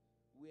you,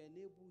 will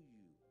enable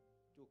you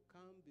to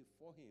come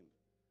before him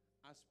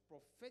as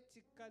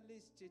prophetically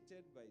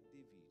stated by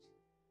David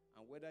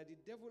And whether the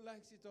devil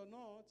likes it or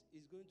not,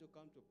 it's going to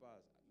come to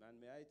pass.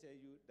 And may I tell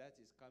you, that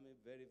is coming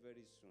very,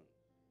 very soon.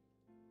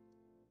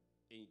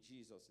 In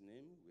Jesus'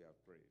 name, we have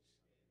prayed.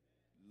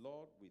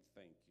 Lord, we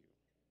thank you.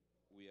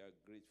 We are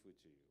grateful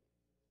to you.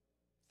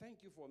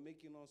 Thank you for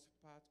making us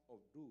part of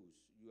those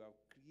you have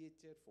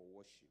created for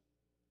worship.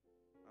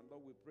 And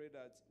Lord, we pray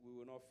that we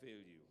will not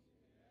fail you.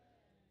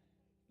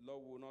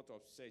 Lord, we will not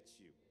upset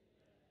you.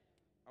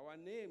 Our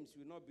names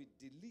will not be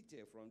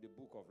deleted from the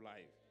book of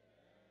life.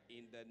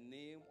 In the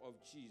name of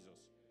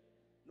Jesus.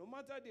 No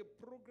matter the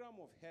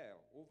program of hell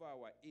over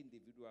our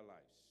individual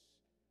lives,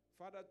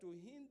 Father, to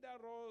hinder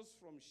us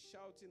from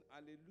shouting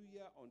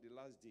hallelujah on the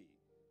last day,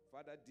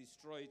 Father,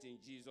 destroy it in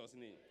Jesus'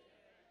 name.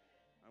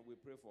 And we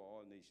pray for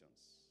all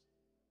nations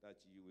that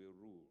you will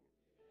rule,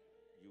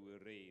 you will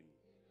reign.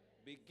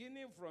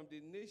 Beginning from the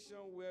nation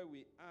where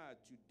we are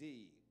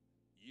today,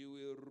 you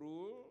will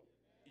rule,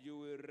 you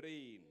will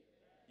reign,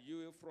 you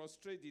will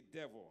frustrate the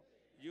devil,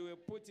 you will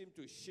put him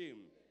to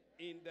shame.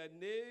 In the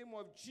name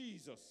of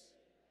Jesus,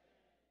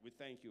 we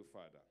thank you,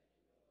 Father.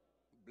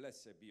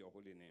 Blessed be your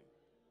holy name.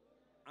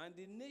 And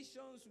the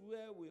nations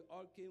where we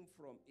all came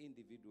from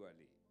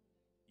individually,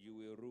 you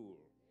will rule,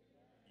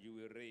 you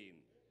will reign.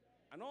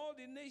 And all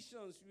the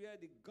nations where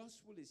the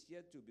gospel is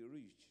yet to be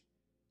reached,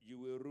 you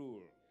will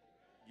rule,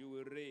 you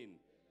will reign.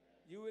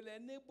 You will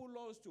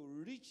enable us to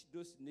reach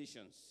those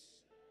nations.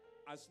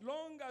 As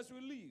long as we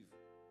live,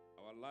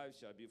 our lives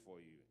shall be for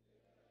you.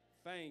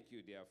 Thank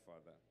you, dear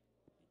Father.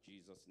 In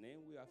Jesus' name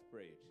we have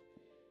prayed.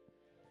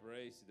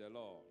 Praise the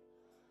Lord.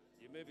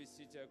 You may be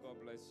seated. God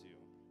bless you.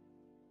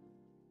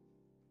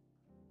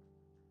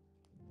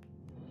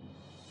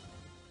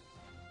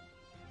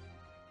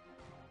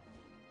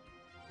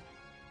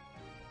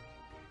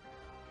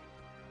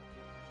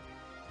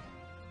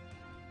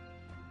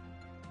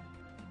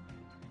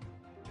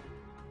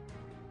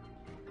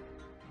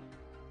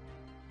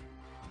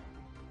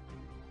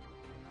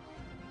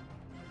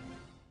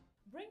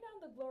 Bring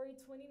Down the Glory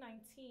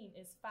 2019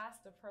 is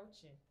fast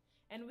approaching,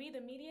 and we,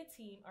 the media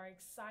team, are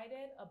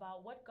excited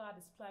about what God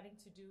is planning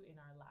to do in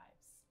our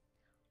lives.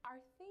 Our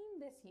theme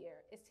this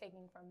year is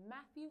taken from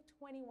Matthew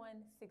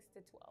 21,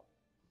 6-12.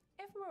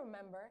 If we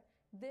remember,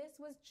 this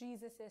was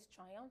Jesus'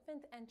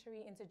 triumphant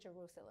entry into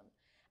Jerusalem,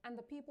 and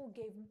the people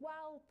gave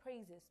wild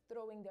praises,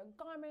 throwing their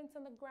garments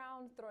on the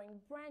ground,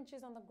 throwing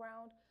branches on the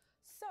ground.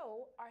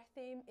 So our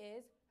theme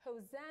is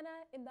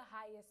Hosanna in the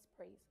highest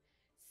praise.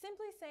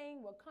 Simply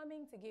saying we're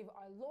coming to give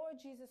our Lord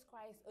Jesus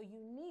Christ a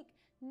unique,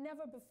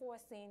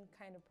 never-before-seen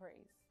kind of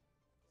praise.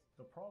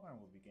 The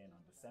program will begin on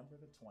December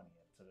the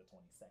 20th to the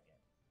 22nd.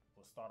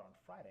 We'll start on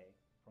Friday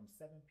from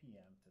 7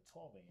 p.m. to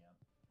 12 a.m.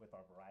 with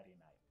our variety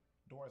night.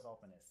 Doors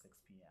open at 6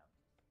 p.m.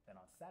 Then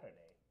on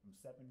Saturday from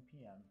 7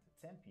 p.m. to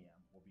 10 p.m.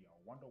 will be our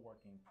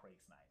wonder-working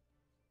praise night.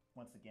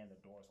 Once again, the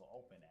doors will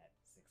open at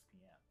 6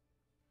 p.m.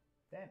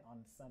 Then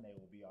on Sunday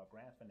will be our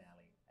grand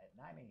finale at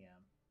 9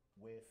 a.m.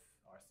 with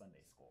our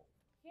Sunday school.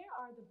 Here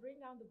are the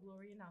Bring Down the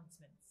Glory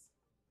announcements.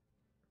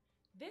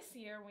 This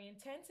year, we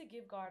intend to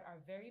give God our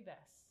very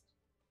best.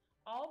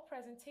 All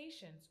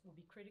presentations will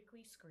be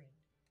critically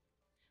screened.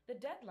 The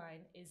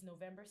deadline is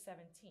November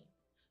 17th,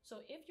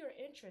 so if you're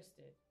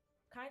interested,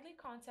 kindly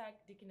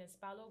contact Deaconess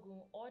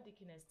Balogun or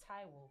Deaconess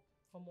Taiwo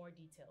for more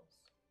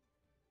details.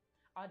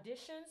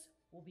 Auditions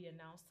will be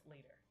announced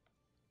later.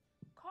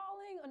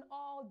 Calling on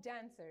all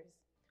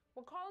dancers.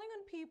 We're calling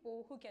on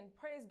people who can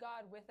praise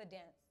God with a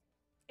dance.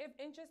 If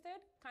interested,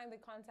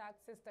 kindly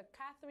contact Sister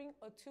Catherine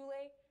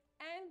Otule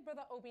and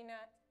Brother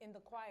Obina in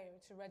the choir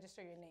to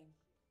register your name.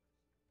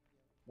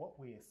 What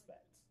we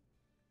expect.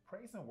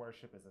 Praise and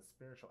worship is a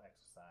spiritual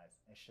exercise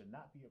and should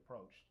not be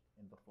approached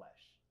in the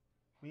flesh.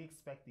 We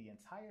expect the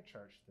entire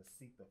church to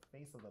seek the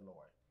face of the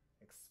Lord,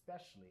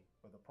 especially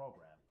for the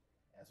program,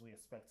 as we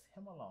expect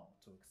Him alone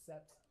to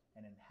accept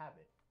and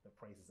inhabit the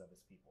praises of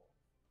His people.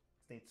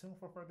 Stay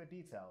tuned for further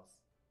details.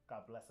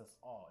 God bless us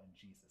all in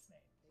Jesus'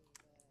 name.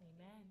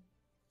 Amen.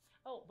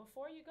 Oh,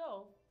 before you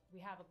go, we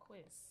have a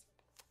quiz.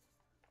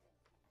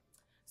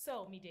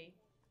 So, Mide,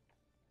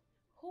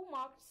 who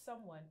mocked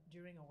someone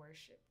during a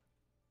worship?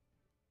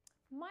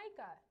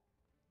 Micah,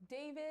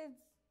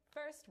 David's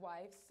first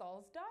wife,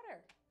 Saul's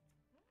daughter.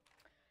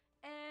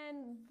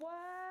 And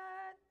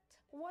what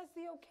was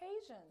the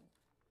occasion?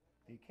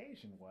 The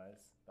occasion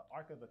was the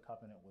Ark of the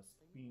Covenant was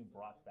being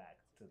brought back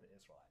to the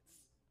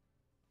Israelites.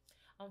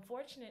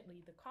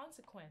 Unfortunately, the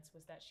consequence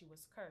was that she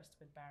was cursed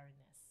with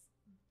barrenness.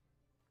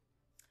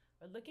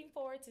 We're looking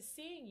forward to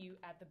seeing you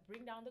at the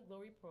Bring Down the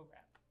Glory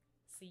program.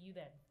 See you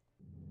then.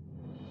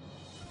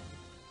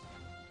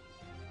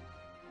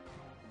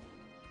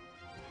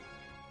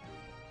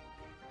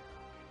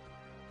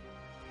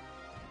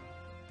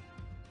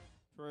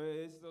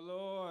 Praise the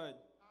Lord.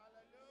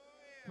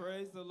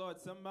 Praise the Lord.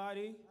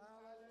 Somebody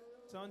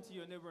turn to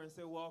your neighbor and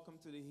say, welcome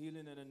to the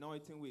healing and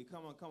anointing week.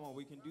 Come on, come on.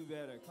 We can do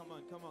better. Come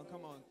on, come on,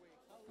 come on.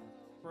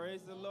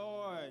 Praise the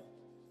Lord.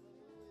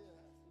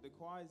 The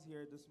choir is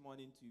here this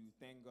morning to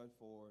thank God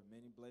for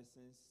many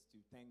blessings, to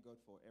thank God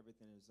for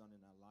everything He's done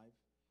in our life.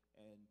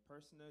 And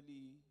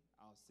personally,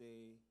 I'll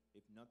say,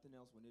 if nothing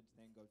else, we need to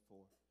thank God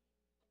for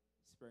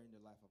sparing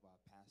the life of our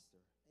pastor.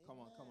 Come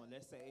on, come on.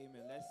 Let's say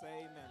amen. Let's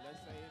say amen.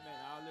 Let's say amen.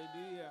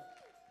 Hallelujah.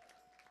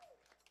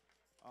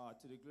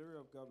 To the glory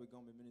of God, we're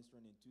going to be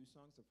ministering in two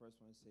songs. The first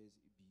one says,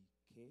 Be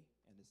K,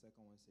 and the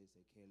second one says,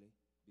 Ekele.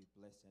 Be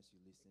blessed as you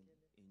listen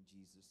in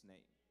Jesus'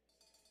 name.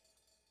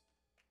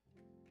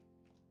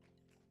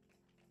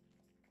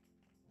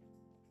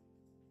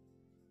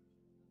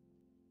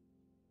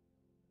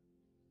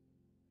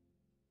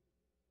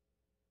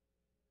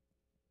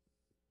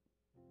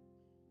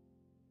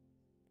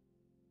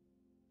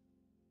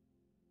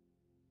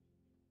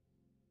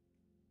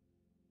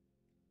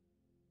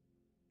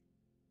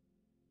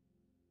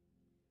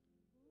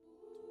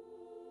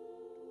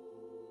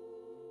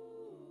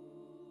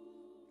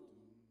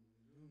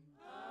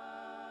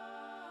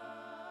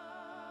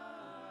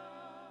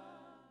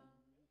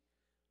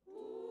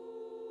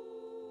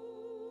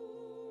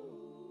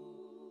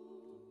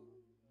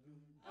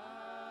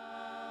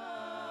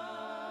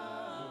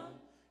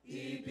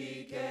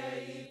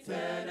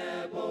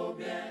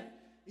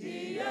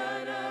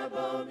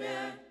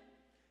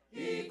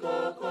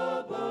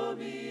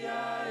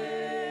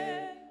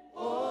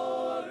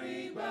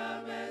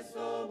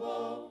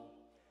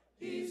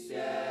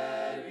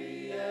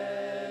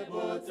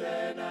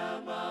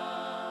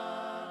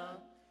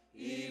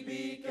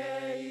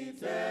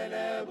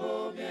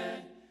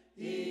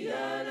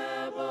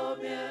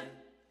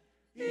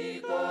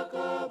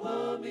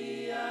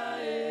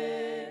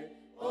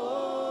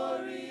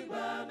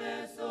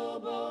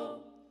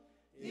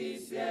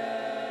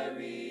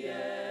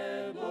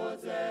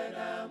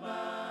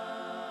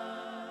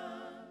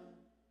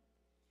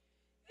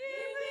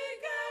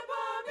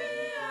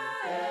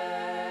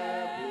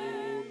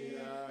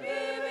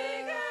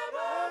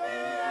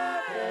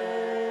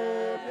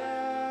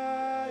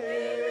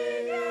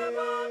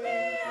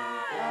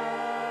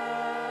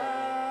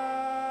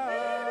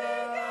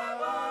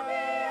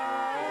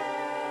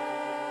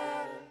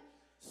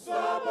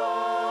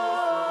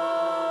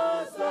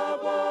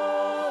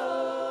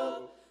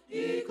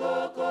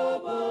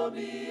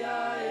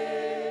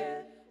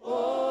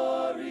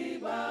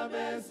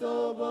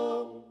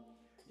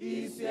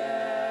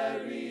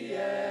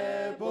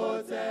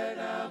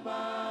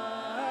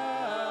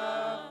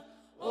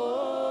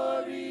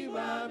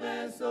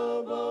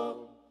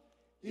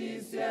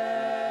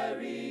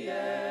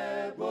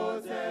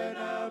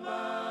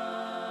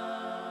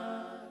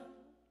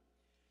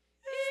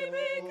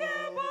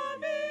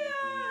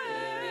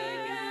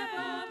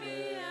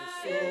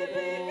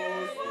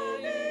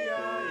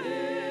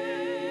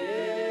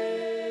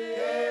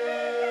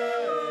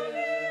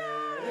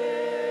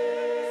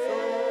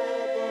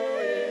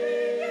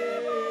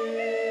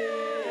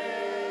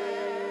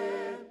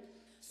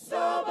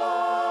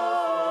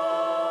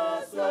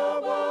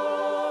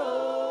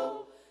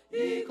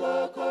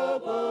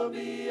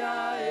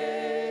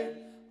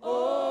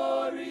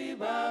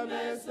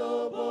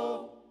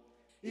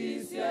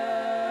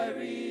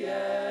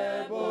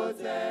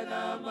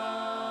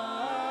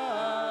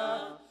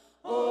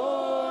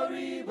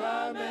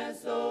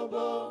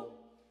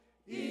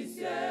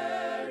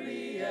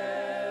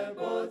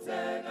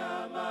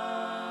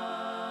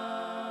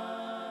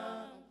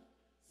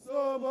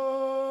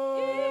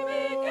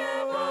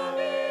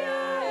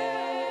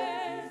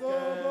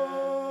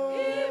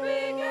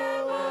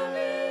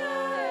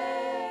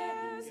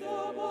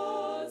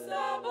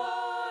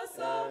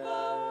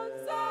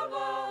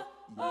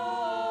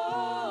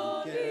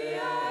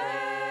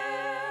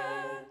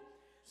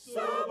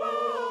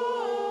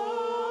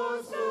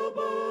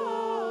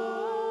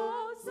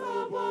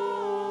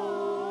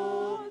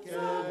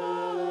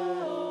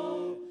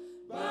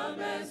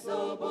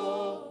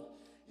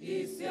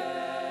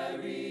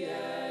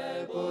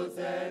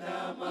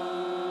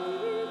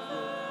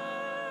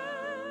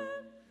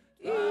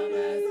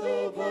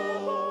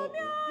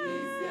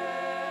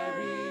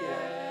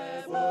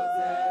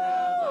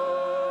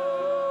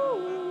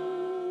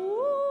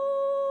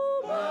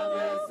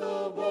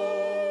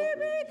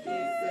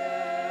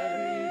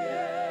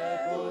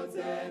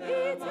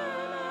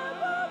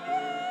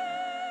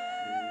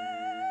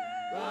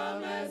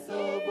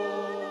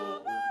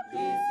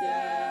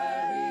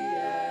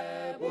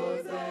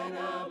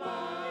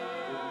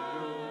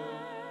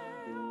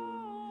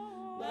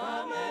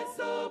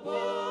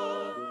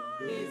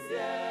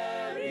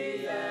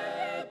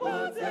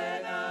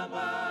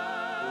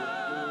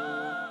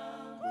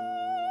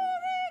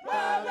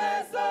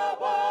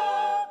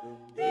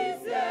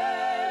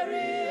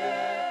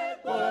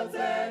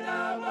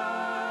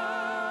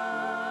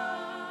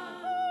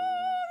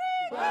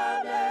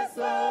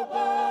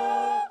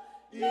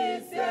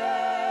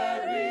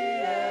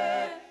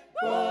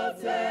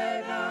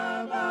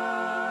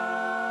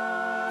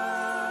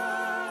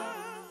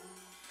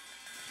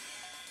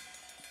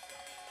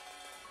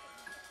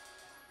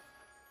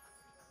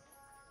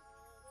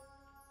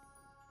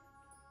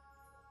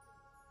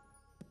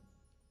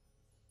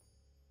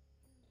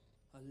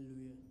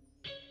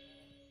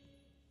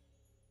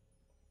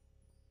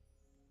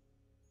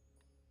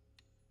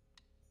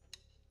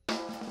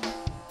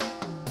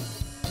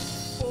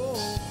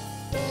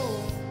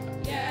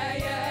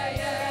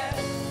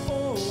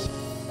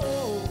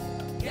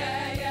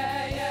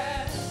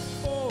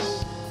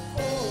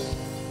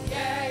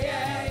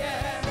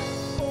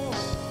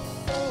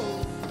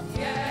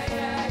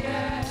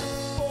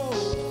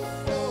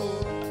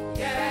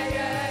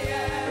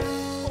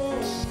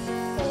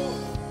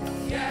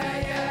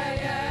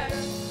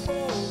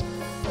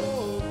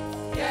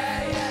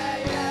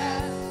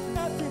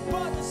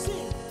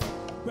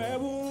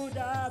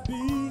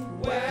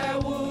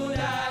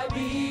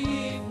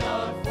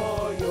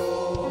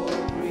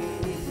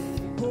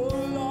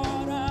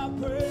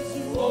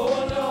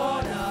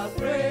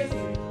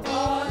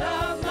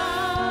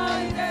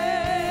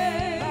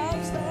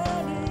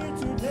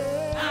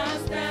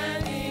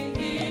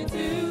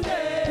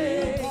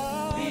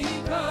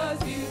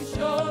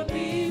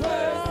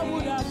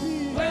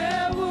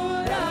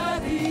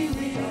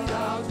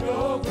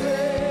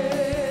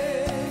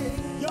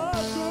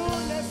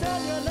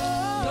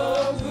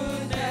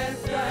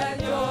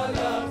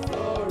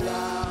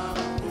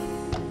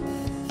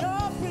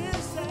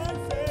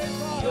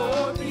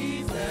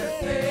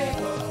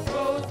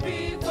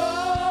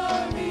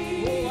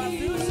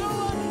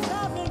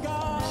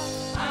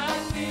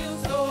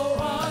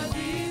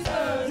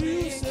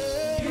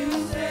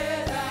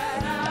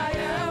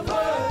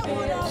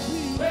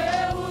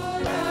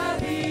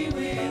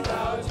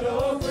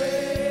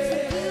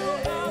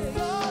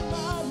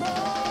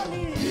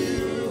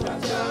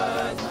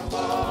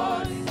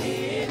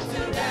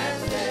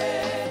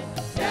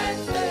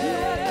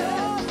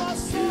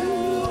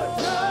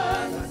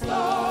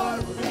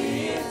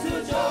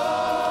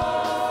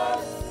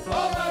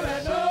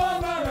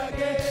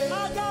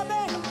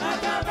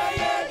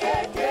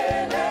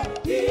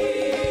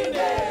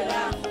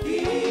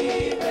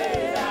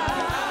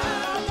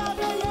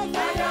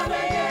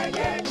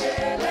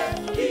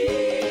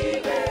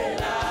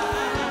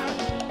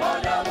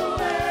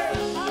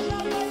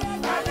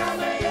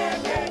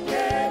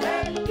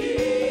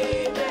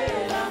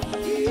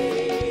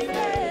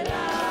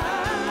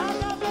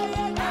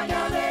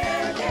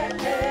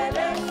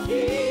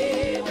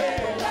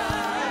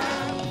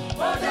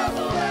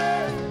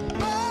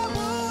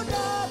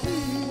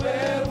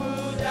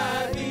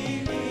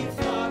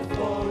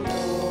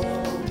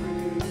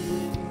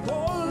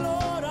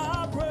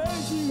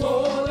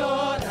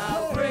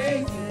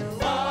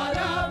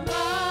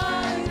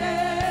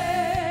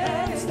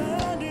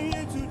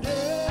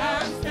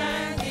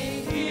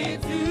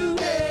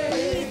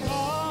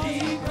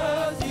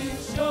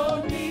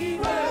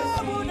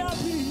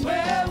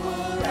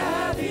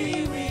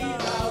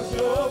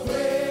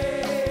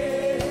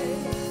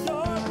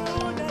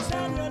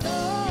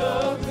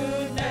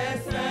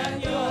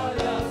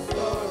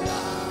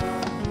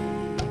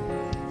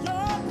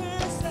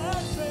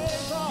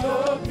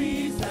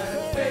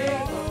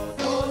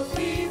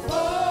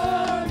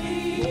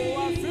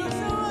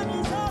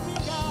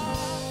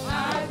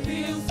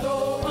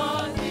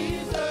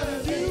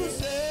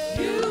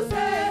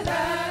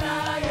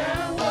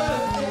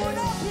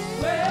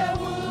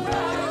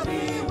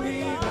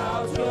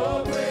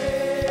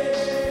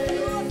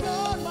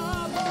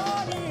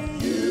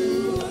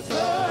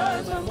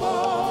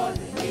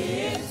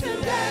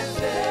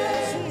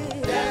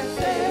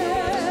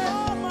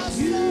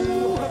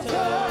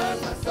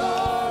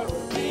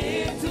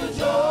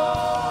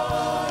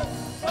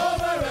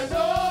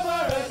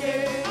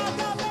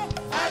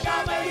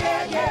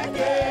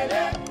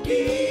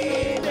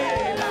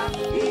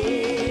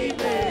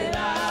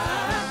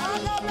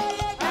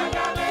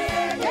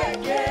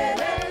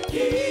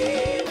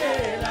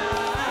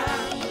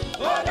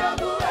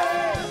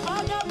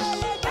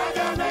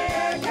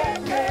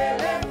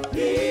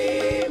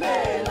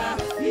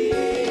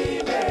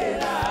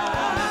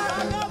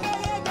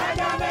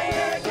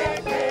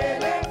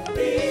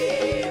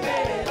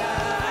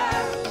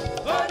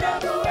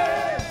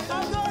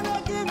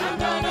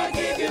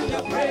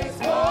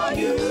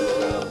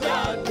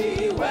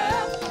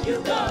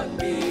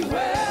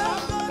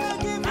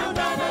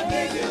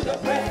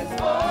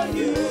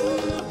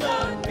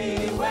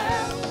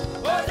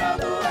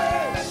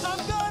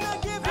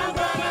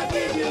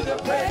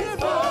 praise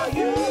for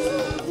you.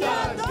 You've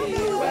done me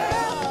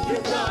well.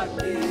 You've done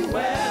me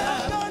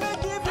well. I'm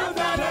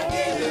gonna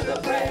give you the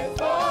praise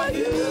for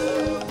you.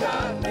 You've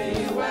done me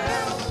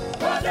well.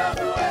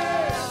 Wonderful way.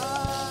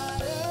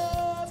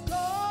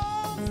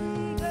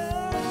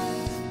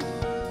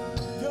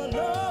 Your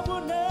love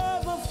will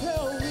never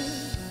fail me.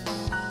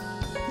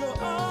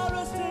 You're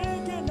always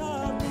thinking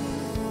of me.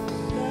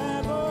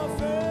 Never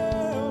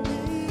fail me.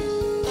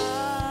 I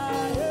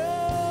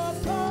have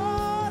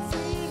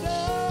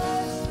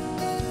confidence.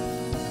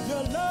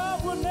 Your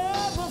love will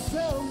never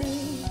fail me.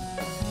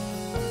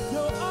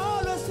 You're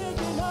always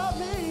thinking of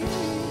me.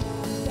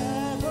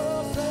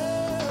 Never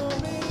fail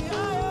me. I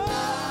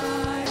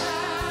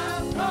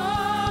have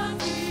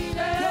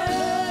confidence. Your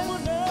love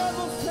will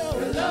never fail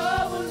me. Your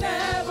love will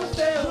never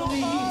fail me.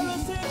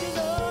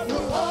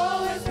 You're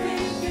always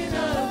thinking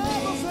of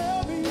me.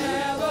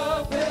 Never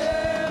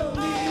fail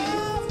me.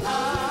 I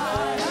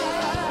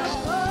have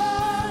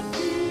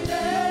confidence.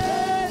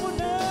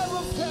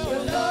 Your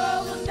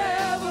love will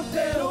never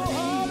fail me.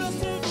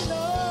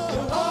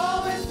 You're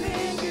always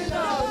thinking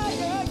of me.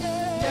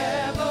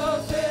 Never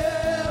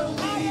fail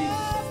me.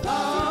 I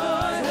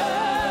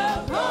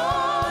have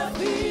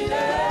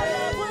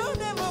confidence.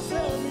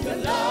 Your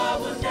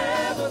love will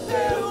never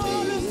fail me.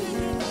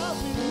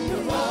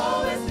 You're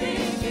always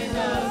thinking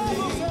of me.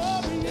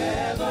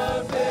 Never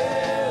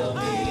fail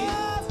me. I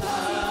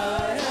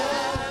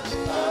have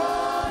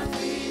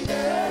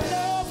confidence. Your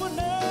love will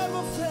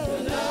never fail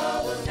me.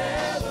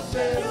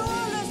 You're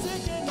always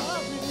thinking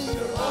of me. Never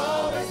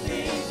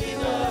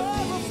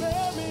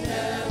fail me.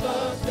 Never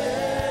fail me.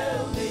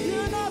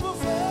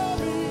 Never fail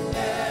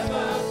me.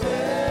 Never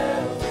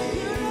fail me.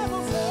 Never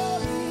fail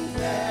me.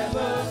 Never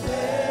fail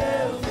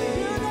me.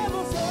 Never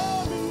fail me. Never fail me.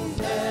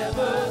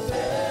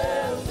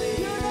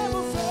 Never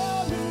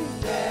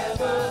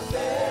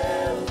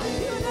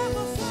fail me. Never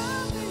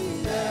fail me. Never fail me.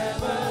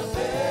 Never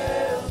fail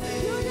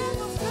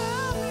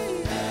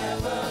me.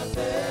 Never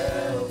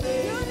fail me.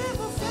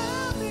 Never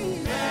fail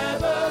me.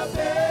 Never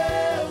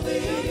fail me.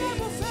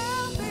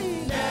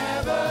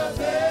 Never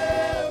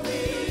fail me.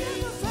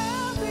 Never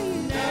fail me.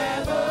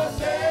 Never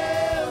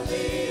fail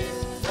me.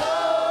 So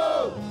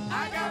I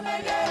got my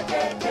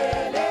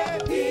gekele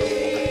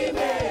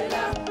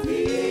pimela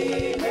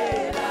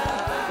pimela.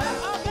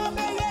 I got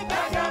my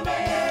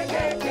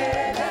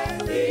gekele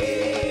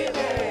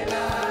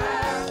pimela.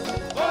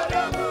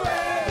 Odomuwe.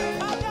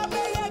 I got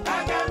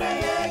my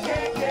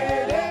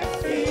gekele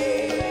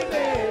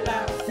pimela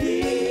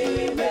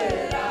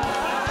pimela.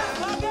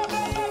 I got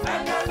my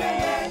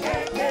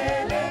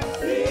gekele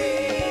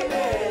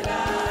pimela.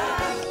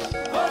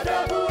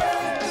 Odomuwe.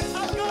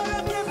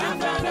 I'm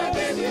gonna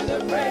give you the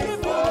praise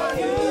for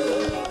you.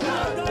 You've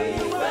done me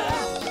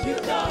well.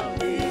 You've done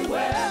me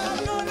well.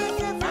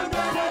 I'm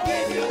gonna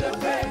give you the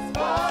praise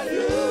for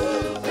you.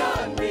 You've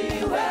done me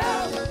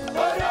well.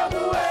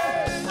 Odomuwe.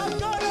 I'm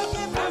gonna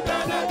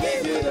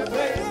give you the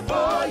praise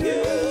for you.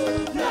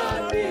 You've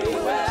done me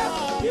well.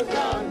 You've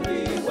done me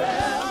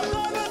well. I'm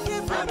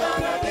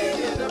gonna give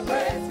you the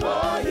praise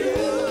for you.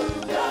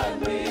 You've done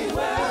me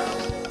well.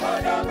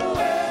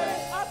 Odomuwe.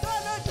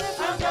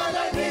 I'm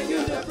gonna give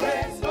you the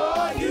praise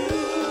for you.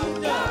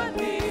 You've done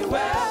me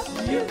well.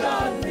 You've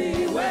done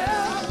me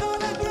well.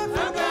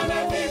 I'm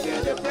gonna give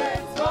you the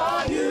praise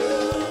for you.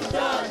 You've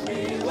done me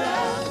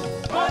well.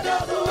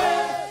 Odomuwe.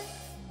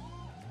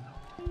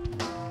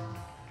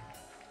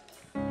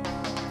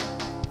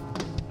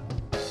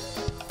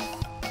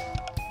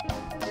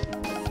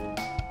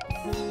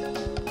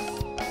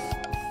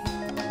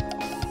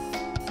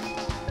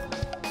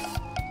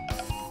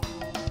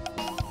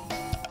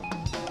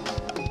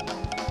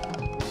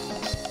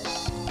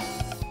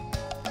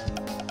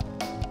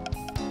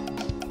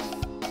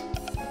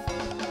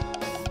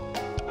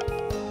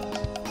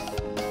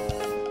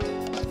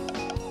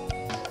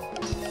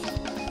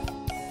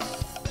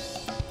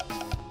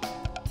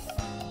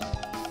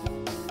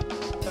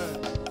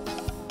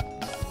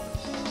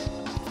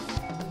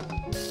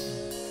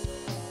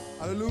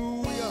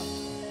 Hallelujah.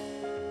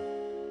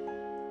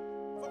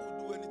 Before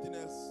we do anything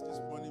else this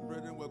morning,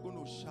 brethren, we're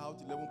going to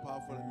shout 11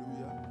 powerful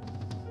hallelujah.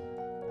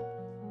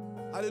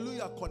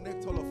 Hallelujah.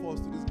 Connect all of us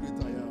to this great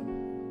I am.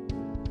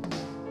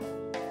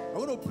 I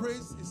want to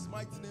praise his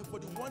mighty name for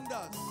the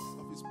wonders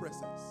of his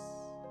presence,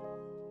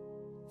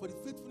 for the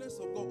faithfulness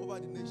of God over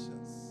the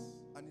nations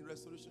and in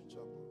Restoration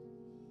Chapel,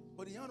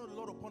 for the hand of the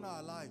Lord upon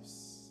our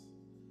lives.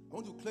 I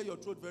want you to clear your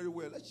throat very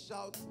well. Let's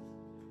shout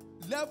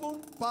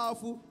 11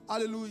 powerful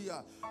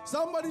hallelujah.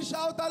 Somebody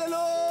shout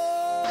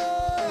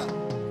hallelujah.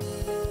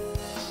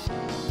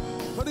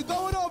 For the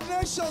governor of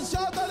nations,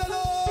 shout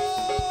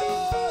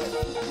hallelujah.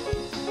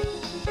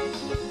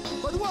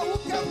 For the one who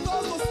kept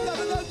us to see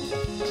another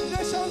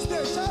nation's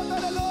day, shout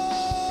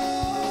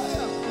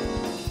hallelujah.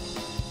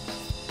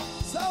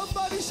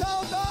 Somebody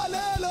shout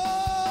hallelujah.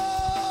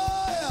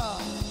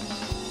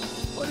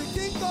 For the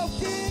King of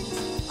kings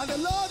and the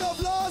Lord of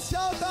lords,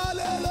 shout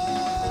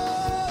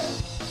hallelujah.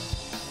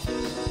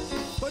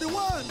 For the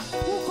one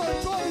who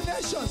controls the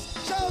nations,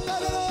 shout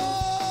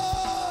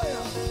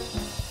hallelujah.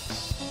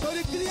 For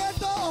the creator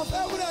creator of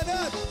heaven and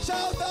earth.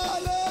 Shout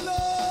hallelujah.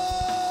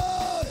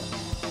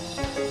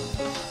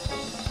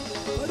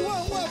 For the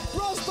one who has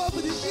prospered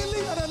with the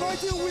healing and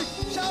anointing week.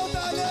 Shout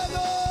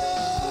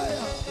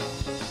hallelujah.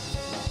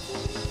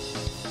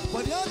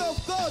 For the hand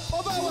of God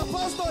over our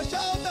pastor.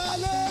 Shout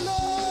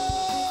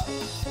hallelujah.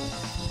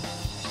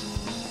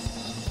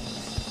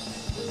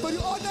 For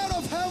the honor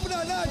of heaven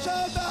and earth.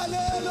 Shout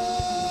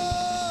hallelujah.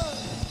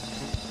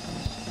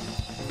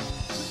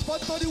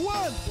 But for the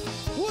one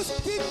whose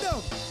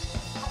kingdom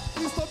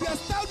is to be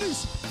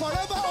established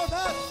forever on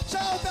earth,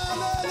 shout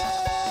hallelujah!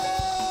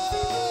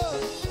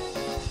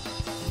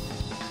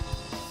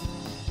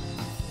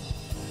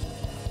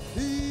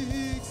 He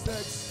is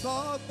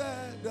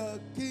exalted, the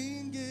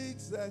King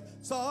is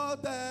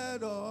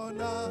exalted on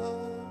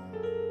earth.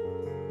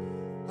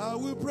 I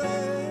will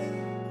pray.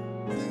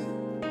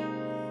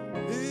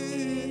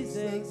 He is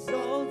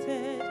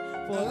exalted,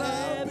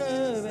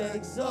 forever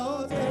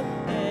exalted,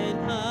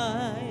 and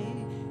I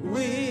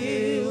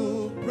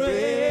will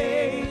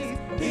praise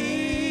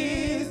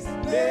his name.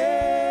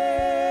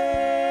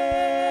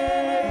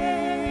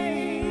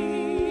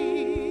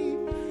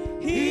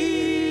 He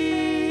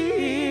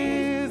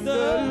is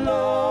the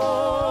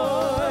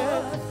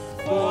Lord,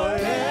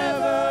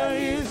 forever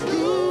his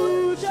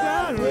rule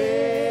shall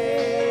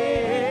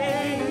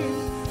reign.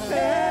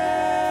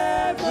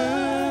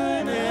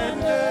 Heaven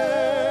and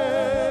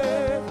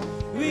earth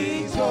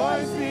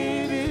rejoice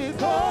in his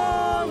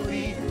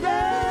holy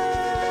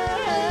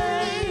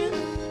name.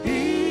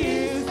 He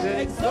is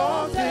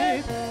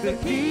exalted, the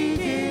King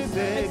is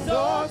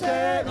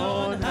exalted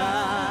on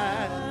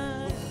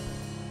high.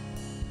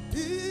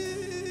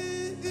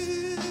 He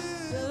is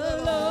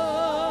the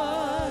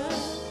Lord,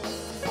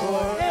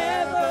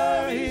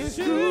 forever his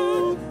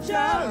truth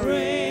shall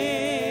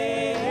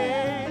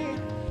reign.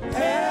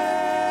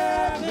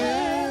 Heaven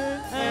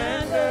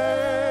and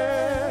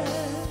earth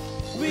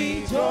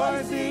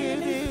rejoice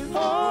in his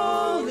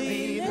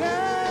holy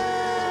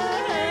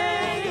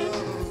name.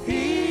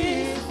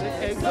 He is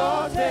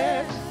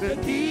exalted, the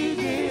King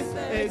is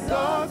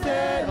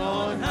exalted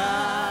on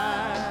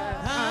high.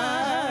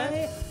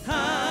 High,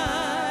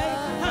 high,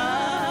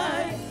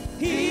 high.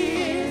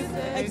 He is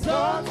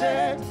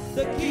exalted,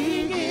 the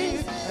King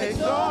is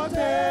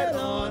exalted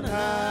on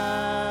high.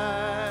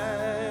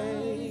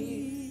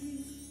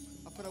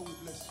 Our Father, we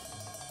bless you.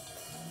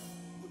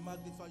 We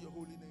magnify your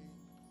holy name.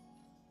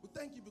 We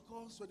thank you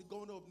because you are the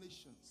governor of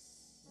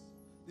nations,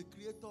 the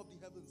creator of the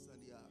heavens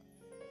and the earth.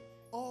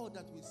 All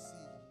that we see,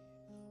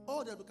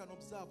 all that we can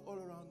observe all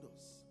around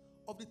us,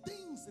 of the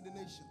things in the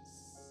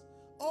nations,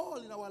 all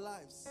in our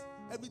lives,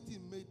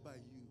 everything made by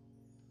you,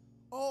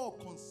 all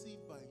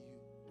conceived by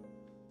you.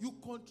 You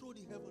control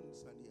the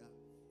heavens and the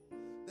earth.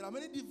 There are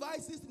many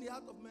devices in the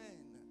heart of man.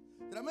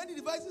 There are many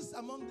devices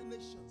among the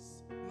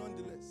nations.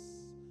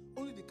 Nonetheless,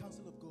 only the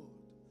counsel of God,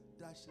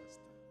 that shall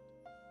stand.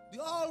 The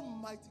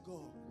Almighty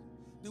God,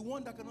 the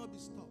one that cannot be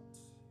stopped,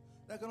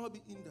 that cannot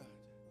be hindered,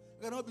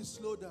 that cannot be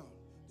slowed down,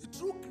 the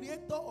true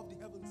creator of the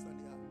heavens and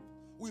the earth.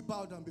 We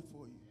bow down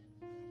before you.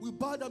 We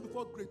bow down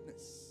before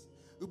greatness.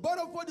 We bow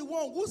down before the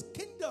one whose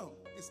kingdom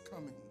is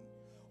coming.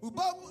 We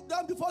bow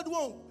down before the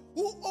one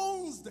who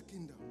owns the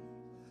kingdom.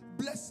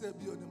 Blessed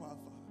be your name, our Father.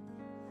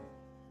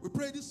 We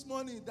pray this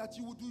morning that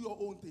you will do your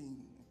own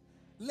thing.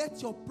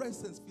 Let your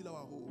presence fill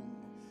our home.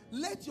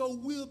 Let your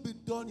will be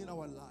done in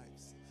our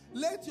lives.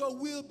 Let your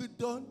will be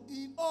done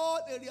in all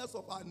areas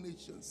of our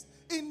nations.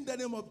 In the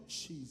name of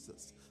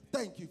Jesus.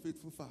 Thank you,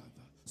 faithful Father.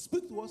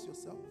 Speak to us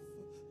yourself.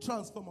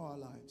 Transform our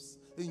lives.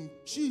 In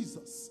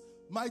Jesus'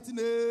 mighty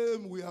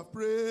name we have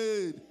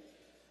prayed.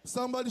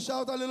 Somebody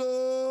shout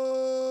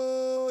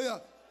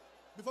hallelujah.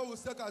 Before we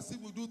take our seat,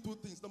 we'll do two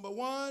things. Number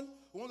one,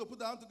 we want to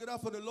put our hand together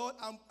for the Lord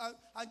and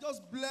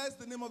just bless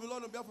the name of the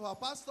Lord on behalf of our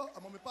pastor,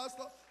 our mommy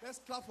pastor. Let's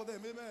clap for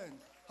them. Amen.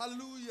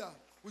 Hallelujah.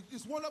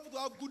 It's wonderful to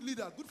have good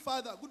leader, good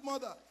father, good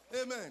mother.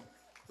 Amen.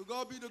 To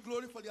God be the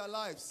glory for their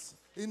lives.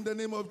 In the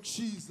name of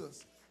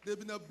Jesus. They've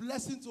been a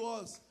blessing to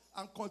us.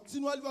 And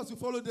continually as we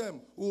follow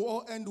them, we will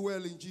all end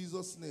well in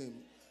Jesus'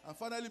 name. And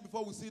finally,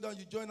 before we sit down,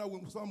 you join us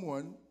with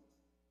someone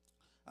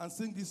and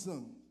sing this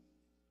song.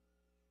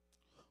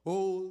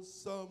 Oh,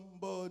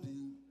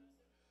 somebody,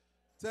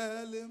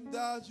 tell him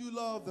that you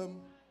love them.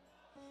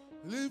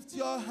 Lift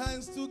your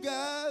hands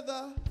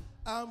together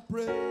and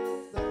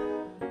praise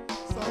them.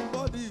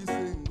 Somebody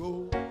sing,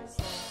 oh,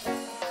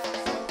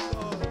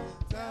 somebody,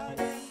 tell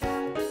him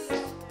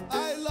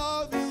I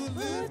love you.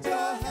 Lift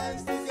your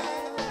hands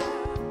together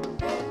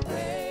and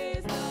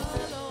praise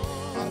the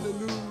Lord.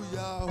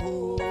 Hallelujah,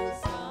 oh,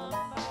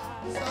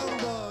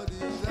 somebody,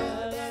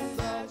 tell him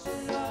that you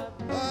love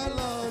me. I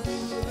love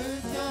you.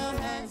 Lift your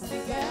hands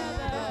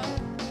together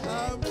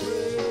and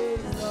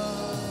praise the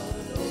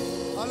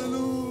Lord.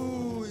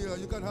 Hallelujah.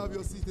 You can have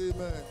your seat,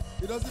 amen.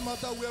 It doesn't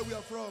matter where we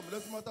are from. It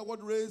doesn't matter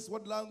what race,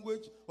 what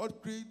language,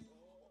 what creed.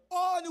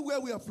 Anywhere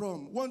we are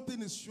from, one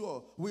thing is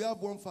sure. We have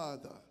one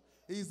Father.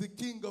 He is the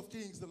King of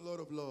kings and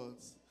Lord of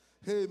lords.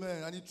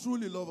 Amen. And he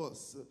truly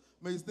loves us.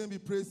 May his name be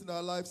praised in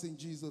our lives in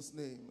Jesus'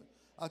 name.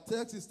 Our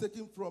text is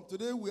taken from,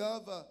 today we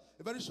have a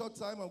very short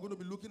time. I'm going to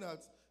be looking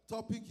at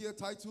topic here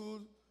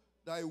titled,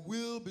 Thy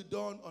Will Be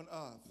Done on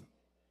Earth.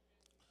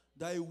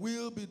 Thy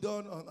will be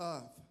done on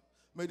earth.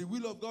 May the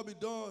will of God be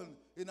done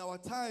in our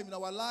time, in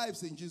our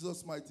lives, in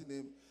Jesus' mighty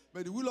name.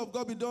 May the will of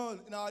God be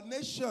done in our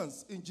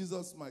nations, in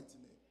Jesus' mighty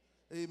name.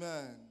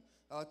 Amen.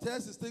 Our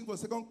text is taken from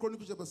 2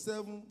 Chronicles chapter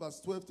 7,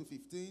 verse 12 to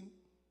 15.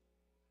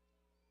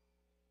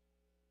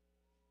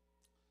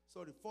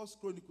 Sorry, 1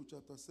 Chronicles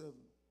chapter 7.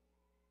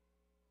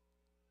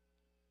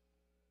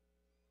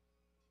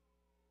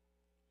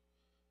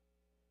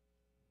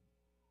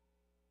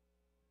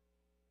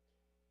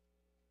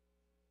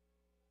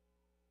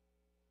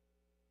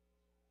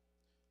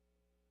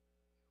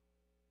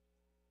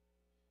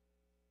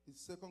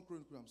 It's 2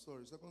 Chronicles, I'm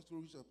sorry, 2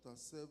 Chronicles chapter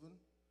 7.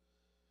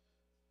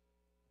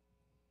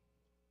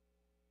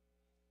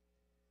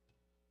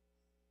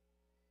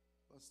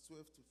 Verse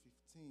 12 to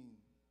 15. I'm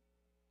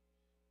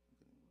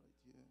getting it right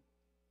here.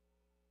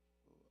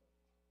 Oh,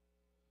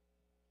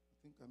 I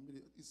think I made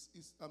it.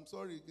 I'm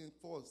sorry again,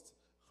 First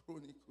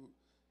Chronicle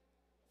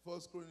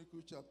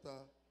chapter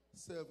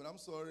 7. I'm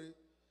sorry.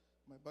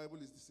 My Bible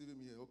is deceiving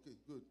me here. Okay,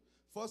 good.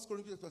 1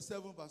 Chronicles chapter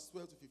 7, verse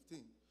 12 to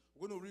 15.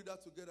 We're going to read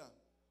that together.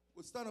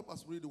 We'll stand up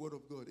as we read the word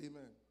of God.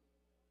 Amen.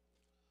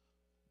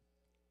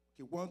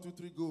 Okay, 1, 2,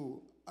 3,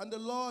 go. And the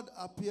Lord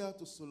appeared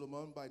to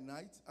Solomon by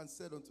night and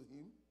said unto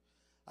him,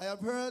 I have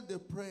heard the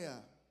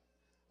prayer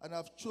and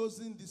have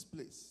chosen this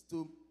place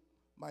to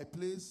my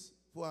place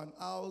for an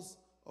house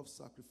of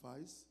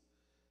sacrifice.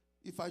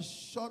 If I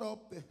shut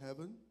up the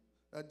heaven,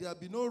 that there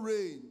be no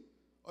rain,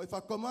 or if I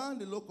command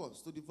the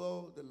locusts to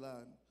devour the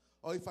land,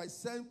 or if I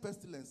send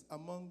pestilence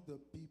among the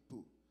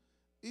people,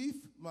 if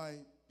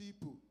my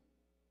people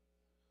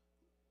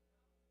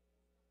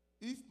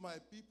is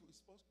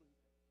First Chronicle.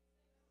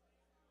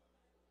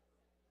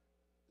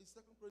 It's 2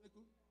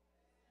 Chronicle.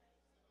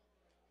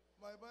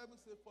 My Bible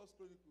says First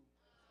Chronicle.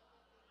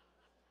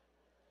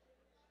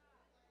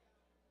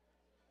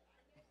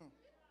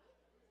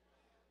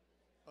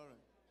 All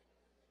right.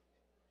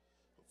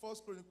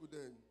 First Chronicle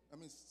then. 2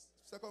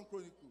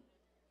 Chronicle.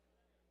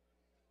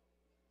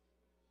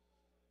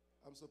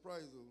 I'm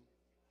surprised though.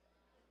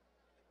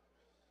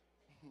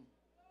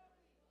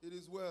 It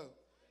is well.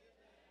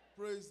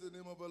 Praise the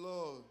name of the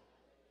Lord.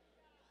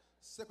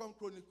 2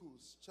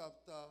 Chronicles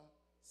chapter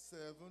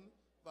 7,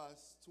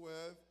 verse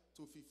 12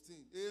 to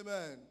 15.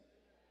 Amen.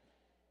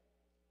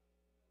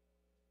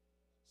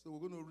 So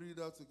we're going to read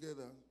that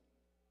together.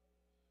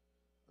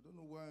 I don't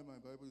know why my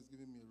Bible is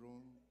giving me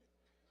wrong.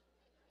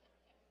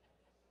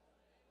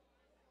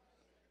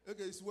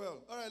 Okay, it's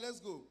well. All right, let's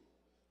go.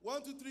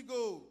 1, 2, 3,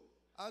 go.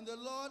 And the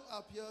Lord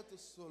appeared to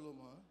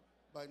Solomon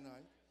by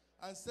night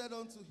and said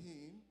unto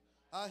him,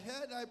 I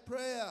heard thy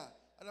prayer,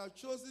 and I've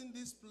chosen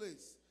this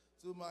place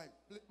to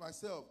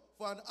myself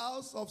for an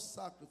house of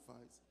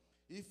sacrifice.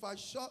 If I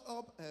shut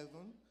up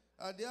heaven,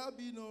 and there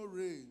be no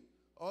rain,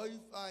 or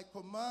if I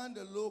command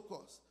the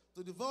locusts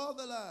to devour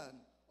the land,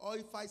 or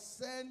if I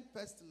send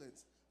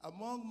pestilence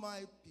among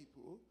my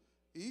people,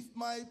 if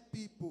my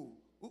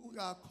people who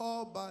are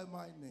called by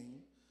my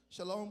name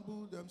shall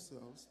humble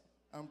themselves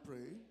and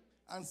pray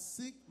and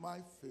seek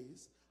my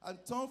face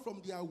and turn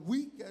from their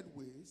wicked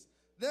ways,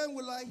 then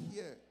will I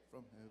hear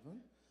from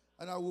heaven,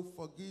 and I will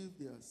forgive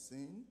their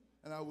sin,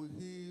 and I will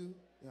heal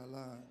their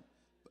land.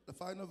 But the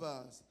final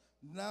verse,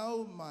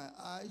 now my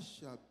eyes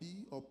shall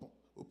be open,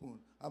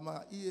 and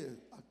my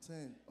ears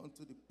attend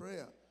unto the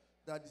prayer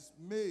that is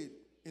made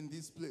in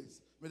this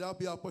place. May that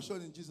be our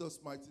portion in Jesus'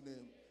 mighty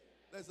name.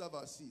 Let's have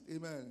our seat.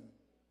 Amen.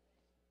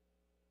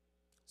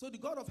 So the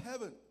God of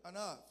heaven and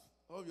earth,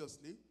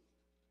 obviously,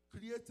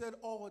 created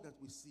all that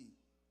we see.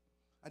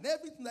 And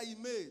everything that he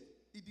made,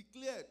 he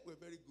declared were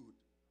very good.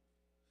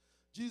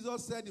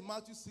 Jesus said in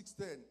Matthew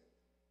 6:10,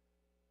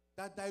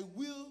 that thy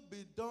will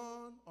be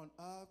done on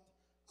earth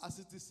as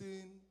it is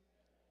in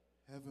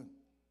heaven.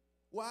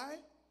 Why?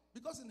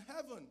 Because in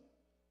heaven,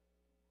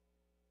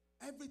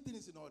 everything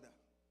is in order.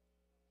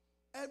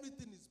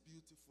 Everything is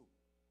beautiful.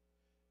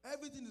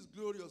 Everything is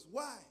glorious.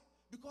 Why?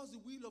 Because the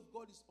will of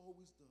God is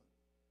always done.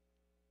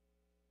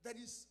 There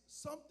is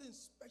something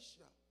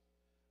special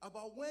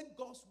about when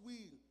God's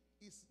will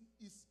is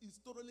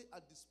totally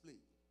at display.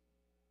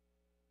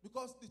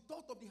 Because the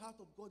thought of the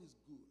heart of God is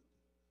good.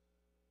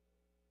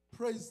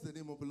 Praise the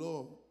name of the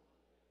Lord.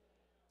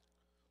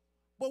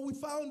 But we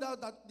found out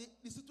that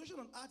the situation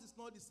on earth is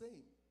not the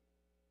same.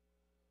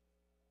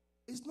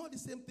 It's not the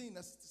same thing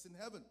as it is in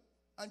heaven.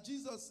 And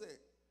Jesus said,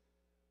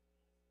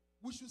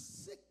 we should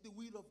seek the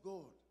will of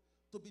God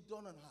to be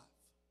done on earth.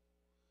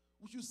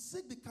 We should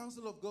seek the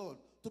counsel of God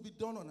to be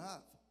done on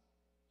earth.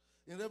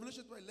 In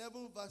Revelation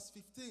 11, verse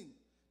 15,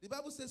 the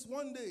Bible says,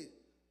 one day,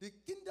 the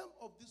kingdom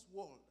of this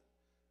world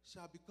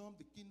shall become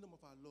the kingdom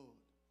of our Lord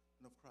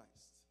and of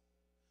Christ.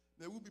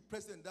 May we be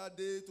present that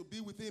day to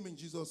be with him in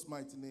Jesus'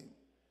 mighty name.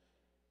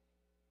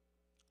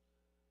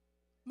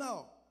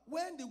 Now,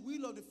 when the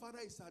will of the Father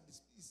is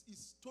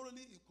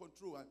totally in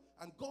control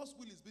and God's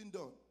will is being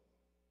done,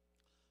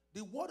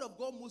 the word of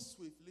God moves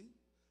swiftly,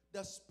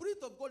 the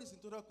Spirit of God is in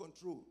total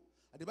control,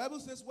 And the Bible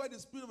says, where the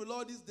Spirit of the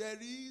Lord is, there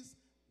is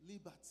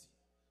liberty.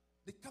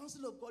 The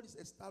counsel of God is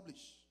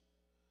established.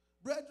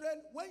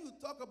 Brethren, when you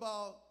talk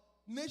about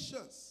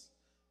nations,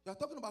 you are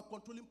talking about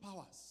controlling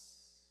powers.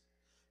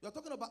 You are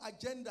talking about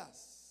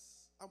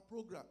agendas and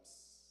programs.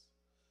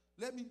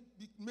 Let me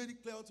make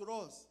it clear unto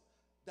us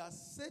that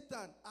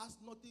Satan has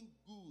nothing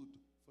good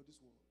for this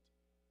world.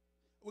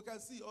 We can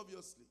see,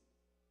 obviously.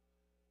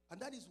 And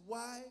that is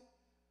why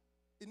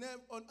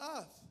on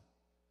earth,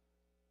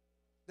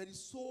 there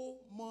is so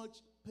much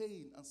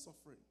pain and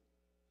suffering.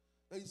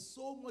 There is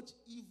so much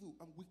evil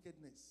and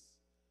wickedness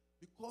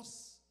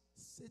because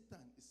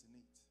Satan is in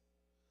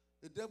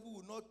it. The devil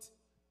will not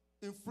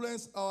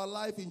influence our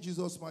life in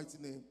Jesus' mighty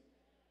name.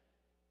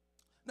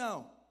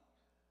 Now,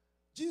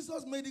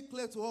 Jesus made it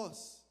clear to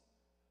us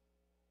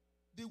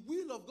the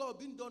will of God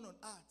being done on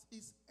earth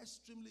is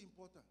extremely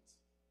important.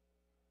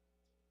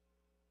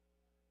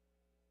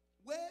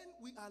 When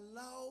we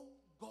allow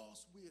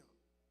God's will,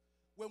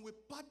 when we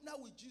partner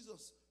with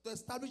Jesus to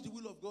establish the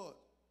will of God,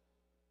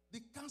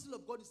 the counsel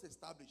of God is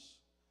established.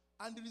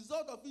 And the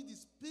result of it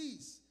is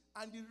peace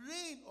and the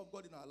reign of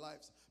God in our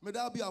lives. May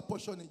that be our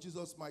portion in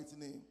Jesus' mighty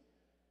name.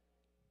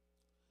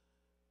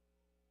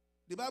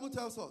 The Bible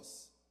tells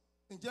us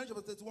in Genesis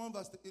chapter 31,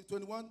 verse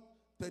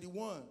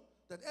 31,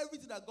 that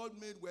everything that God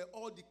made were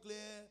all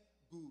declared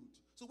good.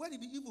 So where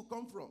did the evil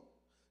come from?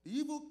 The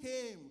evil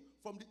came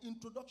from the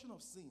introduction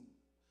of sin.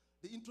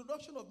 The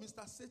introduction of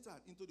Mr. Satan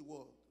into the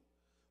world.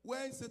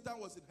 When Satan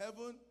was in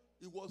heaven,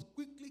 he was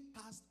quickly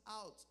cast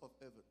out of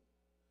heaven.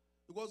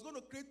 He was going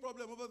to create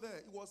problem over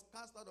there. He was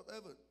cast out of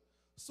heaven.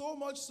 So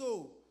much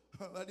so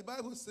that the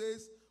Bible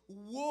says,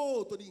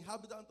 woe to the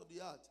inhabitant of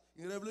the earth.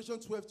 In Revelation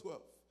 12:12.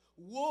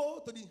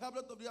 Woe to the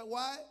inhabitant of the earth.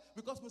 Why?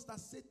 Because Mr.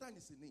 Satan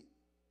is in it.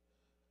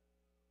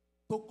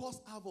 To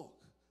cause havoc.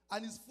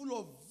 And is full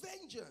of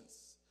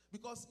vengeance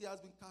because he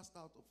has been cast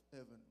out of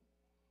heaven.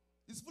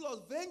 He's full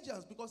of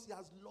vengeance because he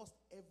has lost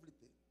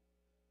everything.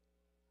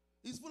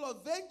 He's full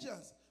of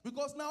vengeance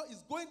because now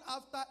he's going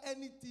after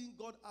anything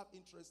God has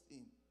interest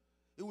in.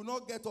 It will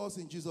not get us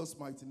in Jesus'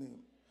 mighty name.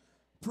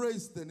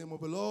 Praise the name of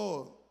the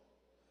Lord.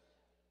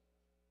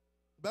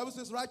 The Bible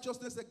says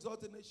righteousness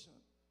exalts a nation.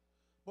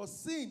 But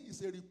sin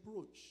is a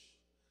reproach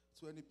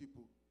to any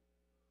people.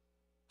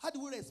 How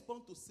do we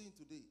respond to sin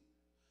today?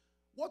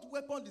 What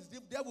weapon does the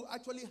devil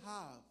actually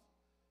have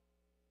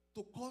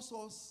to cause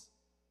us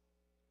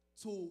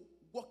to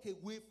walk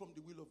away from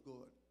the will of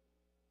God?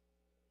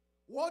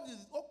 What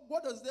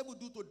does the devil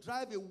do to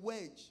drive a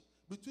wedge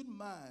between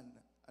man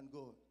and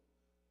God?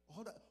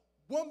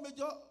 One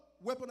major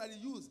weapon that he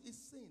uses is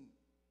sin.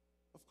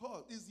 Of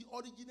course, is the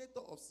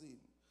originator of sin.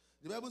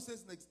 The Bible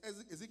says in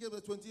Ezekiel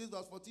 28,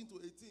 verse 14 to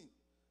 18,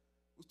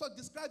 we start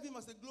describing him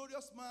as a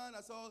glorious man,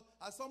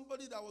 as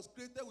somebody that was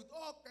created with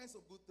all kinds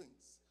of good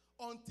things,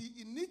 until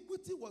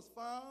iniquity was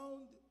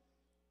found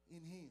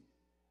in him.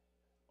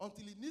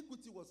 Until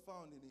iniquity was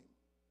found in him.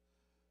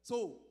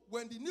 So,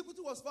 when the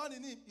iniquity was found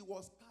in him, he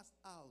was cast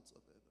out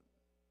of heaven.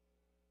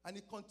 And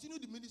he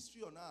continued the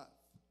ministry on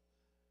earth.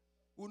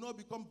 We will not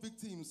become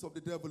victims of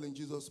the devil in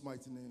Jesus'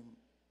 mighty name.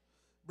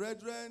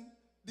 Brethren,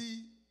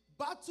 the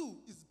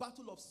battle is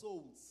battle of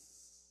souls.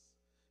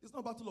 It's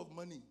not battle of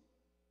money.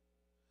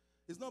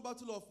 It's not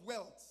battle of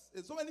wealth.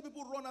 So many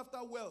people run after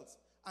wealth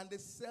and they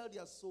sell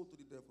their soul to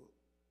the devil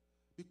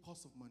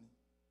because of money.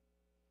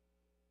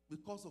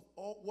 Because of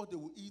all what they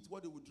will eat,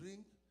 what they will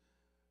drink.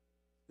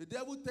 The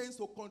devil tends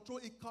to control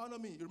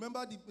economy. You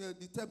remember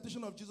the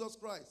temptation of Jesus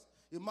Christ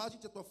in Matthew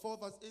chapter 4,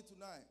 verse 8 to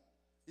 9.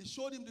 He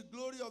showed him the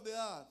glory of the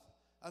earth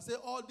and said,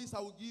 all this I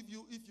will give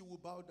you if you will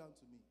bow down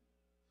to me.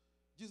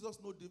 Jesus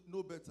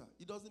know better.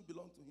 It doesn't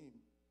belong to him.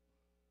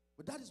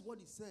 But that is what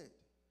he said.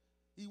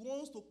 He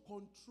wants to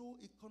control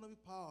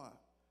economic power.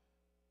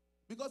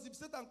 Because if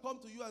Satan come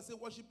to you and say,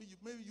 worship me,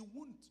 maybe you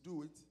won't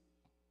do it.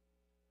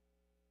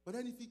 But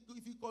then if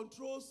he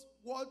controls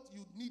what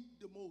you need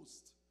the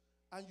most,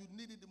 and you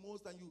need it the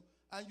most, and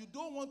you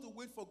don't want to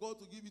wait for God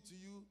to give it to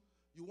you,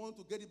 you want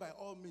to get it by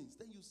all means,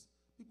 then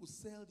people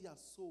sell their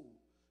soul.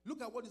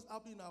 Look at what is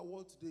happening in our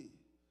world today.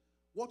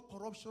 What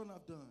corruption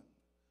have done.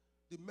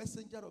 The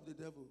messenger of the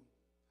devil.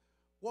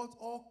 What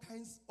all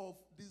kinds of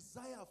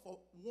desire for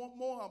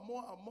more and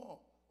more and more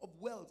of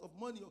wealth, of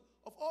money,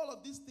 of all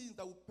of these things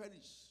that will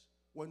perish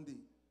one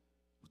day.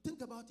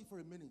 Think about it for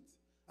a minute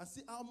and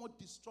see how much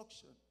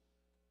destruction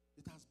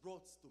it has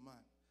brought to man.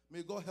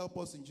 May God help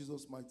us in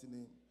Jesus' mighty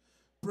name.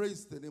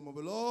 Praise the name of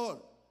the Lord.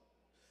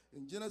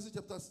 In Genesis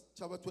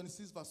chapter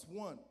 26, verse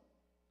 1.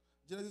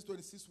 Genesis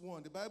 26,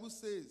 1. The Bible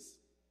says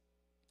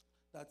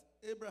that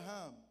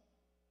Abraham,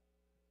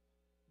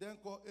 then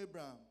called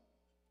Abraham,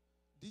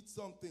 did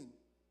something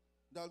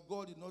that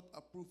God did not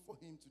approve for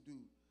him to do.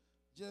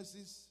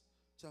 Genesis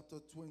chapter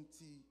 12,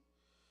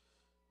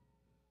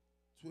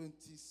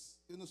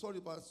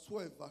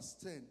 verse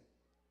 10.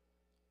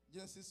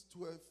 Genesis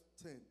 12,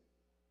 10.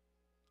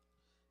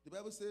 The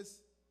Bible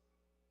says,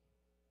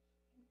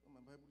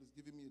 my Bible is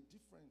giving me a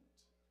different.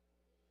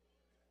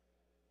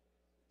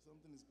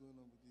 Something is going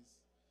on with this.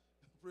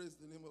 Praise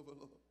the name of the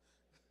Lord.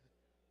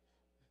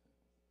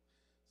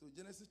 So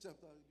Genesis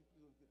chapter.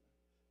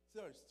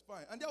 Serious,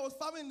 fine. And there was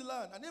famine in the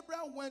land. And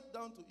Abraham went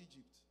down to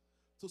Egypt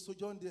to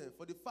sojourn there.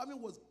 For the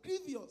famine was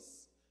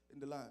grievous in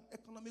the land.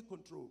 Economic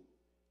control.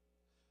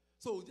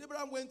 So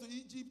Abraham went to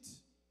Egypt.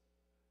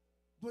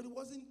 But it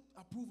wasn't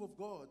approved of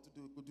God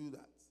to do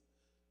that.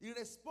 He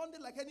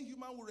responded like any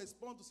human would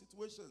respond to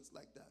situations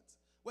like that.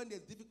 When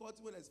there's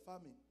difficulty, when there's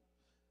famine.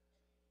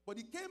 But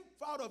he came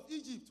out of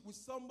Egypt with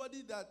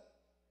somebody that,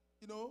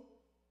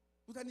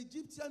 with an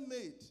Egyptian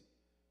maid,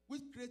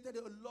 which created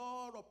a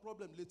lot of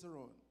problems later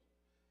on.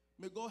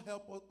 May God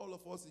help us, all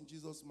of us in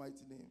Jesus'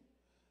 mighty name.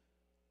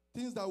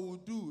 Things that we'll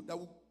do that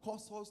will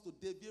cause us to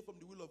deviate from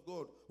the will of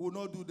God, we will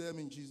not do them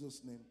in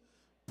Jesus' name.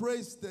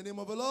 Praise the name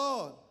of the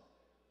Lord.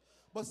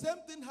 But same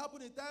thing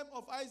happened in time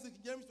of Isaac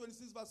in Genesis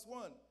 26 verse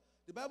 1.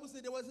 The Bible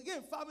said there was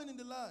again famine in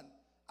the land.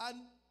 And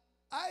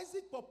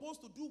Isaac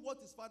proposed to do what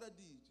his father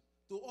did,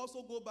 to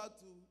also go back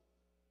to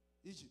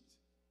Egypt.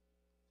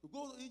 To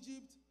go to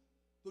Egypt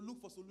to look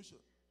for solution.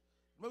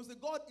 The Bible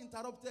said God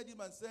interrupted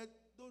him and said,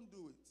 don't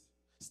do it.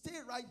 Stay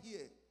right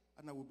here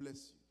and I will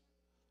bless you.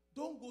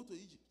 Don't go to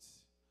Egypt.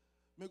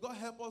 May God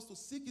help us to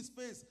seek his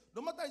face,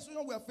 no matter the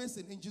situation we are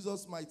facing, in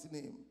Jesus' mighty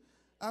name.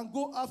 And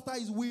go after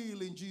his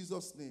will in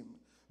Jesus' name.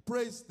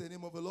 Praise the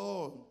name of the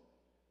Lord.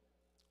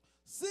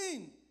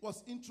 Sin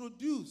was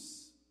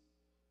introduced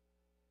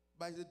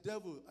by the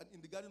devil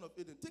in the Garden of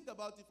Eden. Think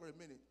about it for a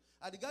minute.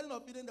 At the Garden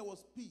of Eden, there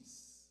was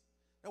peace.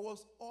 There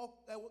was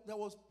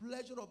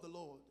pleasure of the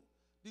Lord.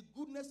 The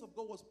goodness of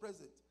God was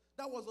present.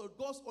 That was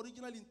God's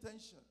original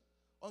intention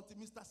until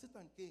Mr.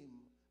 Satan came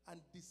and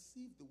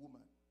deceived the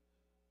woman,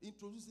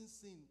 introducing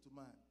sin to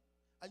man.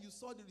 And you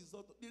saw the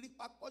result. The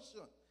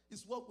repercussion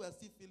is what we are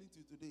still feeling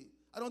to today.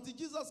 And until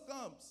Jesus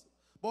comes,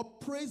 but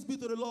praise be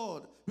to the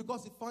Lord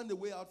because he found a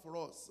way out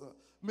for us.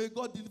 May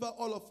God deliver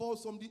all of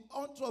us from the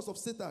entrails of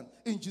Satan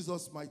in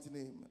Jesus' mighty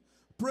name.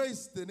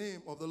 Praise the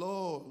name of the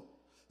Lord.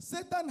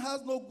 Satan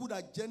has no good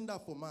agenda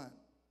for man.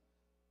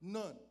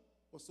 None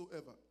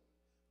whatsoever.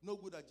 No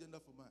good agenda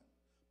for man.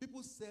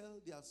 People sell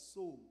their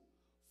soul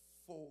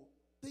for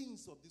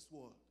things of this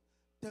world.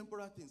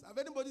 Temporal things. Have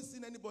anybody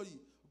seen anybody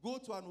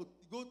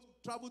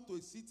travel to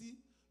a city,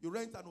 you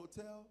rent an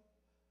hotel,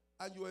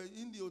 and you are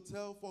in the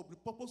hotel for the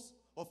purpose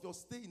of your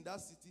stay in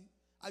that city,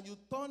 and you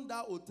turn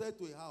that hotel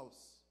to a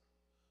house.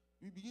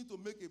 You begin to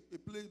make a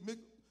place,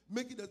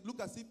 make it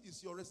look as if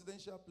it's your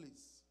residential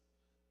place.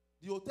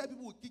 The hotel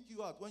people will kick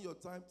you out when your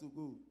time to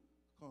go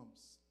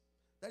comes.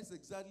 That is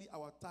exactly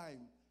our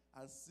time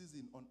and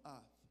season on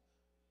earth.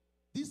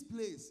 This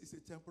place is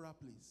a temporal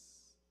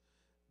place.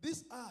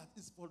 This earth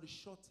is for a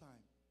short time.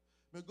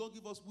 May God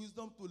give us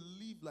wisdom to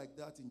live like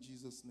that in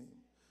Jesus' name.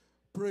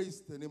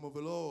 Praise the name of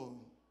the Lord.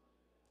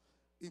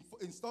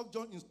 In 3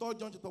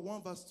 John chapter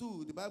 1 verse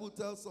 2, the Bible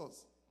tells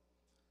us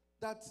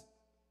that,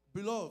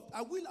 beloved,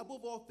 I will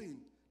above all things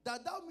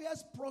that thou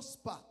mayest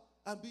prosper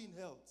and be in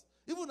health,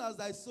 even as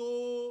thy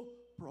soul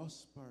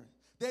prospereth.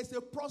 There is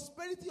a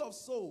prosperity of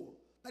soul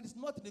that is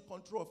not in the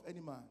control of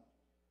any man.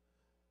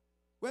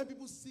 When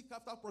people seek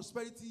after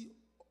prosperity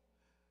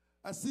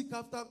and seek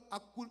after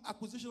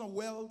acquisition of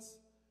wealth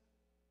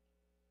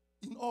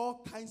in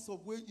all kinds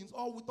of ways, with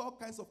all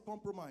kinds of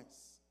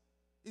compromise,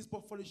 it's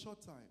but for a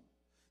short time.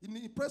 In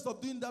the process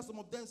of doing that, some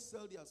of them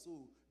sell their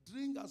soul,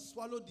 drink and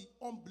swallow the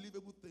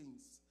unbelievable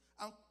things,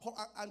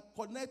 and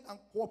connect and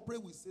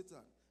cooperate with Satan.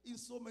 In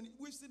so many,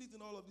 we've seen it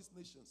in all of these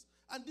nations.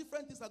 And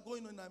different things are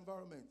going on in our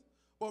environment.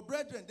 But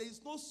brethren, there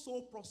is no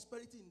soul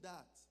prosperity in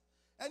that.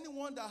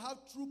 Anyone that have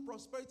true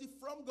prosperity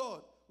from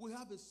God will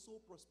have a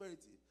soul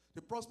prosperity.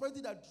 The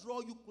prosperity that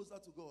draws you closer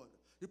to God.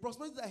 The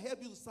prosperity that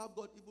helps you to serve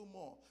God even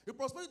more. The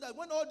prosperity that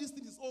when all these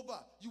things is over,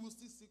 you will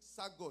still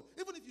serve God.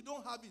 Even if you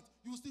don't have it,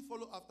 you will still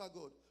follow after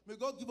God. May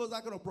God give us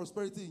that kind of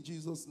prosperity in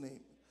Jesus' name.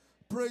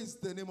 Praise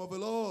the name of the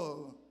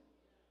Lord.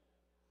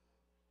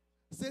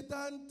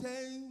 Satan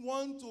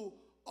wants to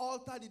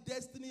alter the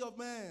destiny of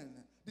man,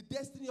 the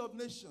destiny of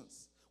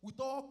nations, with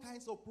all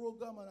kinds of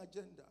program and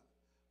agenda.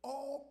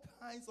 All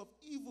kinds of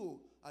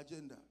evil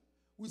agenda.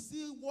 We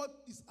see what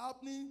is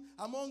happening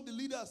among the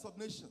leaders of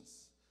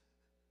nations.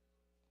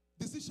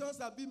 Decisions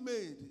have been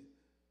made.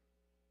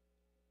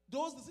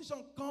 Those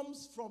decisions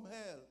comes from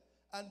hell,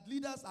 and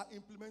leaders are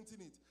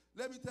implementing it.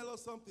 Let me tell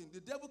us something. The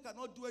devil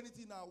cannot do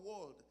anything in our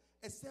world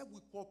except we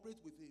cooperate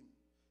with him.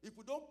 If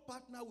we don't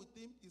partner with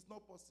him, it's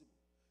not possible.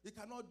 He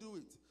cannot do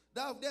it.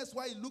 That's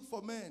why he looks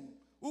for men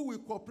who will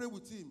cooperate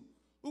with him,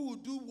 who will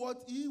do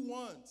what he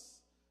wants.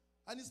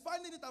 And he's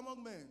finding it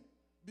among men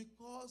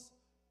because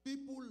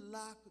people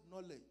lack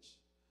knowledge.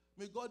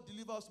 May God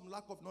deliver us from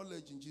lack of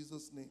knowledge in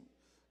Jesus' name.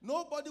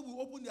 Nobody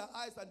will open their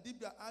eyes and dip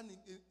their hand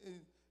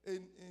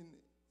in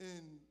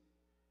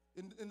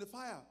the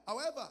fire.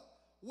 However,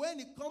 when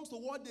it comes to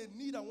what they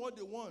need and what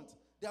they want,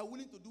 they are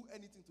willing to do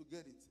anything to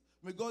get it.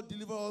 May God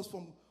deliver us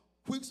from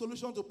quick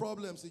solution to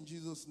problems in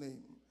Jesus'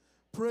 name.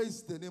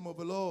 Praise the name of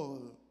the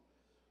Lord.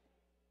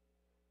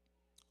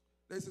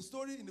 There's a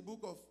story in the book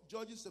of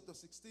Judges chapter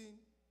 16,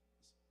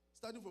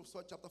 starting from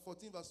chapter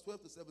 14, verse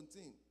 12 to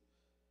 17.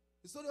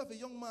 The story of a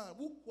young man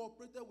who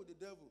cooperated with the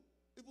devil,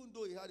 even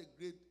though he had a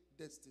great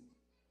destiny.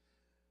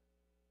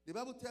 The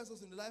Bible tells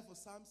us in the life of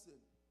Samson,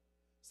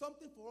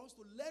 something for us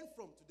to learn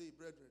from today,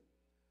 brethren.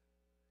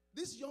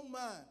 This young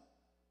man,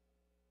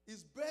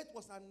 his birth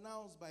was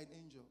announced by an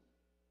angel.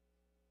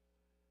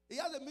 He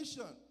had a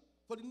mission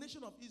for the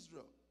nation of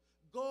Israel.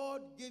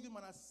 God gave him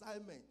an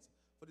assignment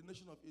for the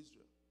nation of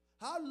Israel.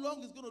 How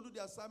long he's going to do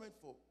the assignment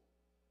for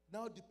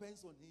now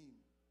depends on him.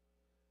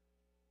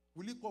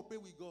 Will he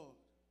cooperate with God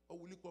or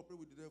will he cooperate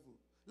with the devil?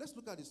 Let's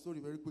look at the story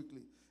very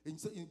quickly.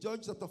 In John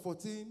chapter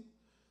 14,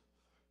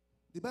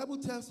 the Bible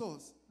tells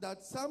us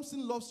that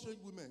Samson loved strange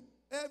women.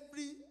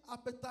 Every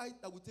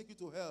appetite that will take you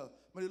to hell,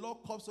 may the Lord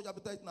curb such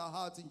appetite in our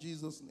hearts in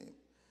Jesus' name.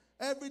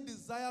 Every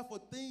desire for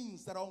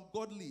things that are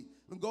ungodly,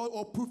 may God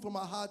uproot from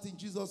our hearts in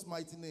Jesus'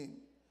 mighty name.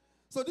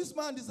 So this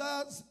man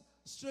desires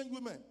strange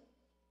women,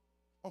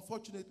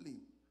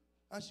 unfortunately,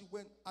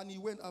 and he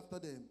went after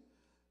them.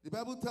 The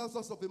Bible tells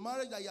us of a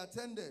marriage that he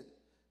attended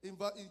in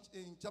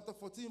chapter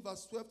 14,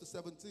 verse 12 to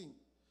 17.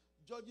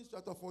 Judges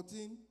chapter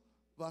 14,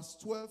 verse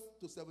 12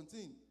 to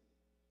 17.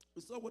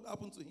 We saw what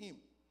happened to him.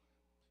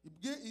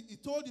 He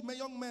told the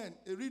young man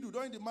a riddle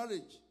during the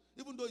marriage,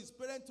 even though his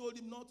parents told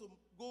him not to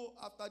go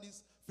after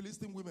these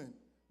Philistine women,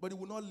 but he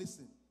would not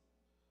listen.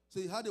 So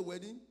he had a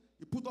wedding.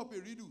 He put up a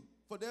riddle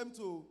for them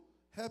to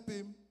help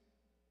him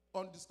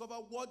discover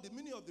what the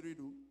meaning of the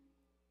riddle.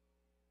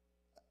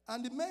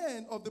 And the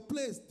men of the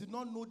place did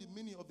not know the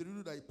meaning of the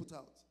riddle that he put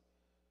out.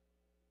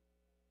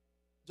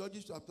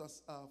 Judges chapter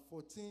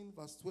 14,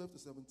 verse 12 to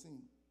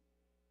 17.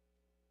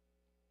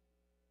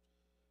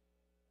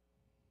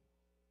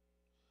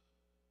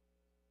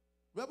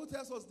 The Bible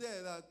tells us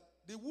there that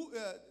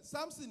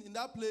Samson in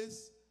that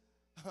place,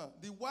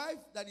 the wife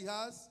that he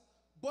has,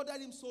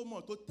 bothered him so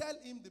much to tell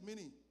him the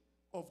meaning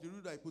of the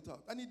riddle that he put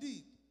out. And he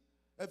did,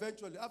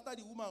 eventually, after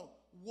the woman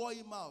wore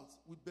him out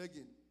with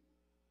begging.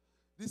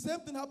 The same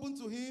thing happened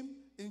to him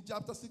in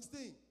chapter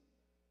 16.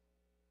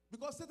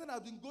 Because Satan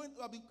has been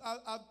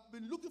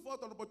looking for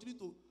an opportunity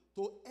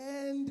to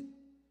end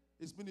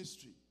his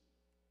ministry.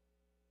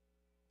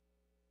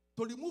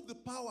 To remove the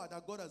power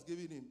that God has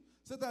given him.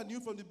 Satan knew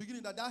from the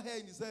beginning that hair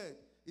in his head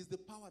is the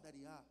power that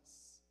he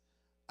has.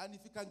 And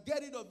if he can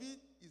get rid of it,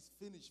 it's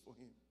finished for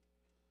him.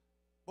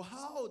 But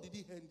how did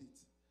he end it?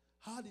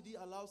 How did he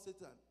allow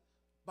Satan?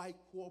 By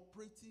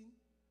cooperating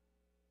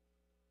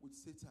with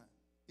Satan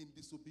in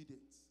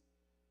disobedience.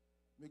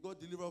 May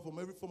God deliver us from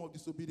every form of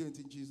disobedience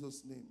in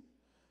Jesus' name.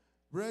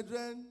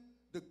 Brethren,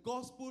 the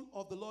gospel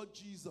of the Lord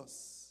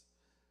Jesus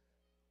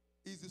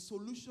is the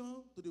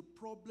solution to the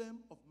problem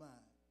of man.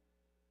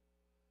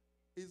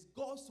 Is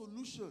God's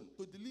solution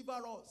to deliver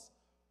us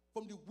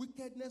from the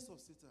wickedness of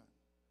Satan.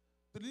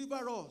 To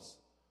deliver us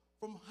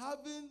from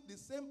having the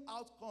same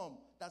outcome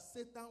that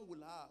Satan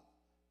will have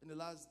in the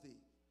last day.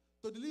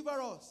 To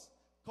deliver us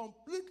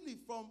completely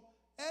from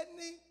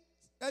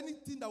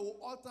anything that will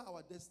alter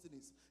our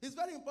destinies. It's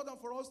very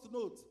important for us to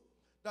note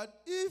that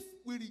if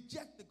we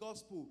reject the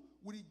gospel,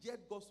 we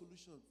reject God's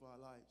solution for our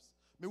lives.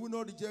 May we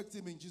not reject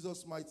him in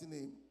Jesus' mighty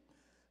name.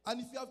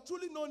 And if you have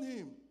truly known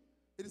him,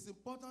 it is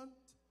important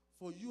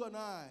for you and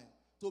I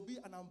to be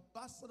an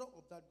ambassador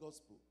of that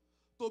gospel.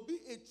 To be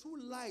a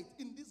true light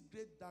in this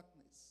great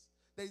darkness.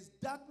 There is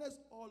darkness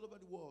all over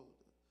the world.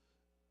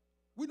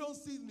 We don't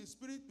see it in the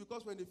spirit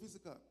because we're in the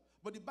physical.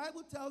 But the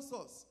Bible tells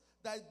us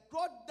that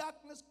God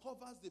darkness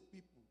covers the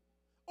people.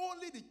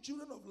 Only the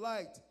children of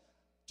light,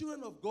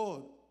 children of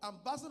God,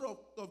 ambassadors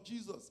of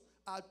Jesus,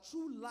 are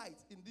true light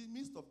in the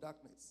midst of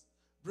darkness.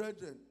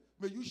 Brethren,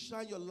 may you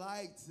shine your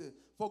light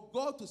for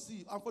God to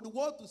see and for the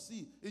world to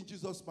see in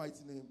Jesus'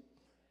 mighty name.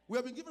 We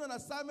have been given an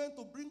assignment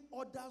to bring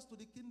others to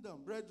the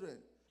kingdom. Brethren,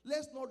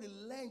 let's not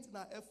relent in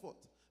our effort.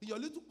 In your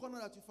little corner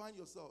that you find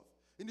yourself,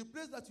 in the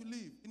place that you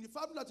live, in the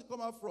family that you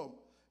come out from,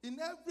 in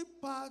every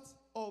part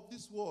of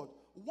this world,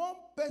 one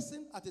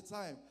person at a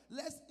time,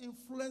 let's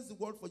influence the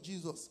world for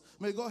Jesus.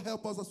 May God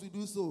help us as we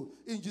do so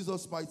in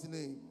Jesus' mighty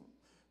name.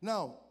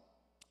 Now,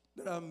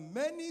 there are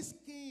many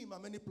schemes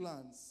and many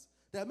plans.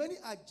 There are many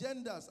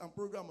agendas and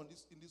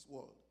programs in this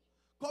world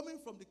coming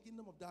from the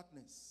kingdom of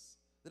darkness.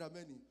 There are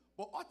many.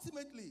 But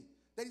ultimately,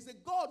 there is a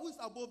God who is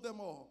above them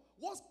all.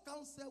 Whose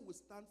counsel will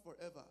stand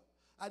forever.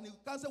 And his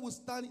counsel will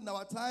stand in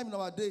our time, in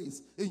our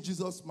days, in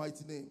Jesus'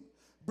 mighty name.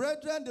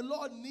 Brethren, the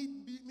Lord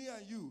needs me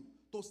and you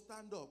to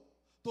stand up,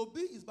 to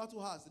be his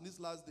battle axe in these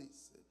last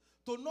days,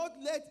 to not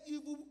let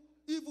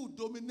evil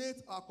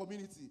dominate our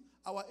community,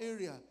 our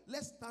area.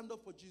 Let's stand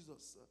up for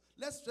Jesus.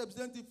 Let's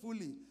represent him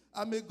fully.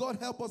 And may God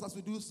help us as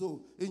we do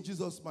so in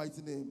Jesus'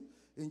 mighty name.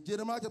 In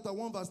Jeremiah chapter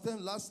 1 verse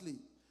 10, lastly,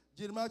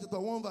 Jeremiah chapter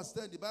 1 verse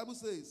 10, the Bible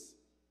says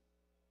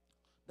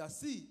that,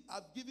 see,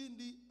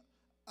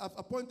 I've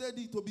appointed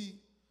thee to be.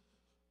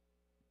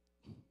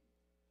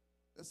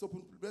 Let's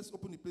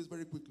open the place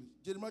very quickly.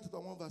 Jeremiah chapter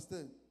 1 verse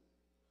 10.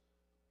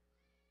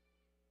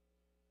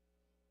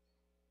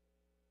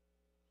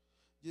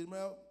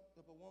 Jeremiah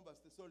chapter 1 verse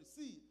 10. Sorry.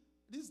 See,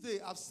 this day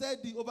I've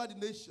set thee over the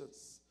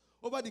nations,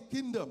 over the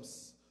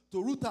kingdoms,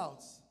 to root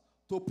out,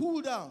 to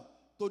pull down,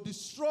 to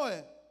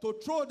destroy, to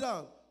throw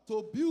down,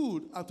 to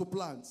build, and to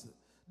plant.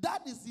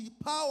 That is the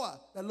power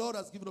the Lord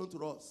has given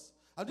unto us.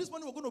 And this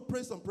morning we're going to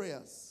pray some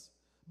prayers,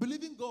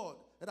 believing God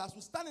that as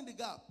we stand in the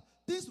gap,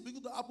 things will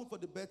begin to happen for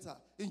the better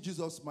in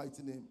Jesus'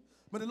 mighty name.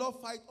 May the Lord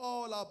fight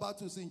all our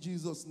battles in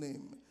Jesus'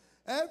 name.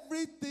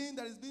 Everything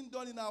that is being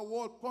done in our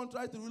world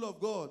contrary to the will of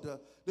God,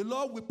 the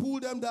Lord will pull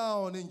them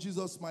down in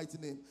Jesus' mighty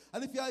name.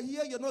 And if you are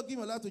here, you're not giving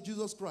your life to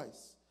Jesus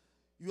Christ,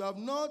 you have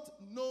not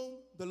known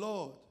the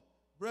Lord,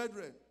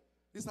 brethren,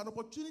 there's an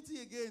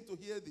opportunity again to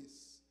hear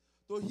this,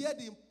 to hear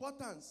the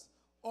importance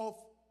of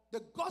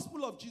the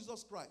gospel of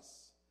Jesus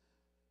Christ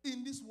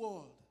in this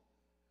world.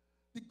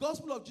 The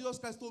gospel of Jesus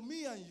Christ to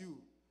me and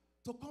you,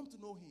 to come to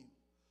know him,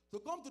 to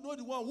come to know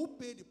the one who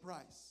paid the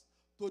price,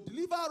 to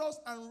deliver us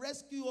and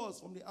rescue us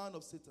from the hand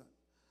of Satan,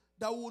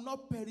 that we will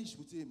not perish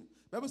with him.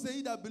 The Bible says,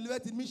 he that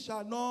believeth in me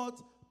shall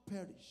not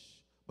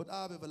perish, but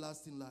have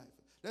everlasting life.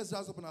 Let's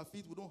rise up on our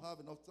feet. We don't have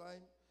enough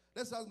time.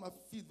 Let's rise on our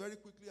feet very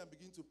quickly and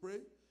begin to pray.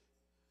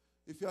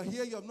 If you are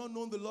here, you have not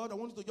known the Lord, I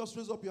want you to just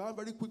raise up your hand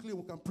very quickly and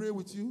we can pray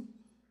with you.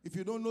 If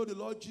you don't know the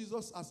Lord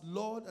Jesus as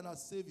Lord and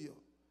as Savior,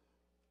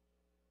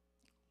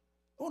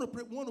 I want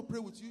to pray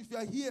with you. If you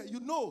are here, you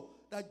know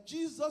that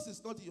Jesus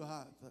is not in your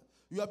heart.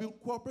 You have been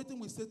cooperating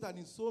with Satan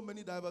in so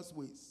many diverse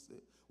ways.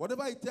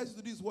 Whatever he tells you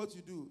to do is what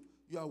you do.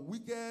 You are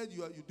wicked.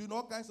 You're doing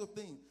all kinds of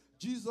things.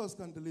 Jesus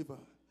can deliver.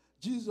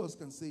 Jesus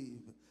can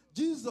save.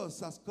 Jesus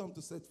has come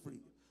to set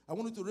free. I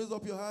want you to raise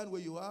up your hand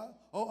where you are,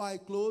 all eyes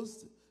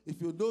closed. If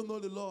you don't know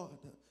the Lord,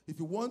 if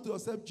you want to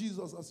accept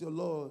Jesus as your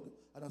Lord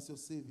and as your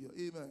Savior,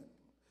 amen.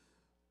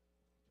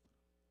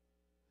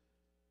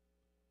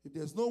 If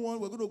there's no one,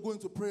 we're going to go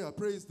into prayer.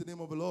 Praise the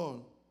name of the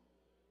Lord.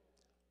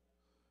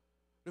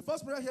 The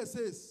first prayer here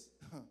says,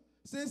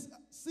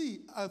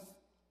 see, I've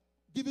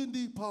given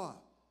thee power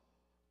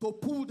to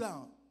pull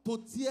down,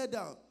 to tear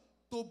down,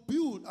 to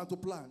build, and to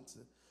plant.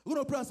 We're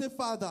going to pray and say,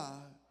 Father,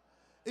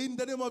 in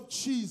the name of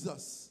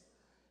Jesus,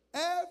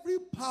 every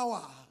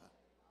power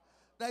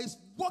that is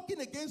working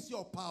against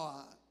your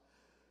power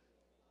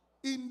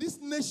in this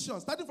nation,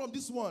 starting from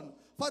this one,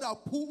 Father,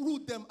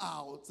 root them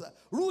out.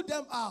 Root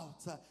them out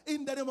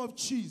in the name of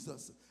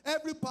Jesus.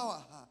 Every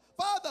power,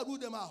 Father,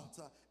 root them out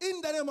in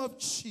the name of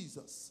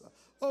Jesus.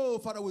 Oh,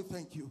 Father, we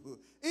thank you.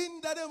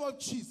 In the name of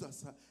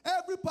Jesus,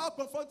 every power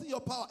confronting your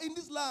power in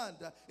this land,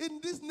 in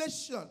this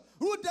nation,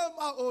 root them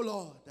out, oh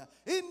Lord.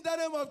 In the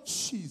name of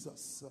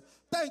Jesus.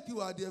 Thank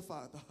you, our dear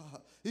Father.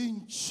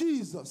 In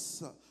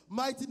Jesus'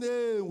 mighty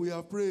name we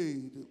have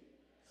prayed.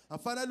 And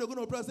finally, we're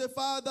going to pray and say,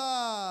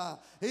 Father,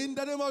 in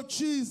the name of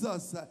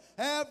Jesus,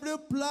 every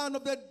plan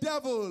of the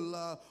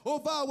devil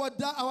over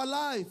our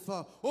life,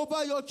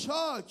 over your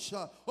church,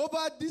 over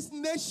this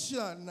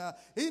nation,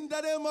 in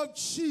the name of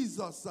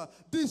Jesus,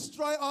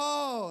 destroy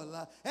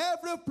all.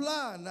 Every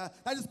plan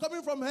that is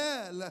coming from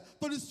hell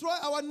to destroy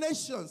our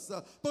nations,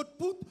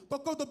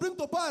 to bring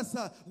to pass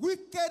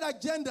wicked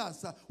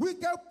agendas,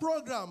 wicked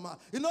program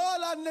in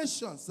all our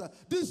nations,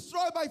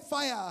 destroy by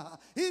fire,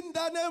 in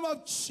the name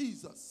of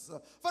Jesus.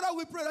 Father,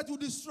 we pray that you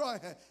destroy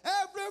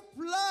every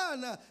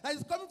plan that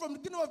is coming from the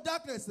kingdom of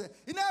darkness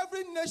in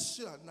every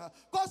nation,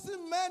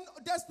 causing men's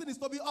destinies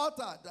to be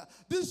altered,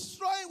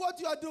 destroying what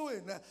you are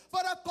doing.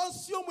 Father,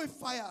 consume with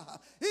fire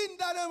in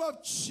the name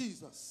of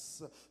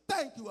Jesus.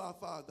 Thank you, our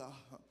Father.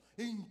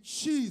 In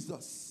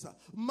Jesus'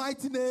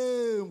 mighty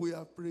name we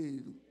have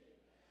prayed.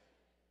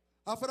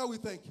 Our Father, we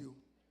thank you.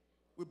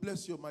 We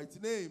bless your mighty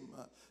name.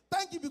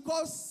 Thank you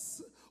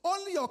because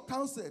only your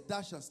counsel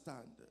that shall stand.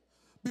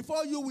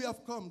 Before you we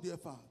have come, dear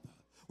Father.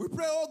 We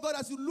pray, oh God,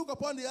 as you look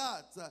upon the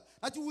earth,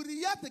 that you will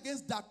react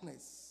against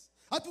darkness,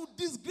 that you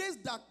disgrace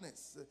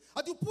darkness,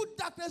 that you put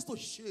darkness to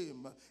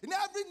shame in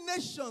every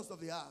nation of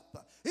the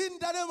earth. In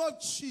the name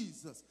of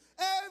Jesus,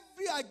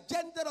 every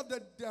agenda of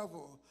the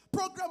devil,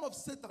 program of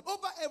Satan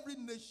over every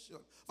nation,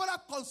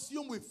 Father,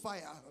 consume with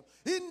fire.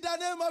 In the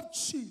name of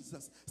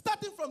Jesus,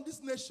 starting from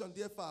this nation,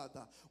 dear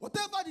Father,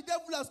 whatever the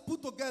devil has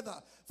put together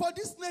for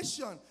this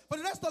nation, for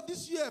the rest of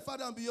this year,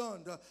 Father, and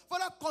beyond,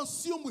 Father,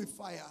 consume with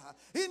fire.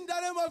 In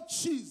the name of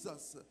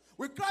Jesus,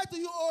 we cry to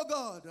you, oh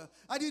God,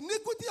 and the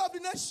iniquity of the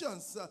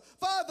nations,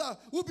 Father,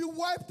 will be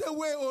wiped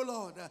away, oh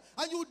Lord,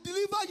 and you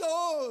deliver your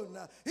own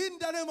in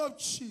the name of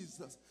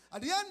Jesus.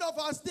 At the end of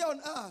our stay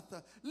on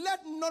earth, let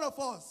none of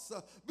us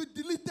be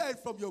deleted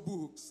from your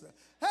books.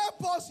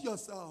 Help us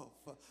yourself.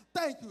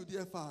 Thank you,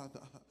 dear Father.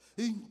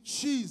 In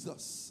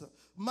Jesus'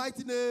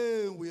 mighty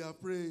name we are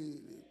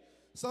prayed.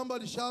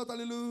 Somebody shout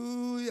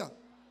hallelujah.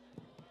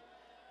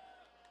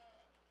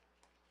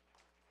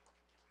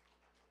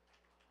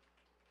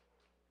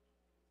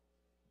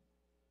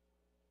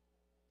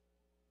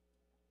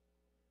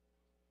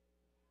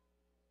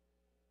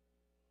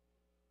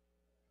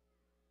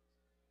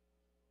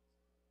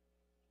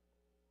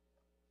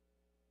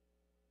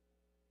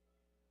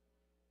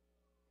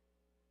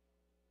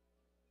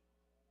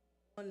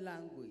 One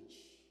language.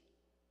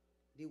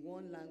 The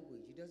one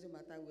language. It doesn't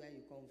matter where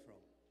you come from.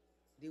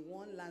 The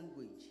one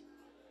language.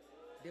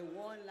 The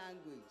one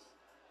language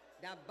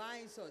that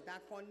binds us,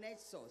 that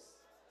connects us.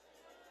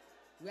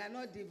 We are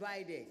not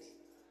divided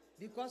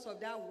because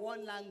of that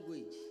one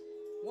language.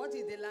 What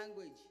is the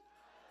language?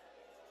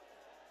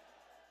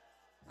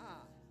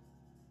 Ah.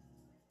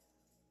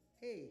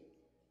 Hey,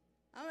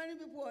 how many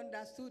people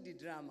understood the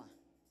drama?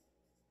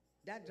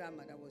 That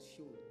drama that was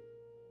shown.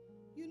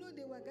 You know,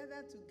 they were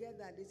gathered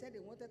together. They said they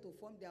wanted to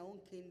form their own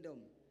kingdom.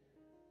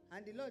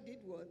 And the Lord did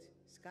what?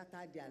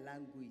 Scattered their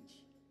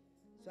language.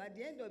 So at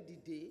the end of the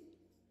day,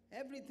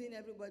 everything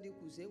everybody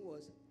could say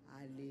was,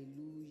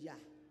 hallelujah.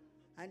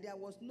 And there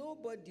was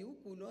nobody who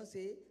could not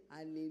say,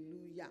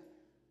 hallelujah.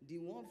 The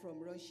one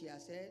from Russia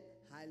said,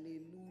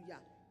 hallelujah.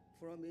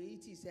 From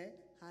Haiti said,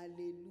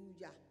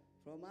 hallelujah.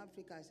 From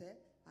Africa said,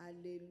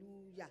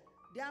 hallelujah.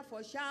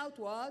 Therefore, shout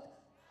what?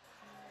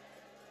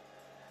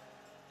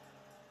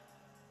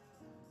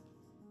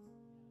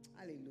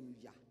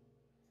 Hallelujah.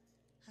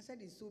 I said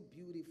it's so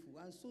beautiful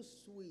and so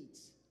sweet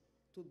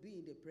to be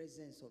in the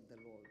presence of the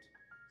Lord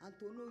and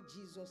to know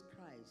Jesus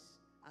Christ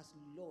as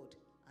Lord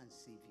and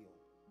Savior.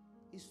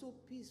 It's so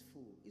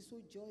peaceful. It's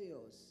so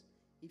joyous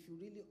if you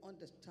really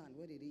understand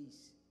what it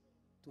is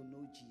to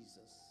know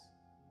Jesus.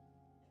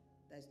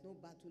 There's no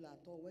battle at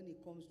all when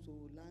it comes to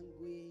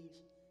language,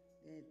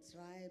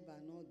 tribe,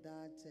 and all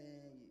that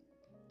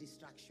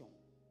distraction.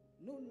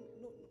 No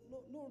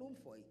room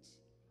for it.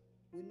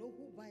 We know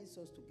who binds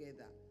us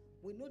together.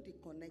 We know the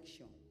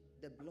connection,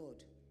 the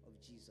blood of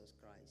Jesus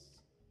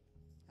Christ.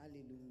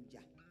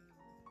 Hallelujah.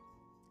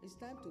 It's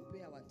time to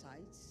pay our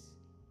tithes.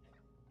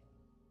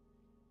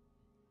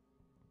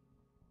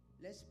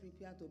 Let's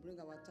prepare to bring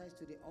our tithes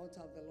to the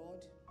altar of the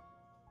Lord.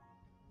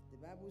 The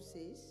Bible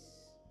says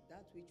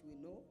that which we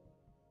know,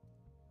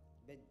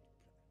 but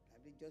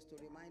just to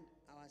remind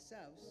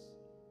ourselves,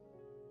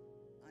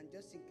 and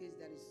just in case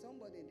there is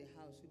somebody in the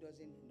house who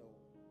doesn't know,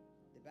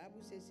 the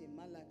Bible says in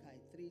Malachi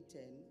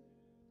 3:10,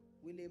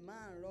 will a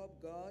man rob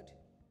God?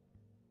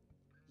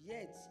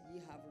 Yet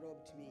ye have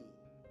robbed me.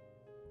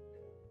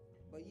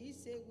 But ye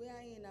say,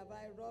 wherein have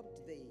I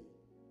robbed thee?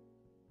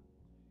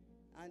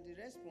 And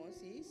the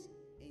response is,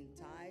 in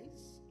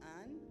tithes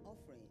and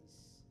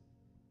offerings.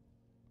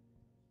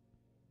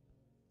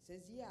 It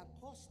says, ye are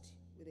cursed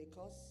with a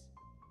curse,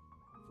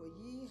 for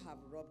ye have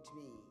robbed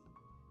me.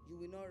 You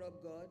will not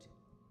rob God.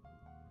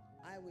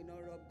 I will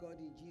not rob God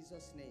in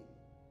Jesus' name.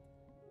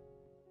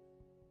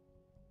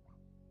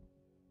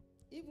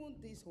 Even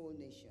this whole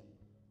nation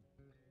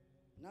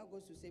now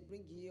goes to say,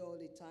 bring ye all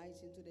the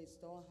tithes into the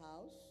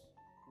storehouse.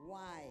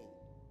 Why?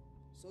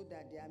 So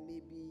that there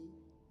may be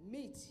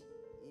meat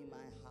in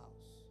my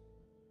house.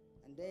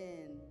 And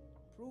then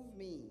prove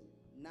me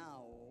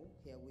now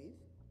herewith,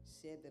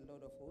 said the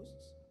Lord of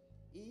hosts,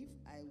 if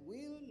I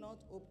will not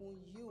open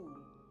you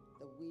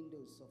the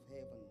windows of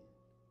heaven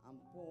and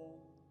pour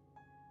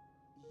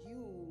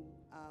you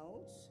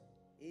out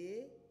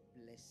a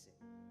blessing.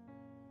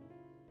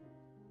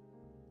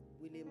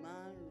 Will a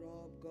man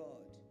rob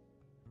God?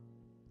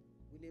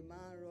 Will a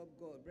man rob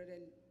God?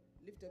 Brethren,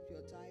 lift up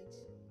your tithes.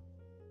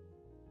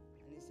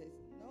 And he says,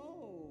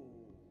 no.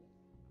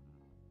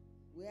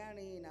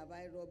 Wherein have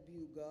I robbed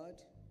you,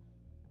 God?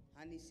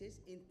 And he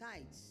says, in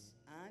tithes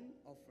and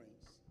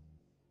offerings.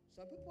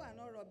 Some people are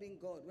not robbing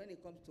God when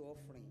it comes to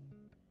offering.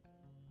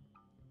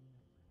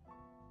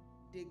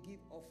 They give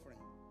offering.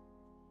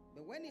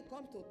 But when it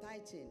comes to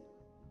tithing,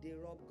 they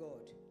rob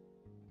God.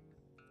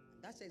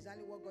 And that's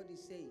exactly what God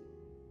is saying.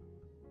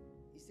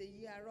 He said,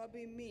 ye are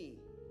robbing me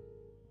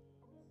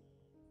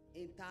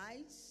in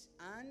tithes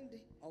and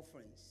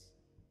offerings.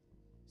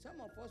 Some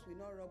of us will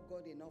not rob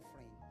God in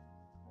offering.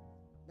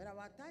 But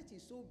our tithe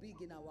is so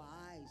big in our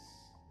eyes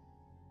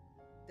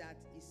that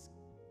it's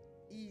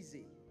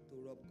easy to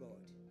rob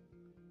God.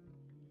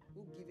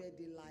 Who giveth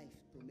thee life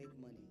to make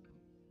money?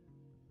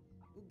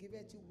 Who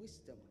giveth you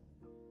wisdom?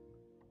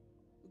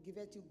 Who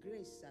giveth you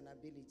grace and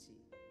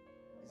ability?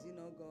 Is it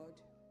not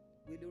God?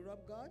 Will you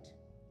rob God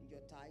in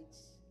your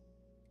tithes?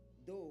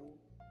 Though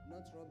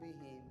not robbing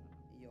him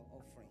in your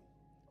offering.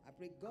 I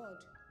pray God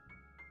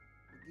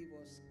will give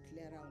us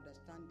clearer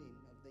understanding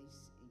of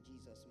this in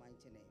Jesus'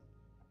 mighty name.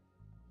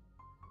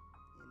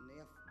 And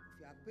if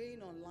you are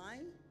paying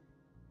online,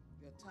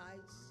 your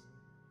tithes,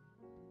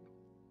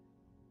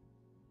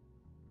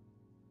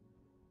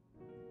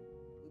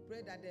 we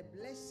pray that the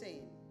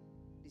blessing,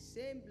 the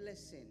same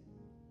blessing,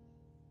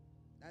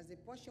 as the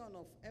portion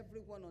of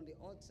everyone on the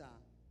altar,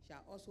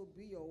 shall also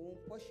be your own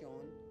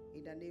portion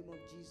in the name of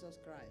Jesus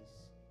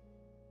Christ.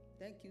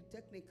 Thank you,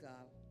 Technical,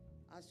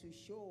 as you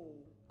show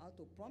how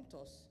to prompt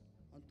us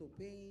onto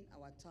paying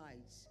our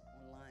tithes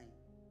online.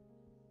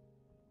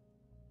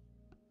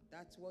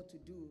 That's what to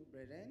do,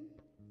 brethren,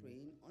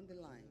 praying on the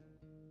line.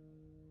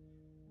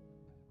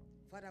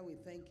 Father, we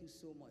thank you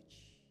so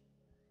much.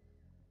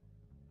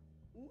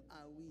 Who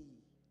are we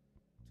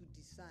to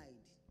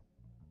decide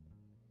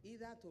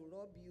either to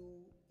rob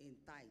you in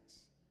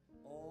tithes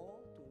or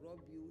to rob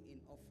you in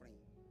offering?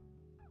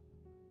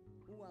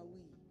 Who are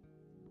we?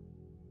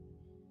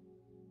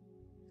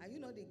 Are you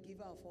not the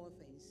giver of all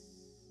things?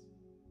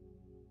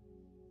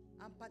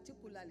 And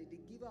particularly the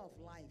giver of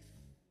life.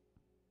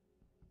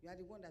 You are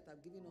the one that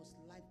have given us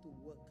life to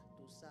work,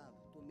 to serve,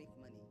 to make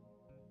money.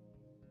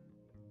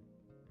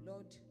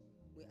 Lord,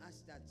 we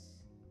ask that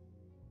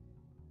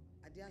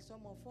at there are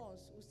some of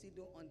us who still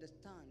don't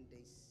understand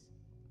this.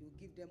 You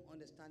give them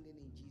understanding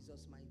in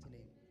Jesus' mighty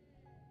name.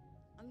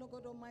 And Lord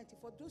God Almighty,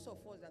 for those of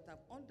us that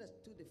have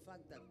understood the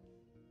fact that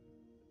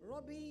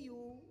robbing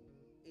you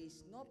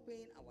is not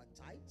paying our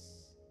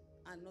tithes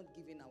and not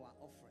giving our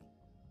offering.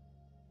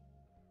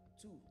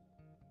 2,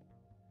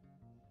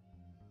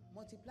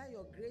 multiply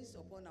your grace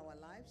upon our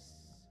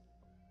lives,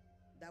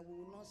 that we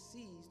will not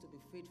cease to be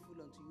faithful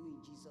unto you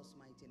in Jesus'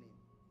 mighty name.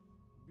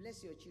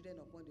 Bless your children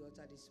upon the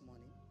altar this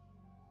morning.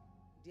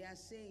 They are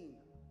saying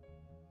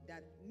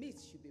that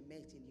meats should be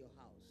met in your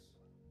house.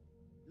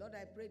 Lord,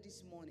 I pray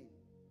this morning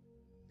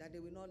that they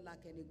will not lack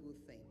any good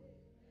thing.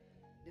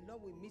 The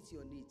Lord will meet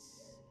your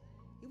needs.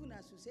 Even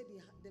as you said,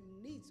 the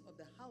needs of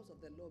the house of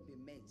the Lord be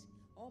met.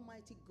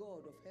 Almighty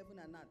God of heaven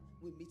and earth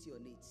will meet your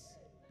needs.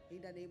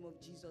 In the name of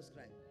Jesus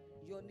Christ.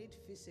 Your need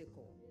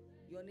physical,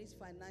 your needs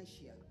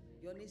financial,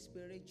 your needs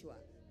spiritual,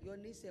 your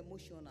needs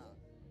emotional.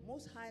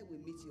 Most High will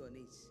meet your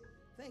needs.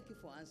 Thank you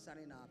for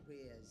answering our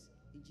prayers.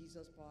 In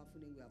Jesus' powerful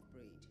name we have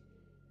prayed.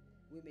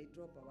 We may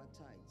drop our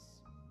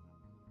tithes.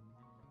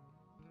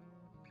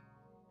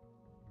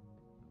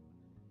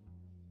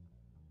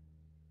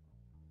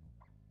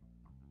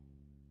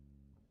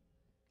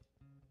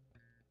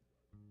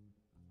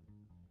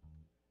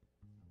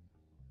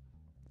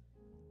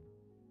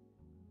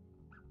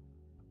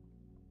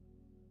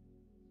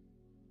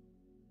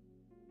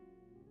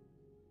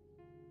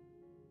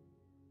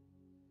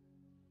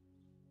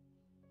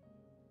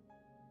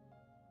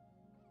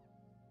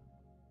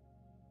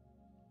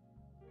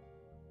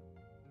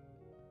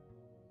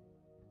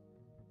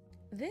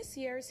 This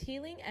year's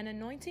Healing and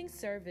Anointing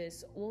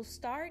service will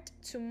start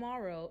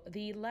tomorrow,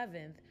 the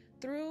 11th,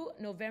 through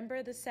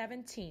November the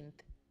 17th.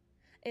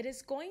 It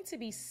is going to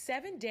be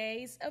 7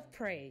 days of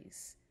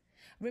praise.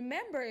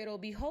 Remember, it'll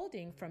be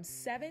holding from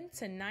 7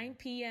 to 9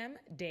 p.m.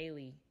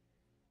 daily.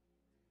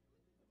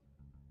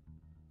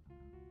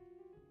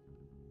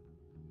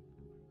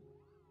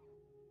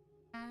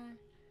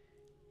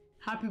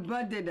 Happy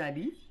birthday,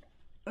 Daddy.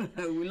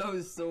 We love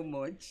you so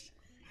much.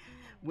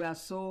 We are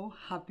so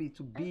happy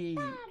to be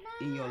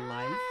in your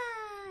life,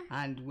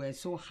 and we're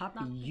so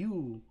happy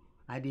you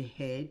are the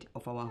head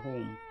of our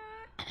home.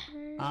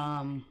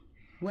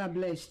 We are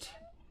blessed.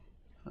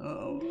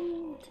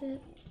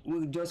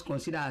 We just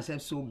consider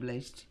ourselves so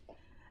blessed.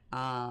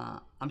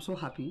 I'm so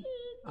happy.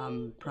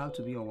 I'm proud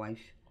to be your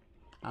wife.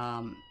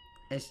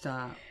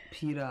 Esther,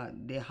 Peter,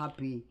 they're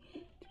happy,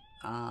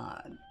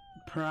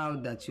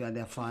 proud that you are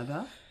their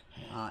father,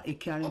 a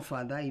caring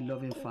father, a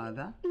loving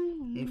father,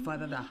 a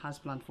father that has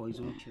planned for his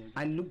own children.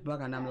 I look back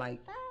and I'm like,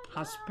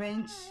 I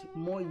spent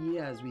more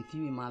years with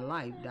you in my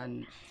life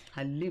than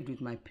I lived with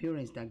my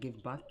parents that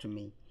gave birth to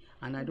me.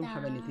 And I don't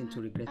have anything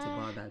to regret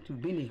about that.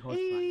 You've been a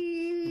husband,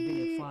 you've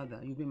been a father,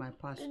 you've been my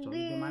pastor, you've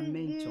been my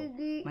mentor,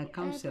 my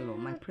counselor,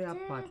 my prayer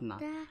partner.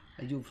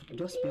 You've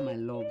just been my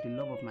love, the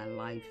love of my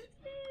life.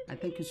 I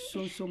thank you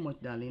so, so much,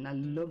 darling. I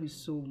love you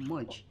so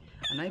much.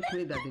 And I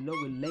pray that the Lord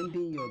will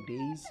lengthen your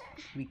days,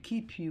 will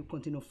keep you,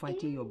 continue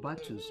fighting your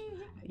battles.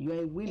 You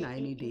are a winner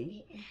any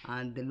day,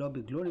 and the Lord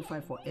be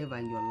glorified forever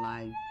in your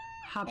life.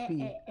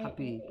 Happy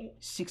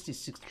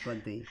 66th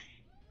birthday.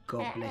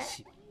 God bless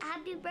you.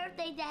 Happy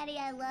birthday, Daddy.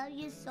 I love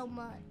you so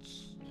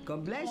much.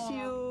 God bless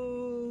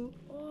you.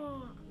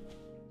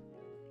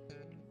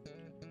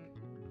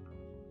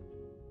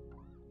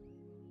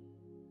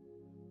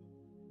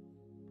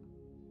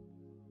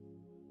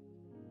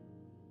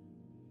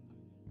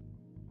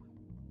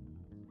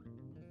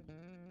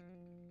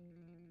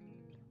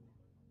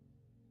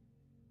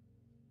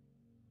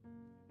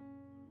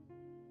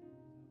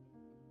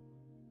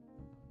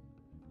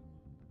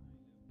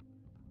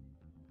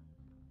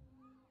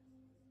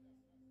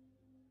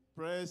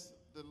 Praise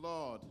the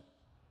Lord.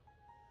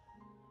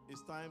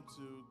 It's time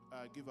to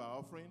give our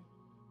offering.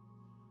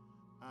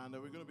 And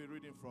we're going to be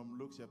reading from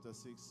Luke chapter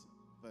 6,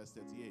 verse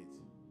 38. It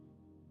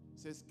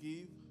says,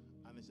 "Give,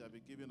 and it shall be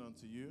given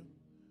unto you.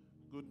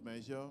 Good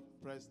measure,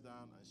 pressed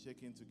down and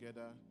shaken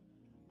together,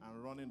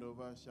 and running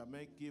over, shall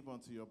make give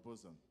unto your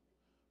bosom.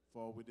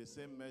 For with the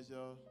same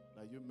measure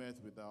that you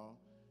met withal,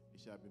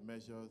 it shall be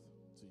measured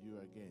to you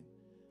again."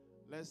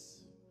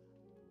 Let's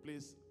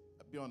please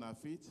be on our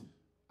feet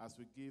as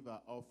we give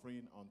our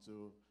offering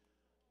unto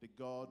the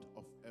God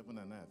of heaven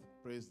and earth.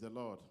 Praise the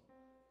Lord.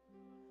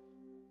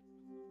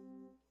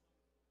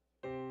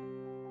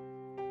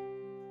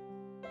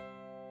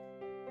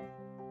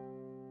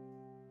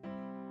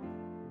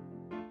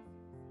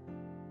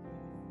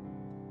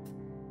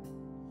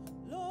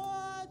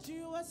 Lord,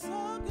 you are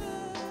so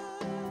good.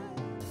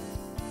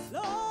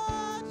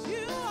 Lord,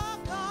 you are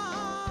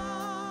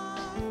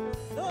kind.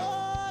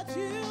 Lord,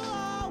 you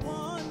are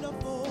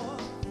wonderful.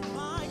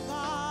 My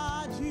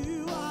God,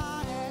 you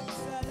are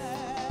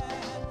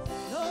excellent.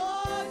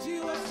 Lord,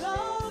 you are so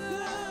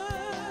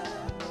good.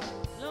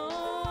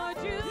 Lord,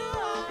 you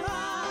are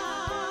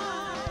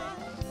kind.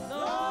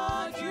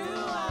 Lord, you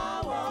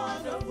are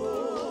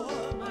wonderful.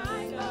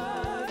 My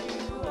God,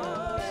 you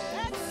are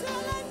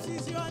excellent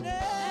is your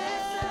name.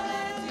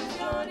 Excellent is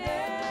your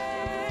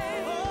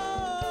name.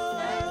 Oh,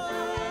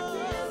 excellent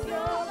is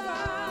your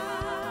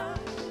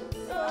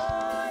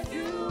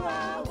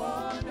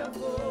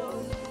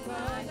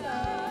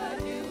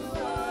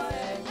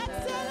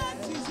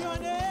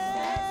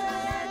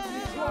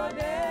your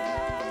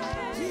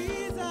name.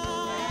 Jesus.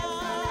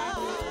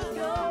 Excellent is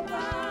your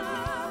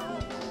power.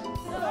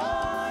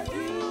 Lord,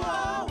 you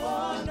are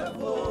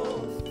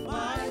wonderful.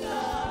 My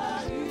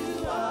God,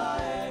 you are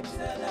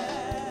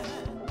excellent.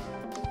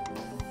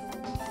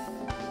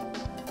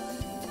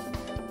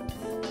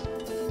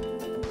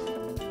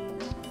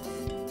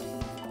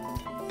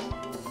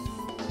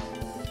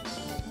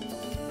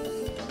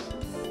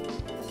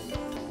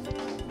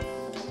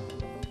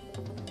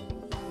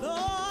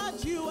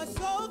 Lord, you are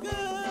so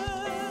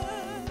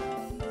good.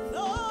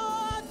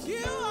 Lord,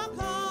 you are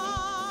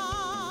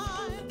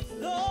kind.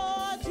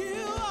 Lord,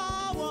 you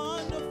are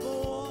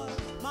wonderful.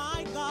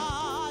 My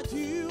God,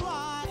 you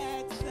are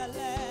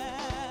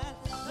excellent.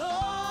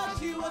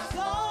 Lord, you are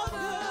so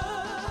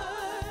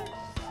good.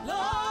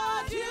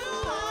 Lord, you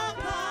are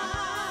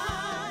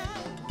kind.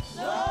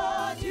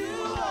 Lord, you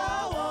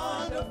are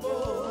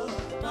wonderful.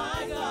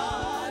 My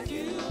God,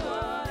 you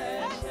are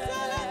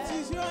excellent.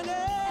 Is your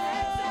name.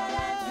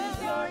 Excellent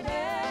is your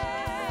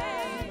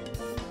name.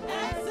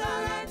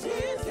 Excellent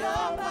is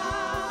your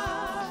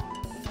power.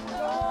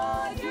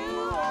 Lord,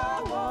 you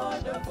are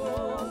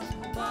wonderful.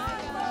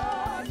 My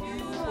God,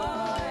 you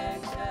are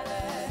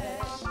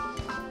excellent.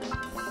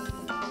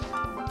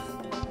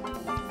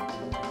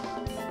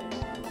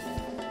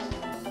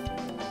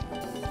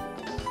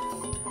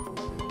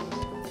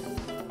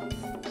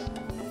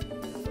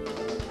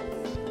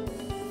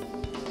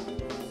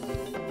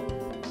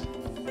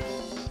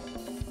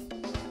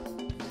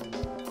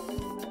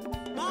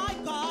 My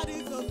God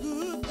is a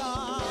good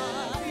God.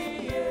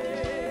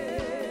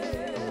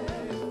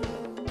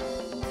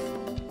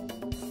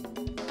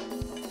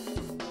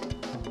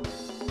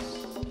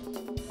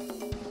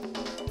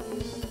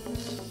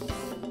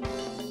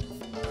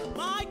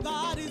 My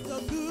God is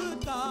a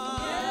good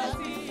God. Yes,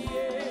 he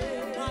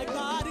is. My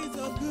God is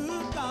a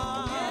good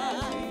God.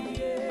 Yes,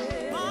 he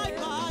is. My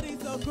God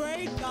is a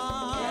great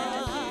God.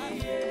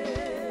 Yes, he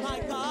is. My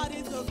God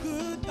is a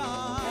good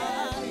God.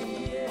 Yes,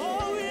 he is.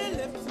 Oh, he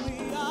lifts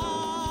me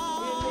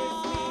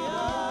up.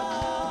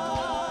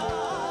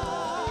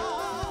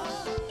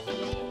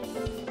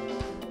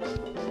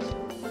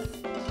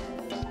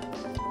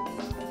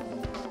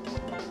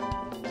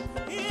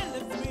 He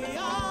lifts me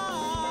up.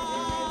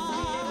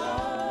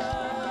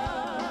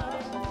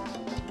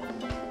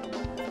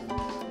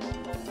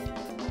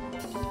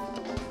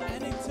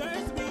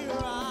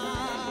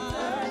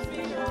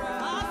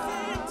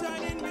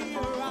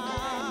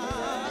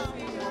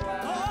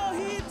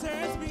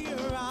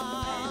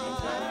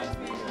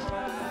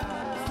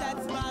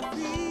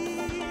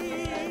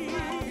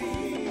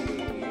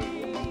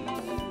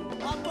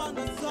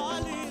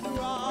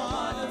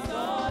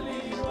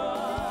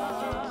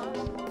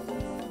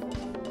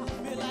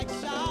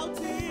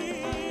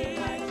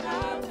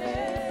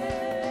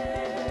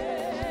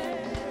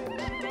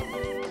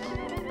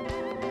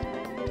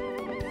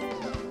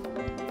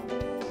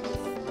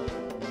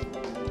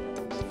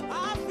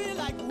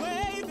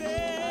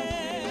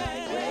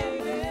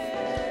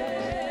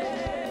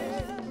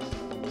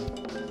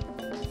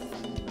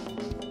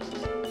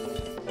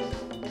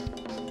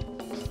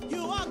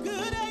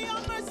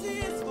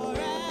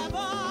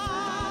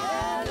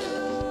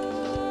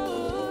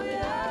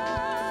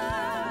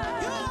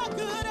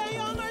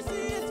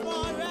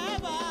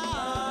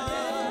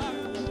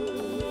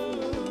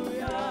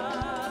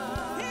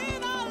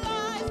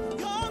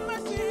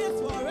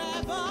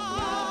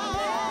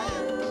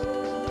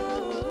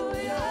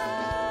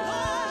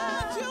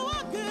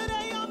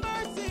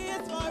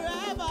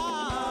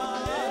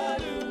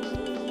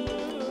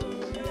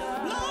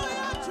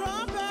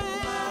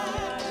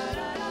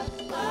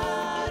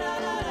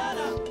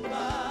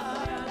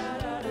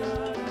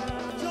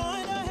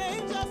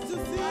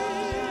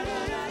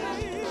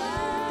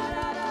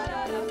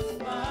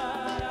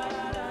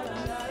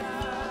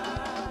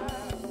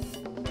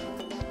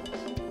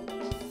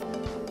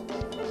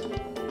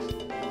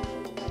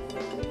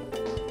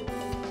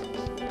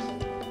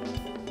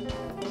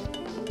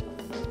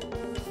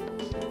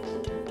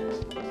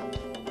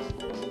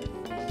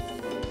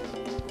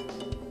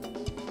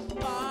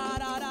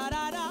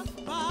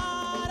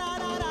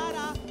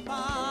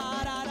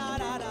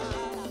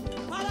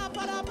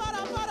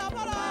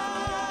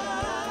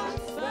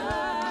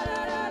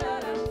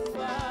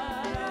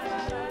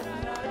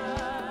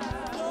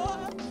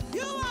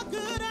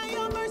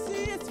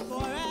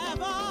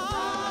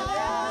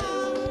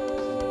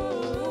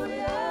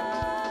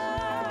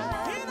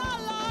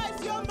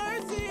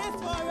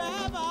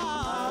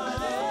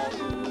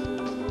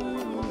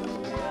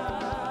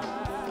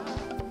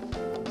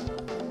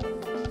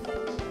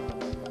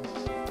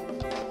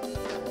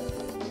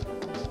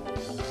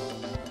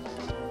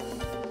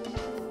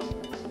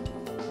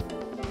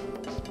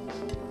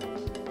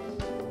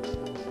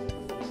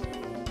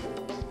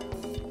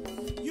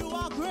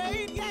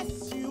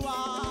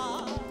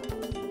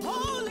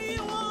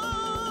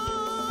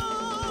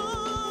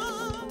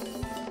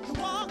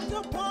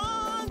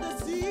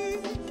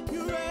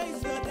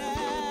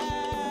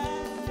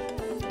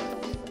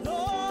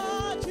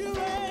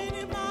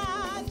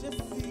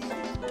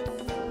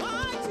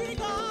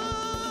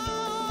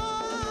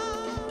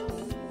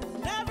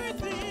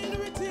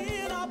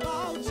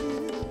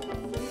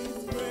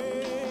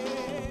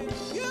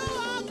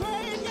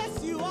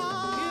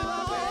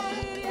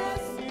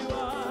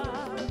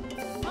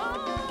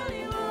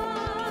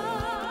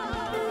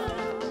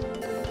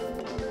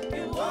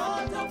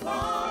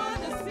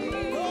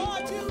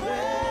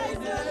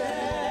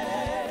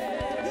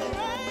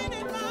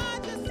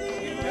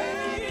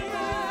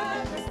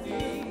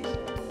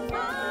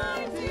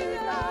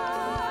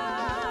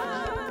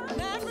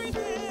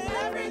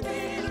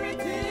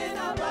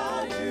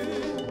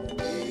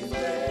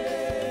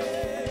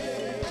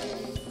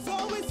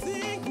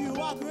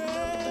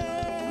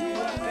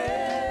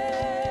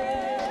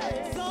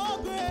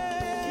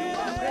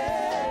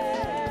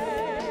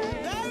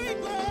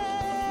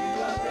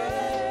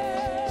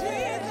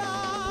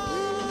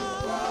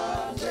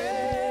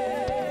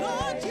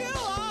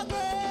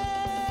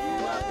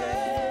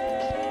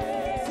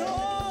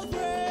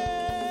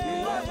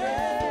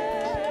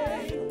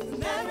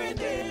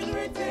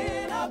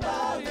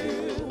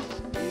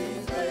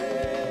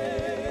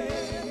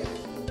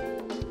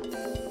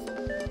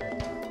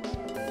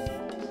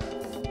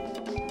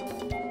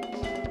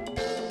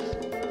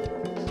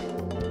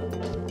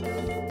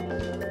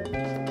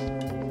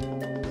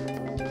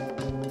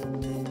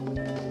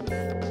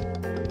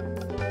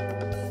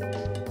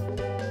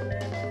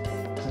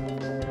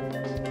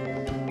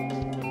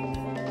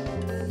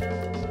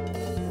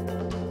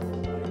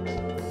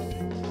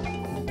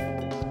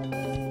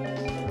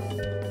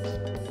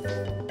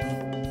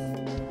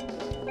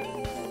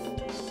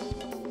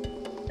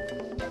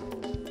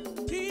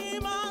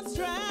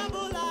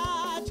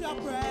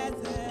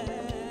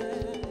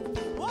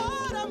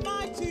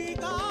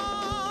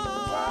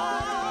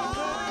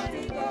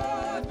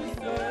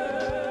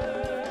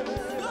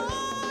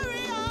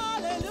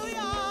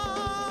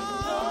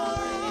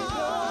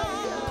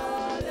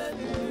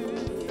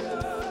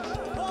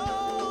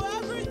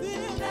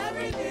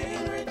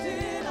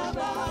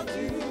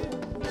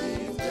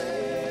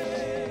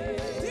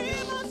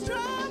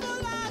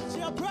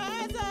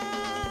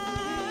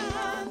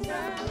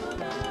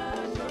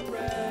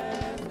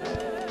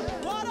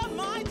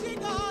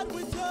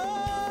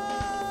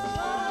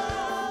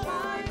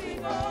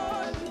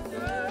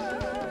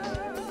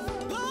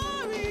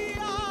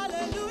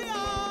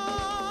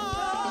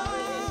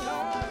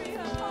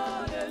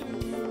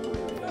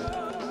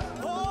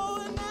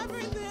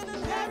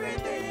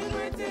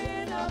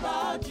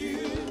 about you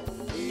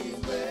is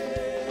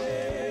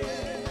great.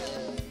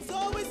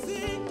 So we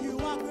sing, you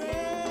are great.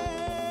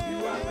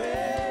 You are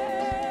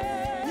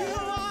great. You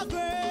are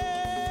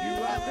great. You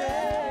are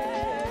great.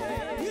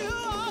 You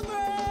are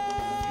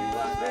great. You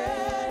are great.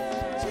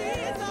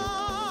 Jesus.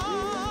 You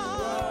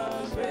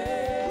are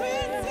great. We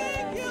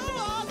sing, you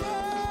are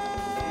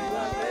great. You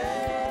are great.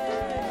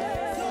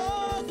 So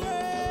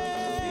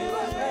great. You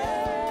are great.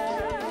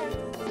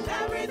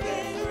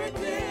 Everything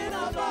written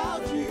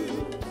about you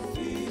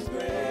is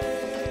great.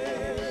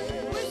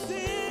 We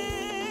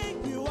sing,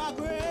 you are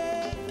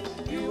great.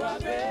 You are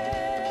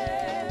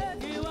great.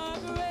 You are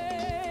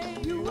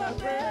great. You are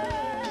great.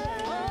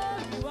 Oh,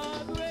 you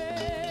are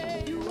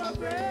great. You are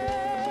great.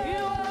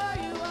 You are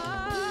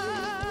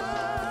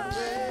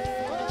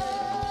great.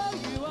 Oh,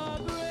 you are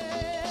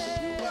great.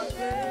 You are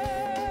great.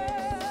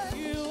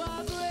 You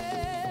are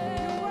great.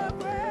 You are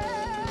great.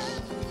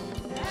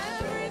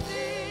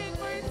 Everything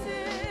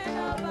written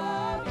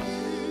about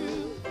you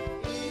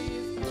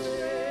is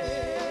great.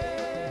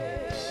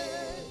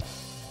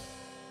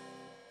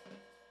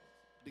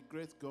 The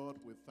great God,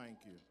 we thank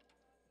you.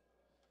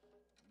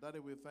 Daddy,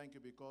 we thank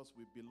you because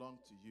we belong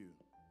to you.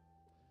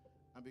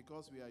 And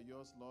because we are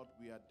yours, Lord,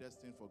 we are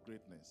destined for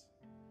greatness.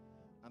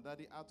 And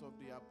Daddy, out of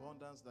the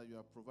abundance that you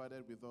have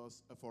provided with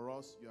us, for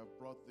us, you have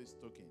brought this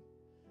token.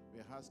 We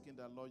are asking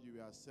that, Lord, you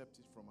will accept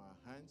it from our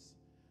hands.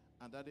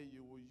 And Daddy,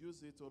 you will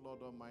use it, O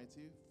Lord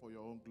Almighty, for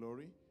your own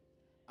glory.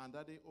 And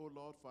Daddy, O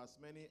Lord, for as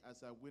many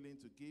as are willing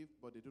to give,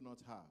 but they do not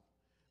have.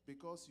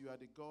 Because you are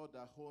the God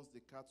that owns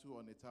the cattle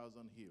on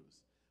 1,000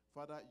 hills.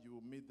 Father, you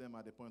will meet them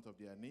at the point of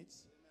their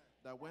needs.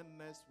 That when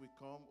next we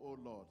come, O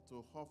Lord,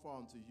 to offer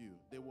unto you,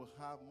 they will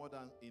have more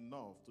than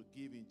enough to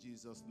give in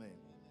Jesus'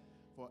 name.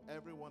 For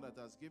everyone that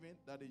has given,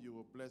 Daddy, you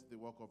will bless the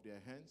work of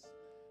their hands.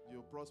 You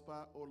will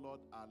prosper, O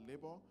Lord, our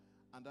labor.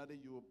 And Daddy,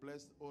 you will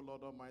bless, O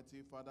Lord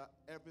Almighty, Father,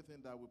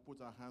 everything that we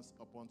put our hands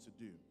upon to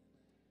do.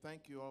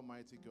 Thank you,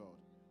 Almighty God.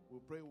 We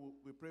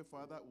pray,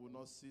 Father, we will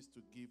not cease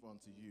to give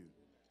unto you.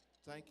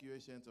 Thank you,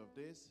 Ancient of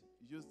Days.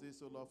 Use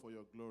this, O Lord, for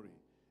your glory.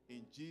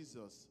 In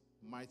Jesus'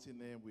 mighty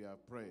name we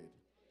have prayed.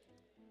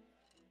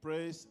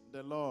 Praise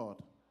the Lord.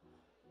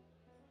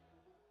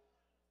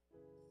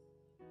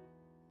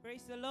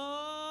 Praise the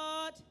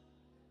Lord.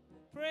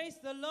 Praise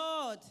the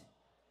Lord.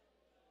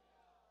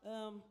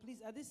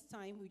 Please, at this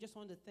time, we just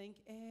want to thank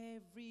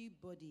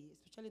everybody,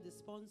 especially the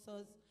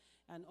sponsors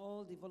and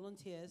all the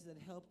volunteers that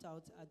helped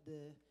out at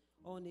the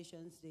All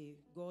Nations Day.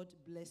 God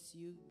bless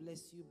you,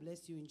 bless you,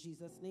 bless you in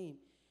Jesus' name.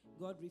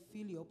 God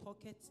refill your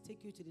pockets,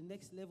 take you to the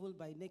next level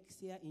by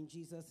next year in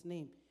Jesus'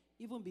 name.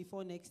 Even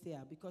before next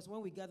year, because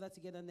when we gather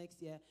together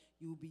next year,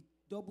 you will be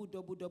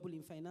double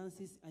in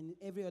finances and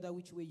every other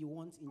which way you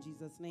want in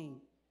Jesus'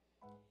 name.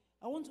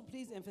 I want to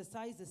please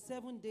emphasize the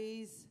 7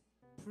 days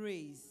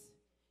praise.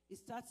 It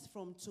starts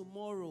from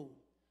tomorrow.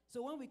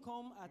 So when we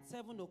come at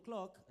 7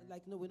 o'clock,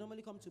 we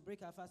normally come to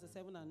break our fast at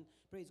 7 and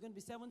pray. It's going to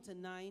be 7 to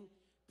 9.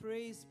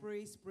 Praise,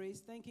 praise,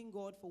 praise. Thanking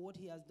God for what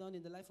he has done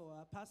in the life of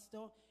our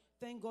pastor.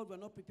 Thank God we're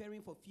not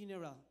preparing for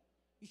funeral.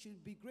 You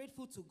should be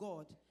grateful to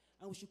God.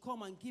 And we should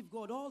come and give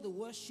God all the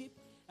worship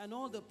and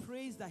all the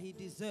praise that he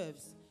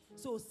deserves.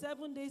 So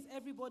 7 days,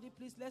 everybody,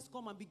 please, let's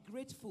come and be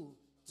grateful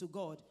to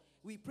God.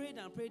 We prayed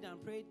and prayed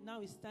and prayed.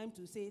 Now it's time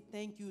to say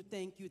thank you,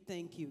 thank you,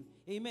 thank you.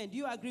 Amen. Do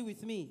you agree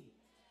with me?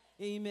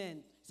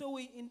 Amen. So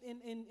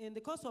in the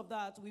course of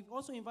that, we've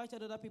also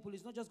invited other people.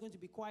 It's not just going to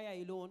be choir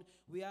alone.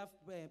 We have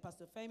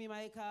Pastor Femi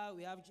Maika.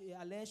 We have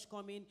Alesh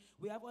coming.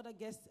 We have other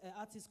guest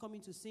artists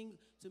coming to sing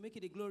to make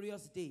it a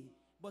glorious day.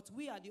 But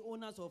we are the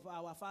owners of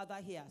our Father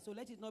here. So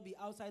let it not be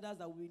outsiders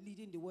that will be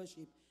leading the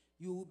worship.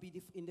 You will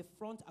be in the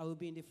front. I will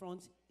be in the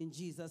front in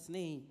Jesus'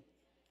 name.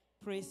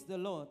 Praise the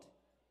Lord.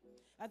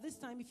 At this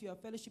time, if you are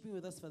fellowshipping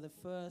with us for the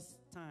first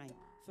time,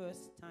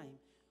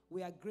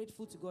 we are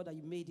grateful to God that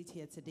you made it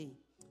here today.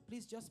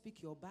 Please just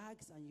pick your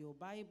bags and your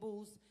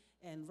Bibles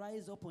and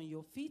rise up on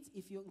your feet.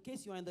 In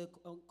case you are in the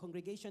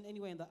congregation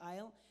anywhere in the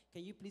aisle,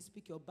 can you please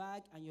pick your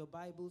bag and your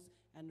Bibles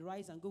and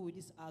rise and go with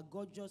this our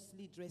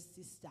gorgeously dressed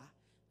sister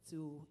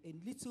to a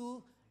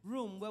little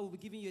room where we'll be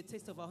giving you a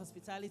taste of our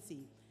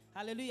hospitality.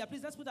 Hallelujah.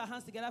 Please let's put our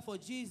hands together for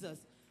Jesus.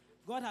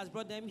 God has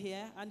brought them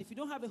here. And if you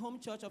don't have a home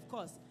church, of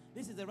course,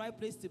 this is the right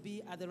place to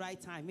be at the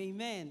right time.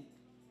 Amen.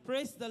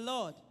 Praise the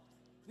Lord.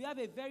 We have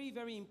a very,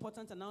 very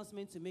important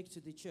announcement to make to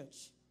the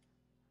church.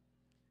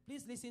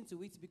 Please listen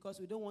to it because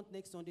we don't want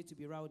next Sunday to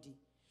be rowdy.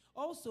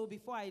 Also,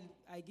 before I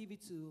give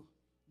it to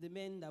the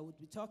men that would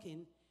be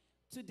talking,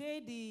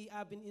 today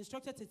I've been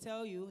instructed to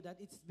tell you that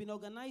it's been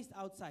organized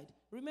outside.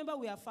 Remember,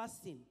 we are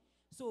fasting.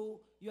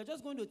 So you're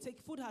just going to take,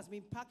 food has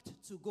been packed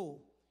to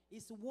go.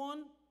 It's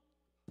one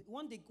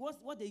day,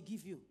 what they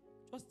give you.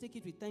 Just take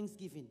it with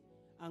thanksgiving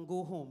and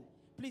go home.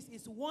 Please,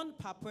 it's one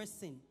per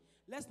person.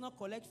 Let's not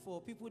collect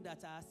for people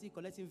that are still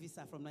collecting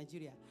visa from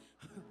Nigeria.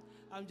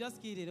 I'm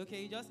just kidding,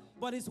 okay?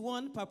 But it's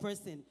one per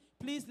person.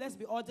 Please, let's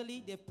be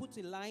orderly. They've put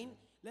a line.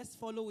 Let's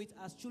follow it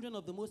as children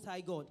of the Most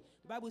High God.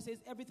 The Bible says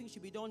everything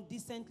should be done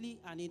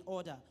decently and in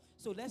order.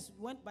 So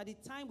by the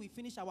time we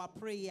finish our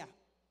prayer,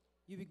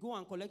 you will go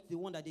and collect the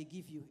one that they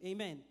give you.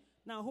 Amen.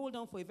 Now hold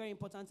on for a very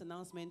important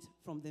announcement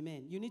from the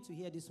men. You need to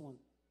hear this one.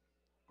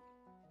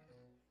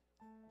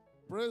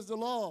 Praise the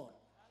Lord.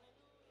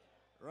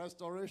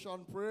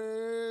 Restoration,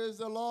 praise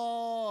the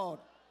Lord.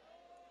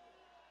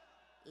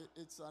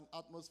 It's an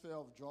atmosphere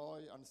of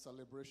joy and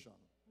celebration.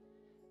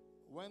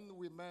 When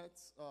we met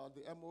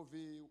the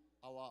MOV,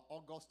 our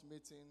August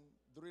meeting,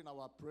 during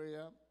our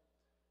prayer,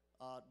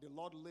 the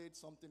Lord laid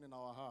something in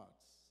our hearts.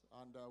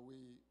 And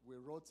we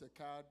wrote a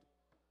card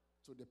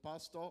to the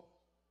pastor,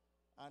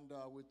 and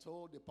we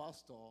told the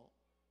pastor,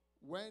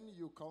 when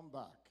you come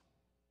back,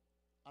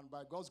 and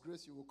by God's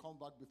grace, you will come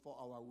back before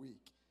our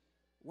week.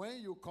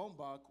 When you come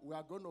back, we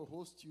are going to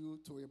host you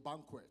to a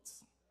banquet.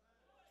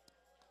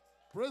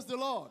 Praise the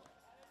Lord.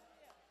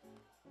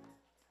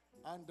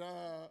 And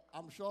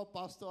I'm sure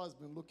Pastor has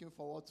been looking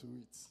forward to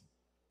it.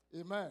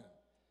 Amen.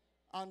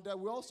 And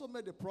we also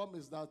made a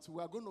promise that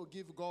we are going to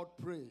give God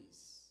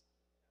praise.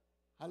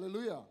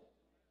 Hallelujah.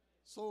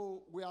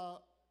 So we are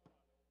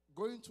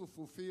going to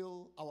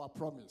fulfill our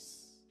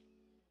promise.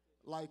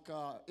 Like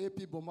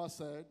AP Boma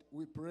said,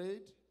 we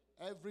prayed.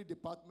 Every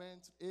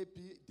department, AP,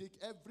 Dick,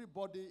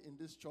 everybody in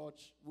this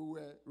church, we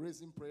were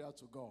raising prayer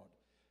to God.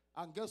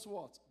 And guess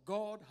what?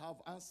 God have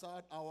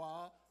answered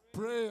our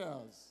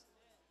prayers.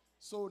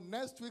 So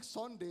next week,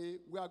 Sunday,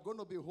 we are going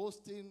to be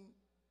hosting,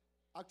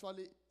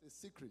 actually, a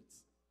secret.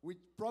 We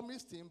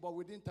promised him, but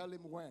we didn't tell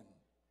him when.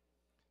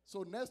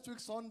 So next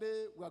week,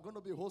 Sunday, we are going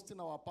to be hosting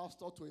our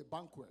pastor to a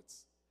banquet.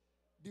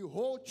 The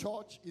whole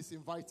church is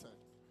invited.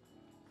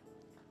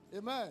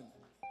 Amen.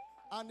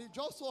 And it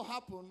just so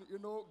happened,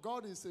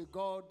 God is a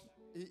God,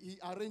 he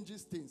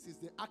arranges things. He's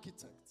the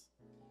architect.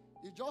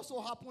 It just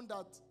so happened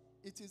that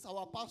it is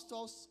our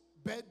pastor's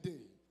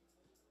birthday,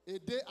 a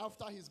day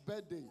after his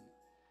birthday.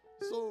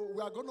 So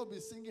we are going to be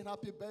singing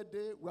happy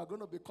birthday. We are going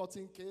to be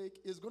cutting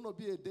cake. It's going to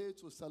be a day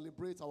to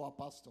celebrate our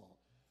pastor.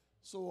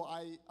 So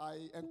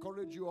I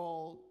encourage you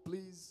all,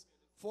 please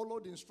follow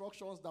the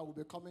instructions that will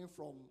be coming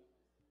from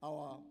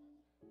our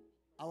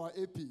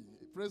AP.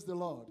 Praise the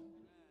Lord.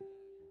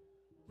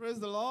 Praise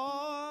the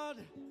Lord.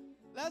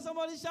 Let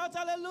somebody shout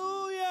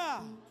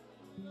hallelujah.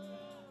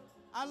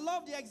 I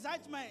love the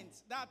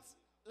excitement that,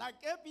 like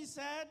AP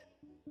said,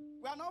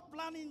 we are not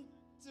planning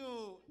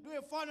to do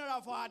a funeral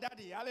for our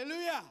daddy.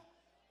 Hallelujah.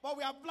 But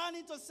we are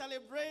planning to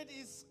celebrate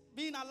his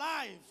being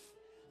alive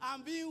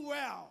and being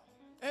well.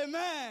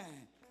 Amen.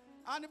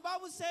 And the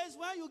Bible says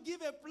when you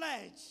give a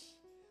pledge,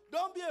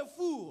 don't be a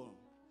fool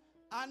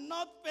and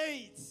not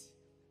pay it.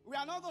 We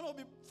are not going to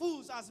be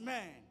fools as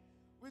men.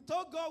 We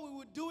told God we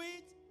would do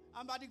it,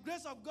 and by the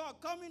grace of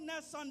God, coming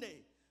next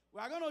Sunday,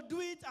 we are going to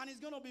do it, and it's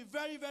going to be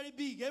very, very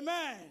big.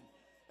 Amen.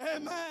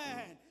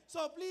 Amen.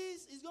 So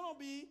please, it's going to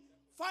be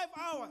 5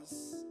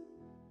 hours.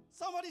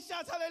 Somebody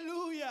shout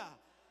hallelujah.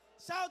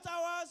 Shout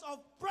hours of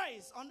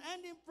praise,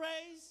 unending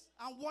praise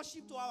and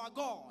worship to our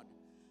God.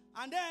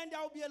 And then there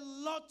will be a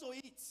lot to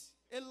eat.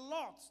 A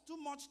lot. Too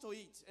much to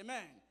eat.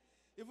 Amen.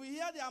 If we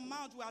hear the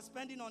amount we are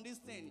spending on this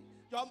thing,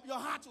 your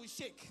heart will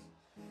shake.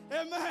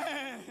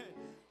 Amen.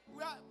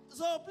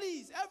 So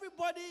please,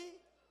 everybody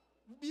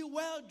be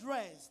well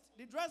dressed.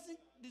 The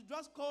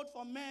dress code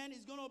for men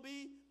is going to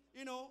be,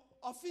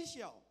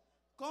 official.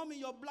 Come in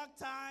your black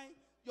tie,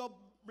 your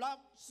black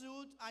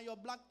suit, and your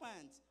black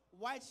pants.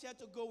 White shirt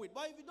to go with.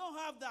 But if you don't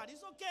have that,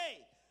 it's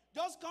okay.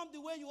 Just come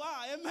the way you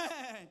are.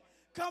 Amen.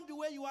 Come the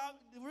way you are.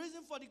 The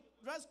reason for the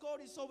dress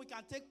code is so we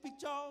can take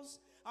pictures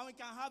and we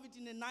can have it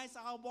in a nice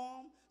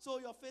album so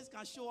your face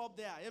can show up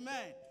there.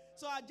 Amen.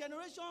 So our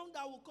generation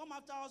that will come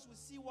after us will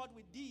see what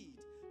we did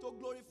to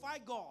glorify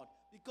God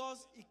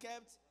because he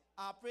kept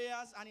our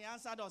prayers and he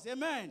answered us.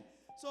 Amen.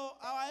 So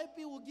our AP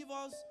will give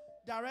us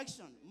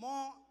direction,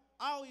 more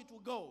how it will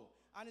go.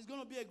 And it's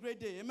going to be a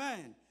great day.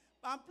 Amen.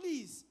 And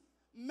please,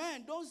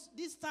 men,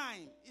 this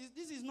time,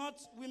 this is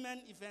not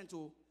women event.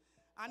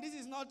 And this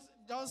is not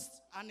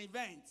just an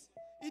event.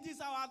 It is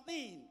our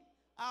thing.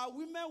 Our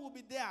women will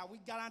be there. We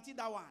guarantee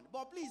that one.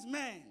 But please,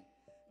 men,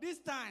 this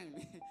time,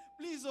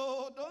 please,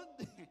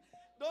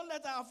 don't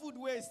let our food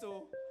waste.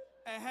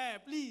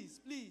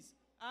 Please.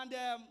 And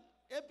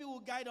AP will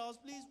guide us.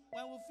 Please,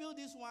 when we fill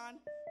this one,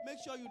 make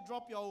sure you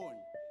drop your own.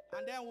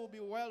 And then we'll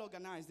be well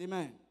organized.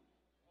 Amen.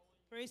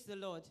 Praise the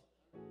Lord.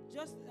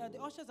 Just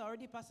the ushers are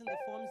already passing the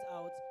forms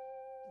out.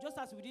 Just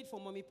as we did for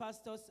Mommy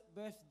Pastor's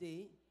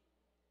birthday,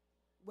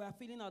 we are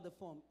filling out the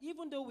form.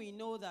 Even though we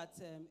know that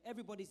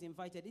everybody's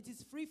invited, it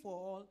is free for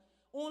all,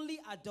 only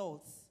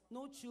adults,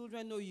 no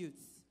children, no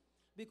youths,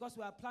 because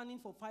we are planning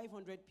for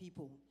 500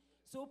 people.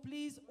 So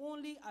please,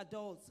 only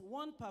adults,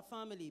 one per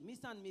family.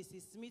 Mr. and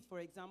Mrs. Smith, for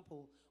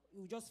example,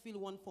 you just fill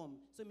one form.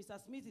 So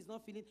Mr. Smith is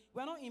not filling.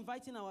 We're not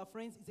inviting our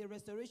friends. It's a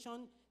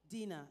restoration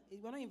dinner.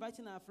 We're not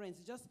inviting our friends.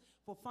 It's just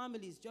for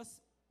families,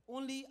 just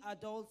only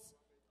adults,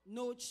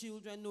 no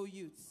children, no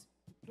youths.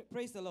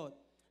 Praise the Lord.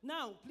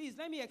 Now, please,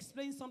 let me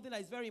explain something that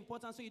is very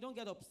important so you don't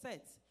get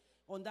upset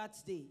on that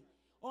day.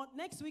 On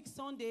next week,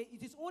 Sunday,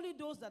 it is only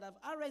those that have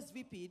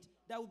RSVP'd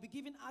that will be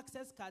given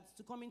access cards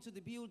to come into the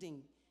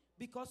building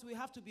because we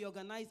have to be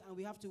organized and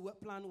we have to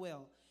plan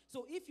well.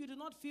 So if you do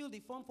not fill the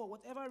form for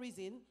whatever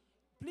reason,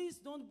 please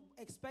don't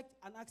expect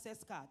an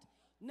access card.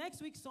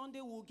 Next week, Sunday,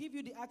 we'll give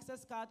you the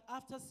access card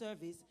after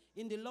service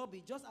in the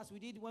lobby, just as we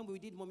did when we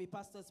did Mommy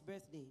Pastor's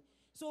birthday.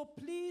 So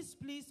please,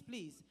 please,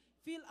 please,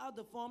 fill out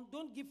the form.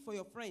 Don't give for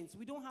your friends.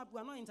 We're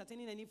not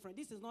entertaining any friends.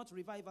 This is not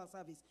revival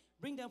service.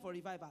 Bring them for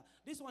revival.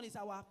 This one is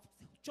our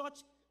church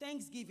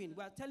Thanksgiving.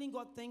 We are telling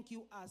God thank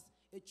you as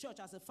a church,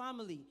 as a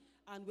family.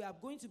 And we are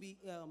going to be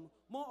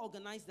more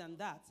organized than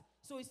that.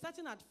 So it's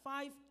starting at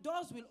 5.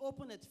 Doors will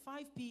open at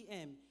 5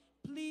 p.m.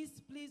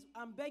 Please, please,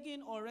 I'm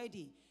begging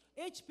already.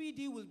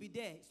 HPD will be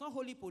there. It's not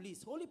Holy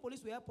Police. Holy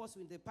Police will help us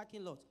in the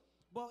parking lot.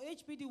 But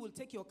HPD will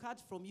take your card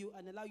from you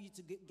and allow you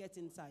to get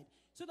inside.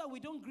 So that we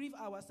don't grieve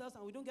ourselves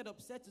and we don't get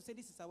upset to say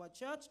this is our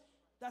church.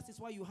 That is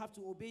why you have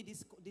to obey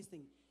this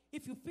thing.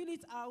 If you fill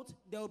it out,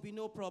 there will be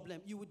no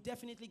problem. You will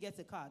definitely get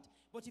a card.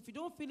 But if you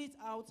don't fill it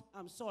out,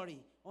 I'm sorry.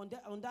 On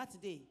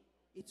that day,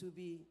 it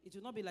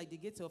will not be like the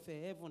gates of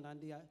heaven.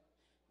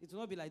 It will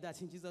not be like that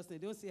in Jesus' name.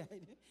 Don't say I.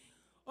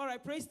 All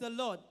right, praise the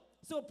Lord.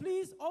 So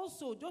please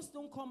also just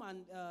don't come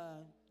and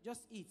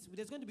just eat.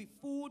 There's going to be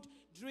food,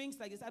 drinks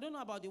like this. I don't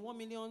know about the 1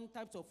 million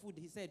types of food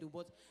he said,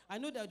 but I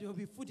know that there will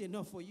be food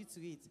enough for you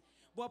to eat.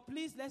 But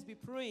please, let's be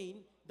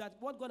praying that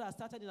what God has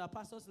started in our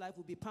pastor's life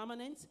will be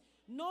permanent.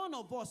 None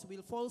of us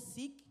will fall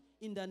sick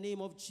in the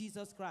name of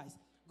Jesus Christ.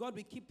 God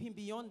will keep him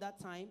beyond that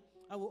time,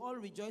 and we'll all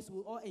rejoice.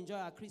 We'll all enjoy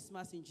our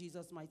Christmas in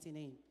Jesus' mighty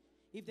name.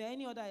 If there are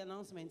any other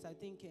announcements, I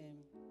think,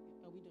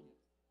 are we done?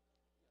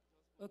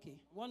 Okay,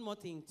 one more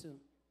thing too.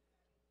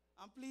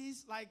 And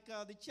please, like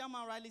the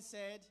chairman rightly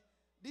said,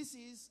 this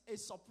is a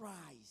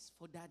surprise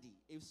for Daddy,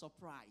 a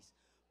surprise.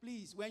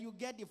 Please, when you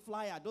get the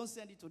flyer, don't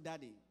send it to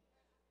Daddy.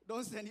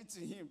 Don't send it to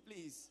him,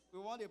 please. We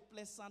want a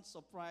pleasant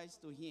surprise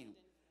to him.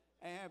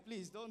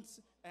 Please, don't.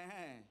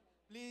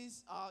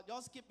 Please,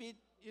 just keep it,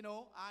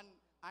 and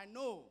I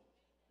know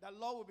the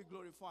Lord will be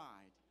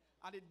glorified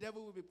and the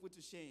devil will be put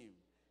to shame.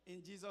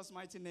 In Jesus'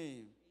 mighty name.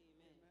 Amen.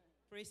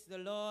 Praise the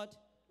Lord.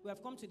 We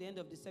have come to the end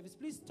of the service.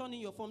 Please turn in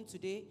your form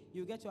today.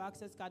 You'll get your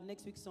access card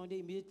next week, Sunday,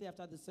 immediately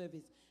after the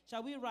service.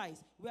 Shall we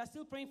rise? We are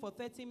still praying for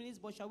 30 minutes,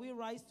 but shall we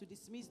rise to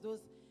dismiss those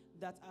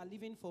that are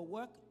leaving for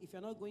work? If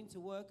you're not going to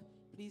work,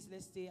 please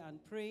let's stay and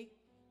pray.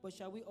 But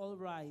shall we all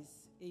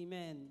rise?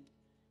 Amen.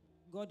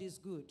 God is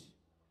good.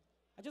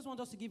 I just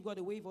want us to give God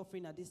a wave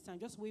offering at this time.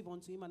 Just wave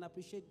unto him and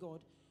appreciate God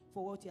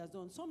for what he has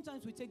done.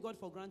 Sometimes we take God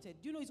for granted.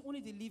 Do you know it's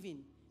only the living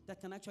that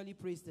can actually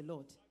praise the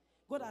Lord?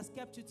 God has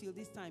kept you till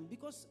this time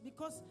because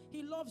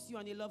he loves you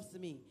and he loves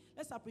me.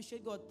 Let's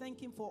appreciate God.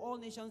 Thank him for All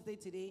Nations Day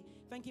today.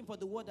 Thank him for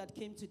the word that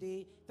came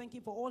today. Thank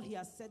him for all he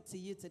has said to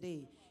you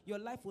today. Your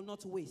life will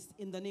not waste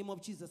in the name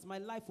of Jesus. My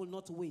life will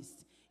not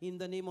waste in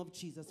the name of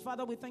Jesus.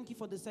 Father, we thank you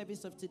for the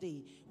service of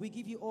today. We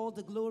give you all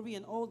the glory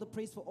and all the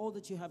praise for all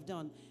that you have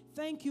done.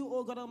 Thank you,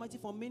 oh God Almighty,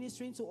 for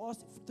ministering to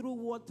us through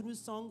word, through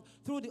song,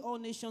 through the All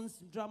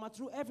Nations drama,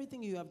 through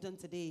everything you have done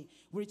today.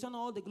 We return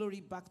all the glory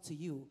back to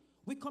you.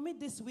 We commit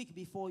this week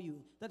before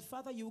you that,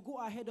 Father, you go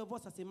ahead of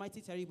us as a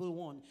mighty, terrible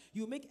one.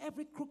 You make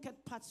every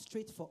crooked path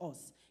straight for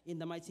us in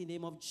the mighty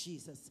name of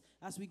Jesus.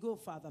 As we go,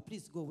 Father,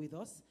 please go with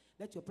us.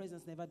 Let your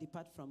presence never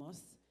depart from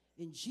us.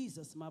 In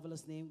Jesus'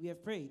 marvelous name, we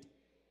have prayed.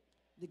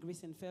 The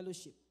grace and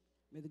fellowship.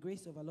 May the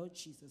grace of our Lord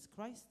Jesus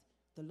Christ,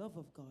 the love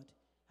of God,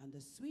 and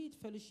the sweet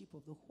fellowship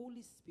of the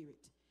Holy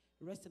Spirit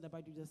rest and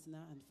abide with us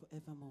now and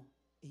forevermore.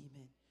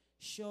 Amen.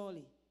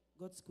 Surely,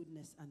 God's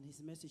goodness and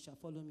his mercy shall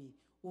follow me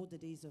all the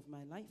days of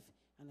my life,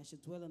 and I shall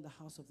dwell in the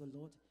house of the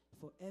Lord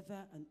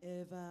forever and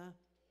ever.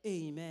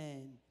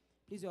 Amen.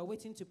 Please, you are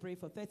waiting to pray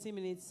for 30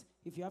 minutes.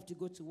 If you have to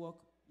go to work,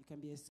 you can be excused.